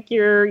don't, like,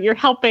 you're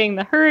helping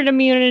the herd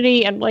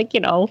immunity, and like,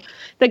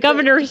 the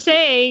governor's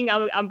saying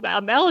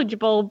I'm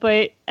eligible,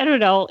 but I don't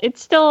know.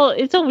 It's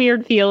a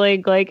weird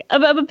feeling. Like,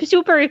 I'm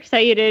super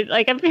excited.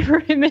 Like, I've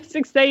never been this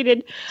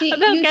excited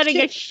about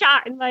getting a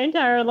shot in my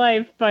entire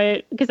life,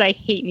 but because I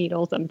hate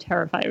needles, I'm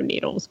terrified of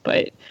needles.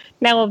 But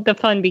now the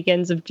fun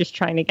begins of just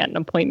trying to get an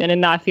appointment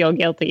and not feel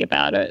guilty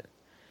about it.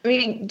 I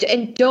mean,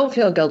 and don't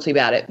feel guilty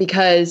about it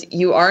because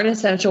you are an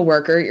essential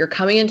worker. You're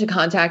coming into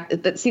contact.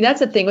 See, that's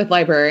the thing with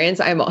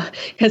librarians. I'm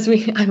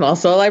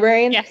also a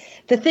librarian. Yes.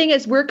 The thing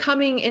is, we're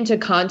coming into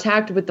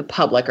contact with the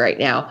public right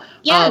now.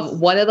 Yes.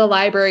 One of the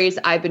libraries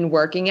I've been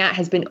working at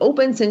has been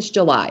open since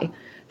July.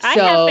 I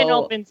have been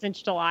open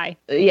since July.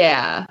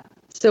 Yeah.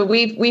 So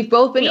we've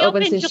both been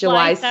open since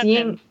July. I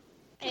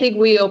think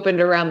we opened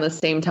around the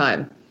same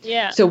time.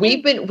 Yeah. So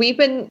we've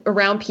been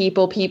around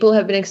people. People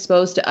have been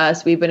exposed to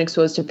us. We've been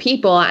exposed to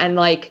people, and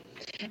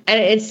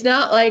it's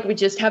not like we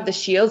just have the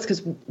shields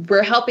because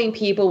we're helping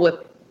people with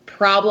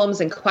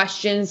problems and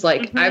questions.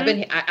 Like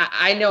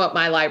I know at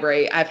my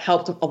library, I've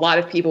helped a lot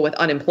of people with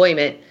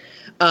unemployment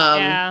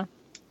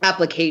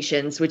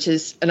applications, which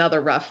is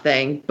another rough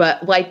thing.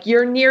 But like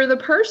you're near the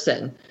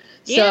person.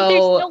 Yeah, so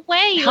there's no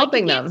way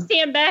helping you them. Can't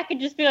stand back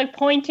and just be like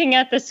pointing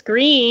at the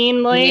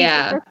screen. Like,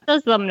 that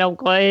does them no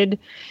good.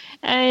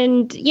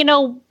 And,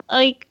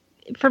 like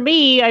for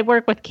me, I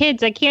work with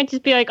kids. I can't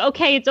just be like,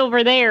 okay, it's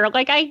over there.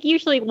 Like, I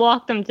usually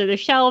walk them to the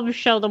shelves,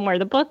 show them where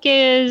the book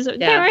is.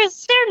 Yeah.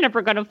 They're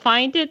never going to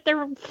find it.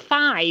 They're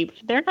 5.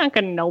 They're not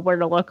going to know where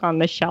to look on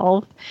the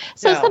shelf.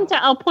 So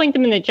sometimes I'll point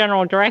them in the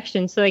general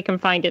direction so they can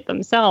find it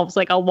themselves.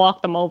 Like, I'll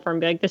walk them over and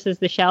be like, this is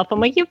the shelf. I'm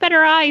like, you have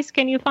better eyes.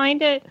 Can you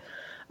find it?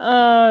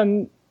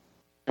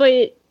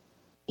 But,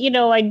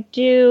 I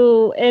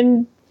do.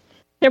 And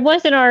there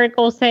was an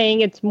article saying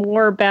it's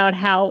more about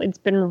how it's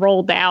been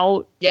rolled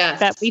out.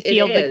 Yes, that we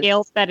feel the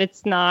guilt that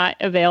it's not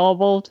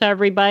available to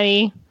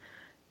everybody.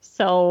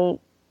 So,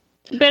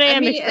 but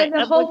I mean, and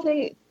the whole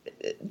thing,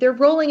 they're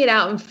rolling it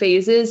out in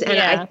phases. And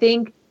I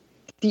think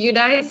the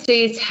United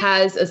States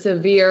has a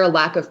severe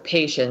lack of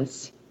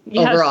patience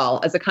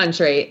overall as a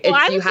country.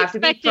 Well, you have to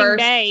be first.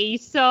 May,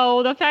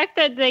 so the fact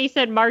that they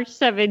said March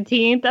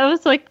 17th, I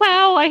was like,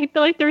 wow, I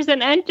feel like there's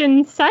an end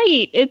in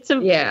sight.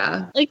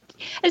 Like,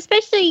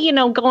 especially,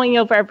 going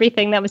over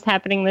everything that was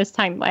happening this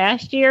time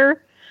last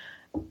year,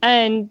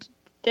 and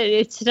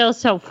it's still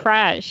so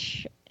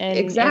fresh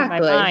in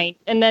my mind.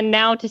 And then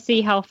now to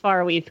see how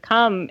far we've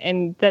come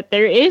and that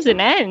there is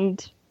an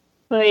end.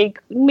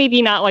 Like,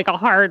 maybe not like a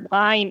hard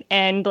line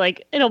and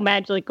like it'll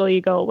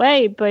magically go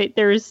away, but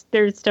there's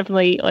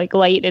definitely like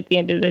light at the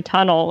end of the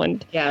tunnel.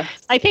 And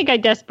I think I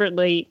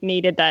desperately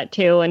needed that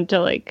too. And to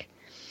like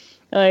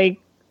we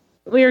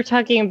were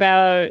talking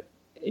about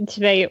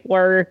today at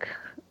work,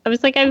 I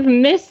was like, I've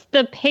missed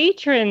the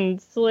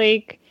patrons.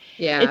 Like,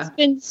 it's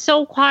been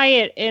so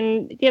quiet.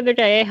 And the other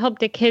day I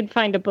helped a kid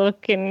find a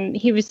book and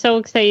he was so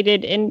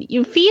excited, and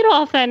you feed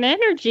off that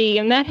energy,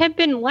 and that had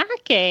been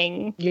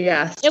lacking.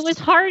 Yes. It was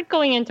hard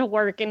going into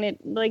work, and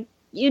it like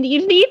you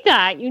need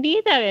that. You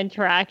need that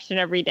interaction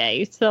every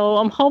day. So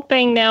I'm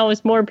hoping now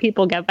as more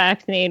people get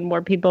vaccinated,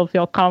 more people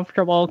feel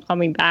comfortable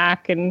coming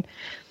back, and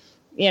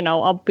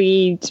I'll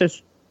be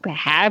just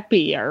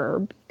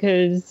happier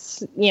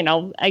because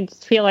I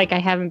just feel like I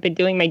haven't been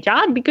doing my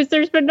job because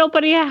there's been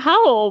nobody to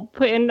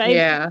help, and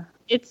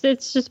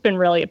it's just been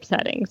really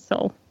upsetting.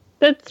 So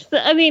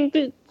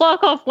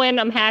walk off win.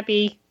 I'm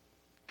happy.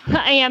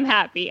 I am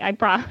happy. I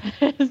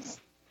promise.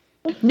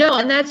 No,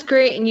 and that's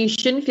great, and you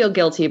shouldn't feel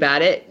guilty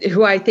about it.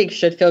 Who I think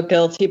should feel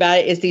guilty about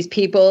it is these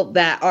people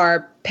that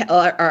are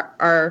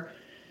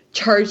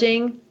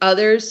charging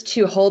others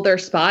to hold their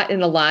spot in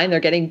the line.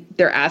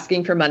 They're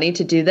asking for money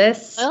to do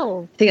this.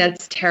 Oh, I think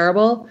that's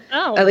terrible.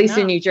 Oh, at least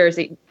in New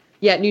Jersey.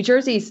 Yeah, New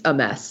Jersey's a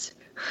mess.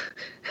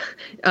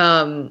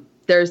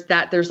 There's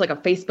like a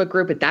Facebook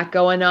group with that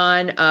going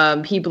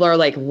on. People are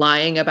like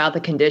lying about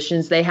the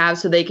conditions they have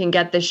so they can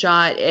get the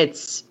shot.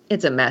 It's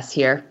a mess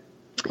here.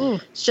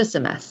 Ooh. It's just a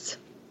mess.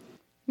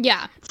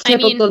 Yeah. It's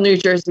typical New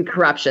Jersey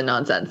corruption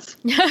nonsense.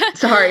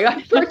 Sorry,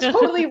 we're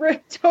totally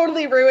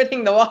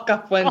ruining the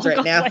walk-off wins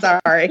right now.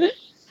 Sorry.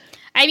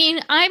 I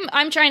mean,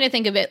 I'm trying to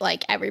think of it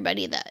like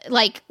everybody that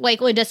like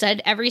Linda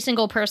said, every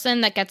single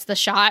person that gets the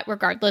shot,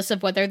 regardless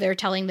of whether they're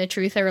telling the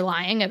truth or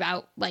lying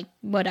about like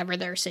whatever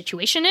their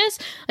situation is,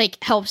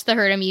 like helps the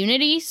herd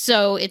immunity.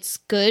 So it's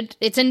good.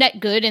 It's a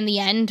net good in the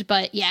end.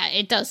 But yeah,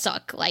 it does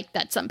suck like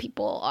that some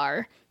people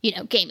are,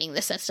 gaming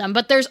the system.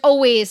 But there's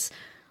always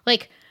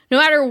like, no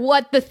matter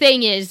what the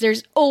thing is,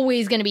 there's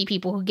always going to be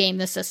people who game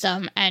the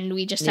system, and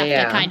we just have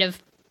to kind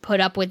of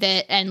put up with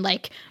it. And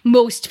like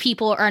most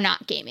people are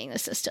not gaming the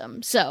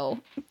system, so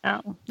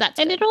that's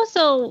good. It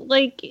also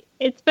like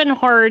it's been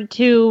hard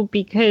too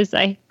because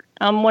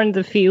I'm one of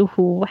the few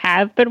who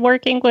have been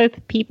working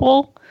with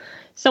people,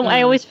 so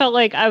I always felt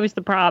like I was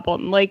the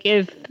problem. Like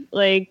if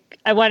like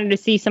I wanted to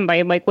see somebody,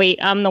 I'm like, wait,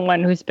 I'm the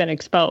one who's been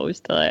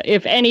exposed.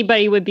 If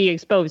anybody would be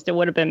exposed, it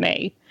would have been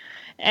me.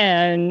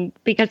 And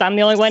because I'm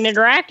the only one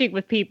interacting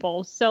with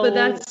people. So but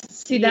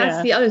that's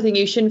the other thing.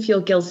 You shouldn't feel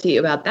guilty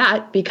about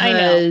that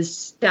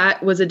because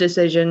that was a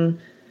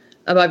decision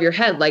above your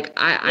head. Like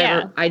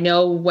I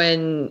know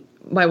when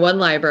my one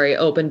library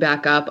opened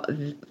back up,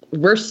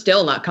 we're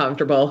still not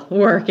comfortable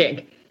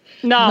working.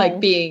 No.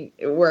 Like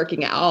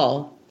working at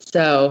all.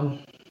 So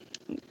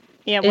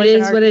it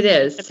is what it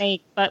is. To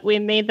make, but we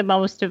made the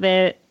most of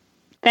it.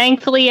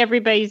 Thankfully,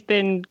 everybody's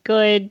been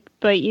good,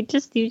 but you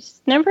just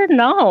never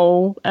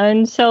know.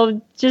 And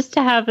so just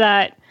to have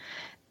that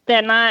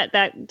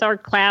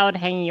dark cloud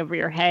hanging over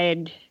your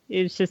head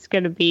is just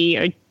going to be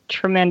a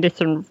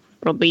tremendous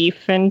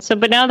relief. And so,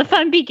 but now the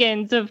fun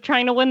begins of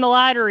trying to win the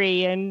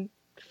lottery and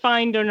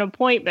find an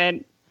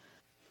appointment.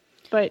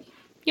 But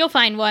you'll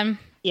find one.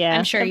 Yeah,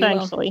 I'm sure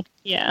eventually.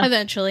 You will. Yeah,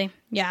 eventually.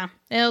 Yeah,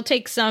 it'll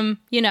take some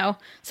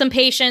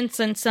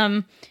patience and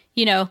some.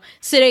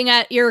 Sitting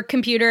at your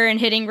computer and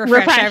hitting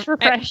refresh.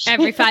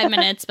 Every 5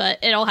 minutes, but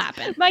it'll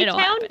happen. My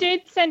town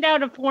did send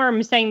out a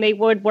form saying they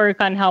would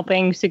work on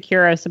helping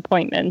secure us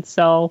appointments.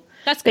 So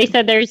that's good. They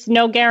said there's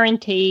no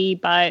guarantee,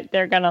 but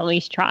they're going to at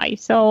least try.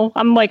 So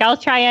I'm like, I'll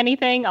try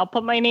anything. I'll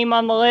put my name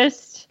on the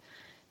list.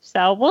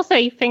 So we'll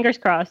see. Fingers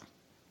crossed.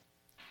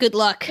 Good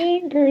luck.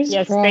 Fingers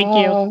crossed. Thank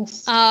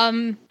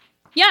you.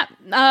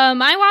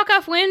 My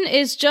walk-off win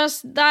is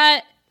just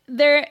that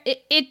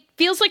it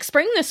feels like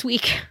spring this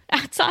week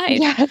outside.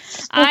 outside.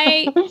 Yes.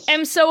 I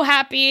am so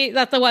happy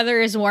that the weather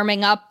is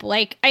warming up.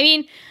 Like, I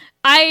mean,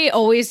 I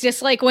always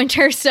dislike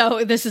winter,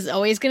 so this is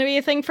always going to be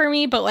a thing for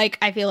me. But like,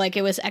 I feel like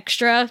it was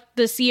extra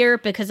this year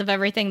because of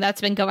everything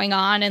that's been going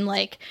on. And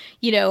like,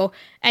 you know,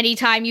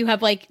 anytime you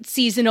have like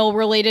seasonal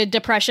related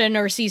depression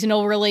or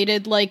seasonal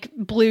related like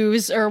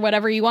blues or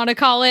whatever you want to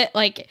call it,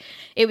 like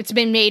it's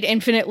been made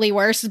infinitely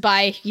worse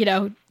by, you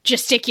know,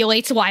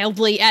 gesticulates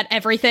wildly at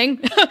everything.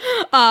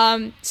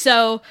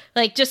 So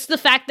like just the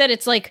fact that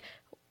it's like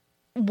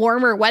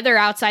warmer weather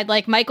outside,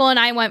 like Michael and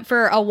I went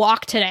for a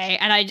walk today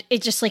and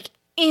it just like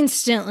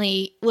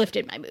instantly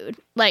lifted my mood.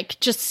 Like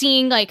just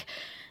seeing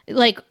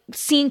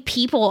seeing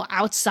people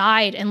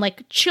outside and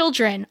like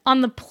children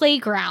on the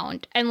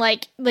playground and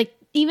like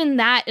even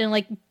that and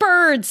like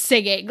birds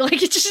singing,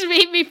 like it just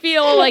made me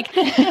feel like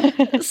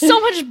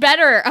so much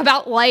better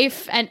about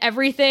life and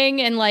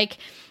everything. And like,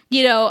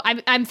 you know,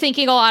 I'm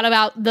thinking a lot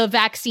about the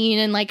vaccine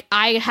and like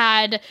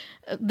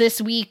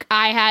this week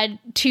I had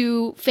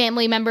two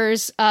family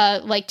members,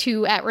 like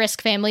two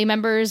at-risk family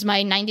members,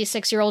 my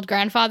 96-year-old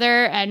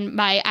grandfather and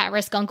my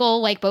at-risk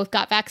uncle, like both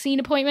got vaccine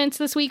appointments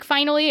this week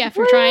finally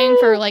after trying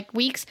for like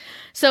weeks.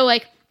 So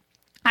like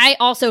I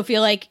also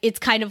feel like it's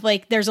kind of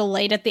like there's a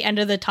light at the end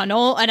of the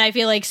tunnel, and I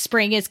feel like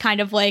spring is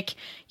kind of like,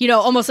 you know,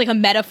 almost like a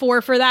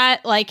metaphor for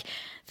that. Like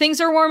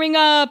things are warming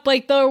up,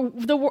 like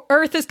the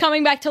earth is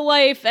coming back to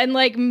life, and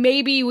like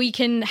maybe we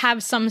can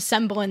have some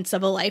semblance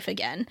of a life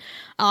again.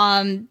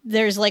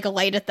 There's like a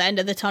light at the end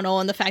of the tunnel,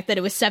 and the fact that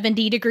it was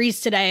 70 degrees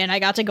today and I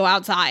got to go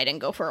outside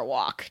and go for a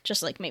walk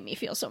just like made me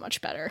feel so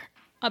much better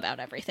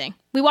about everything.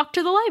 We walked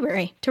to the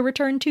library to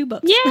return 2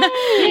 books. Yay! So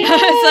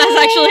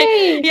that's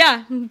actually,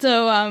 yeah.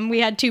 So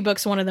we had 2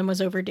 books. One of them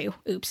was overdue.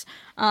 Oops.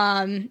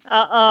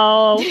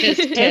 Uh-oh.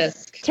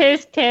 Tisk.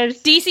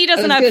 DC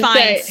doesn't have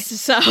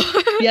fines, so.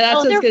 Yeah, that's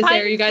what I was going to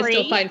say. Are you guys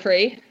still fine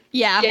free?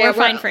 Yeah, we're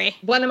fine free.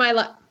 One of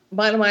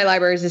my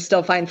libraries is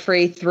still fine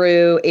free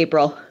through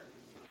April.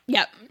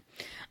 Yep.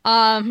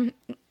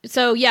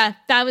 So yeah,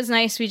 that was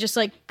nice. We just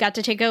like got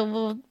to take a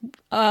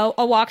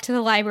walk to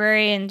the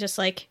library, and just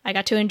like I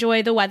got to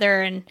enjoy the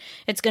weather, and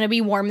it's going to be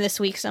warm this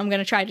week, so I'm going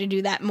to try to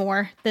do that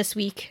more this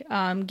week.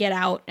 Get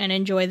out and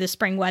enjoy the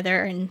spring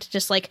weather, and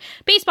just like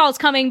baseball's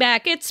coming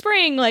back, it's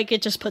spring, like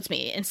it just puts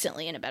me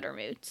instantly in a better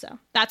mood. So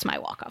that's my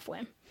walk-off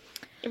win.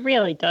 It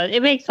really does.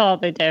 It makes all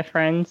the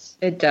difference.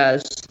 It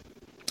does.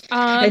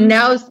 And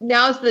now's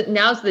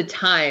the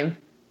time.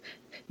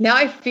 Now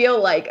I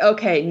feel like,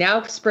 okay,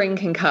 now spring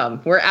can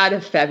come. We're out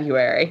of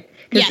February.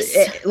 Yes.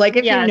 If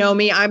you know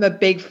me, I'm a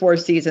big 4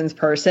 seasons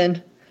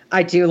person.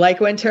 I do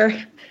like winter,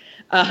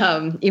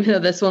 even though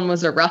this one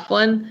was a rough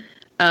one.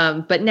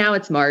 But now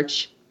it's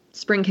March.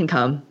 Spring can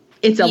come.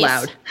 It's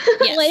allowed. Yes.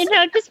 Well, you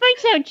know, this might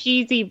sound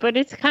cheesy, but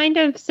it's kind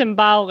of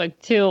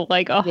symbolic, too.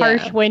 Like a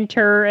harsh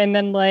winter and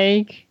then,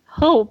 like,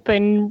 hope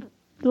and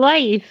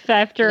life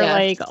after,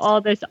 like, all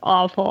this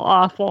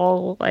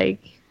awful, like...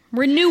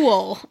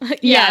 renewal.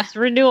 Yes,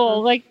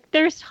 renewal. Like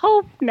there's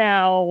hope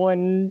now,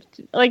 and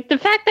like the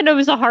fact that it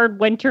was a hard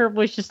winter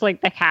was just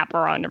like the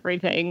capper on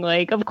everything.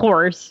 Like of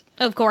course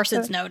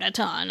it snowed a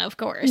ton, of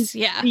course.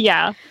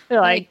 Yeah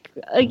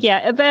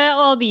about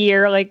all the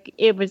year, like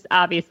it was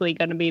obviously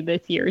going to be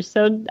this year.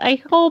 So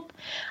I hope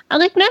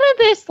like none of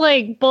this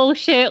like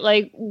bullshit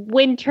like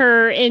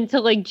winter into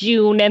like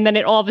June and then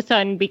it all of a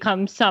sudden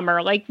becomes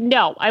summer. Like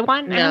no, I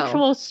want an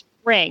actual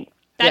spring.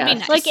 That'd be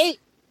nice. Like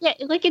yeah,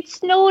 like it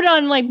snowed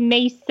on like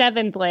May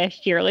 7th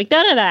last year. Like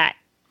none of that.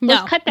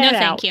 Let's cut that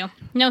out.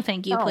 No,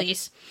 thank you,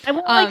 please. I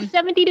want like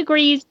 70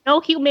 degrees, no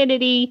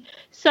humidity,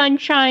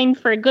 sunshine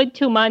for a good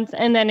 2 months,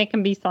 and then it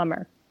can be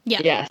summer.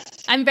 Yeah. Yes.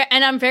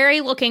 I'm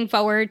very looking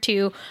forward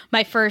to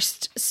my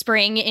first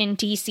spring in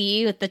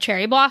DC with the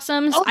cherry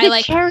blossoms. Oh,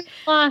 cherry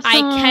blossoms. I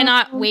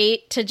cannot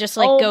wait to just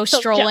like go so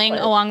strolling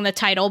jealous. along the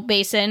tidal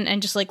basin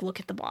and just like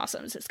look at the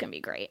blossoms. It's gonna be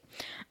great.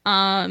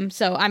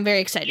 So I'm very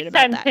excited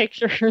about Send that.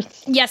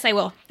 pictures. Yes, I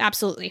will.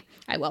 Absolutely,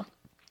 I will.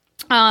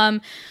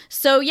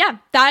 So yeah,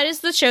 that is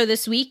the show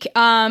this week. Please.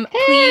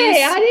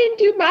 I didn't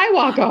do my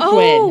walk-off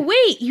win. Oh,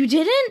 wait, you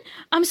didn't?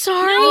 I'm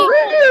sorry.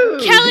 No.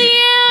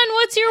 Kellyanne,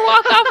 what's your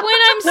walk-off win?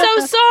 I'm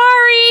so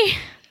sorry.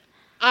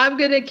 I'm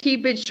going to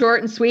keep it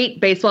short and sweet.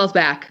 Baseball's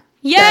back.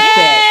 Yay! That's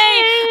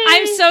it.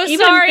 I'm so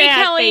Even sorry,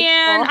 bad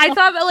Kellyanne. baseball. I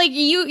thought that, like,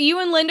 you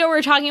and Linda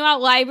were talking about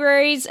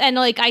libraries, and,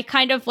 like, I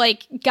kind of,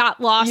 like, got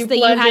lost You that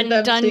you blended hadn't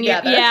them done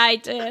together. Yeah, I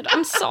did.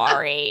 I'm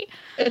sorry.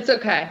 It's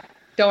okay.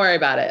 Don't worry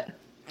about it.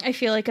 I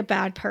feel like a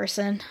bad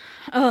person.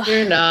 Ugh.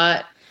 You're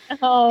not.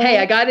 Oh. Hey,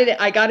 I got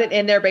it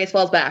in there.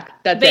 Baseball's back.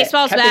 That's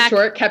Baseball's it. Kept back. it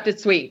short, kept it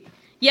sweet.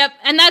 Yep,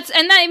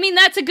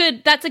 that's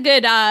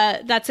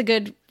a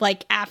good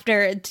like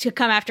after to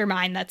come after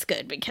mine. That's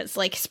good because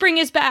like spring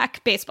is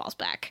back, baseball's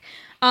back.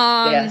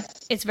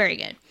 Yes. It's very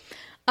good.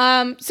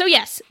 So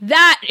yes,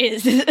 that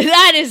is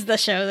the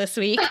show this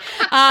week.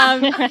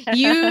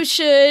 You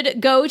should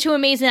go to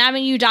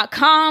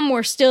AmazingAvenue.com.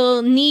 We're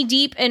still knee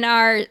deep in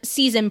our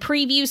season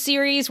preview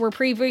series. We're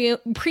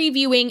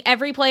previewing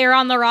every player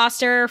on the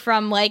roster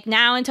from like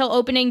now until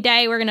opening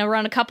day. We're going to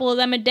run a couple of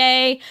them a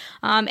day.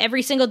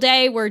 Every single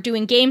day we're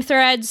doing game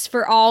threads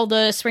for all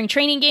the spring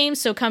training games.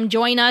 So come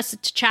join us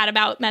to chat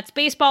about Mets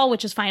baseball,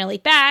 which is finally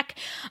back.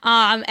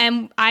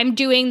 And I'm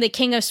doing the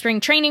King of Spring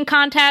Training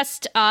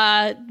contest,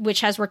 which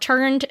has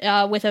returned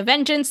with a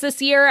vengeance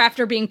this year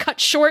after being cut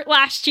short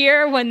last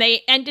year when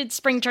they ended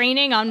spring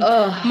training on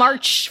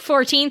March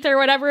 14th or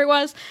whatever it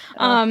was.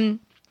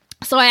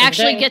 So I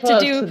actually get to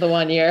do the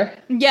 1 year.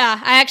 Yeah,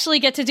 I actually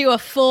get to do a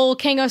full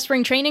King of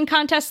Spring Training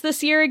contest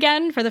this year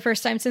again for the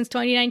first time since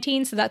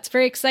 2019. So that's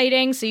very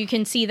exciting. So you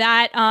can see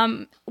that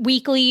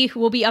weekly.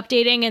 We'll be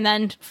updating, and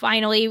then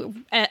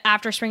finally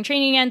after spring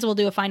training ends, we'll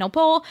do a final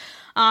poll.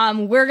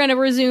 We're going to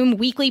resume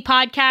weekly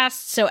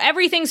podcasts. So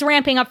everything's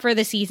ramping up for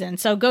the season.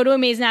 So go to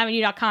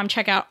AmazingAvenue.com,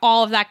 check out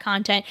all of that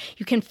content.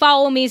 You can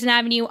follow Amazing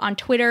Avenue on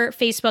Twitter,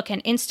 Facebook,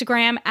 and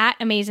Instagram at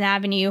Amazing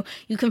Avenue.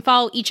 You can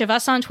follow each of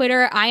us on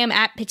Twitter. I am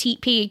at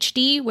Petite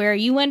PhD. Where are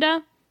you,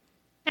 Linda?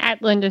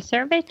 At Linda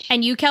Servich.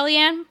 And you,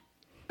 Kellyanne?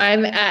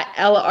 I'm at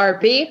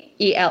LRB,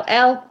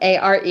 ELLAREBEE.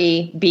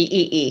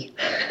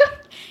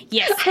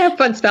 Yes. I have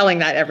fun spelling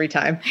that every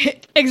time.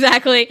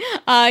 Exactly.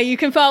 You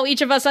can follow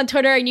each of us on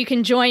Twitter, and you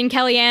can join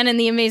Kellyanne in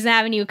the Amazing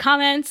Avenue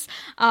comments.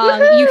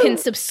 You can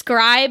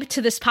subscribe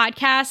to this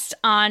podcast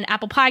on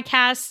Apple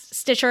Podcasts,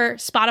 Stitcher,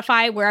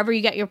 Spotify, wherever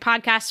you get your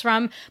podcasts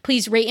from.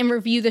 Please rate and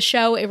review the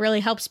show. It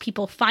really helps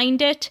people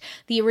find it.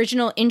 The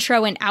original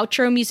intro and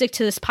outro music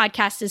to this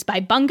podcast is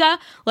by Bunga.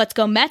 Let's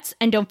go Mets.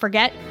 And don't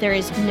forget, there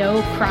is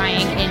no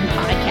crying in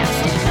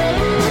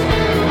podcasting.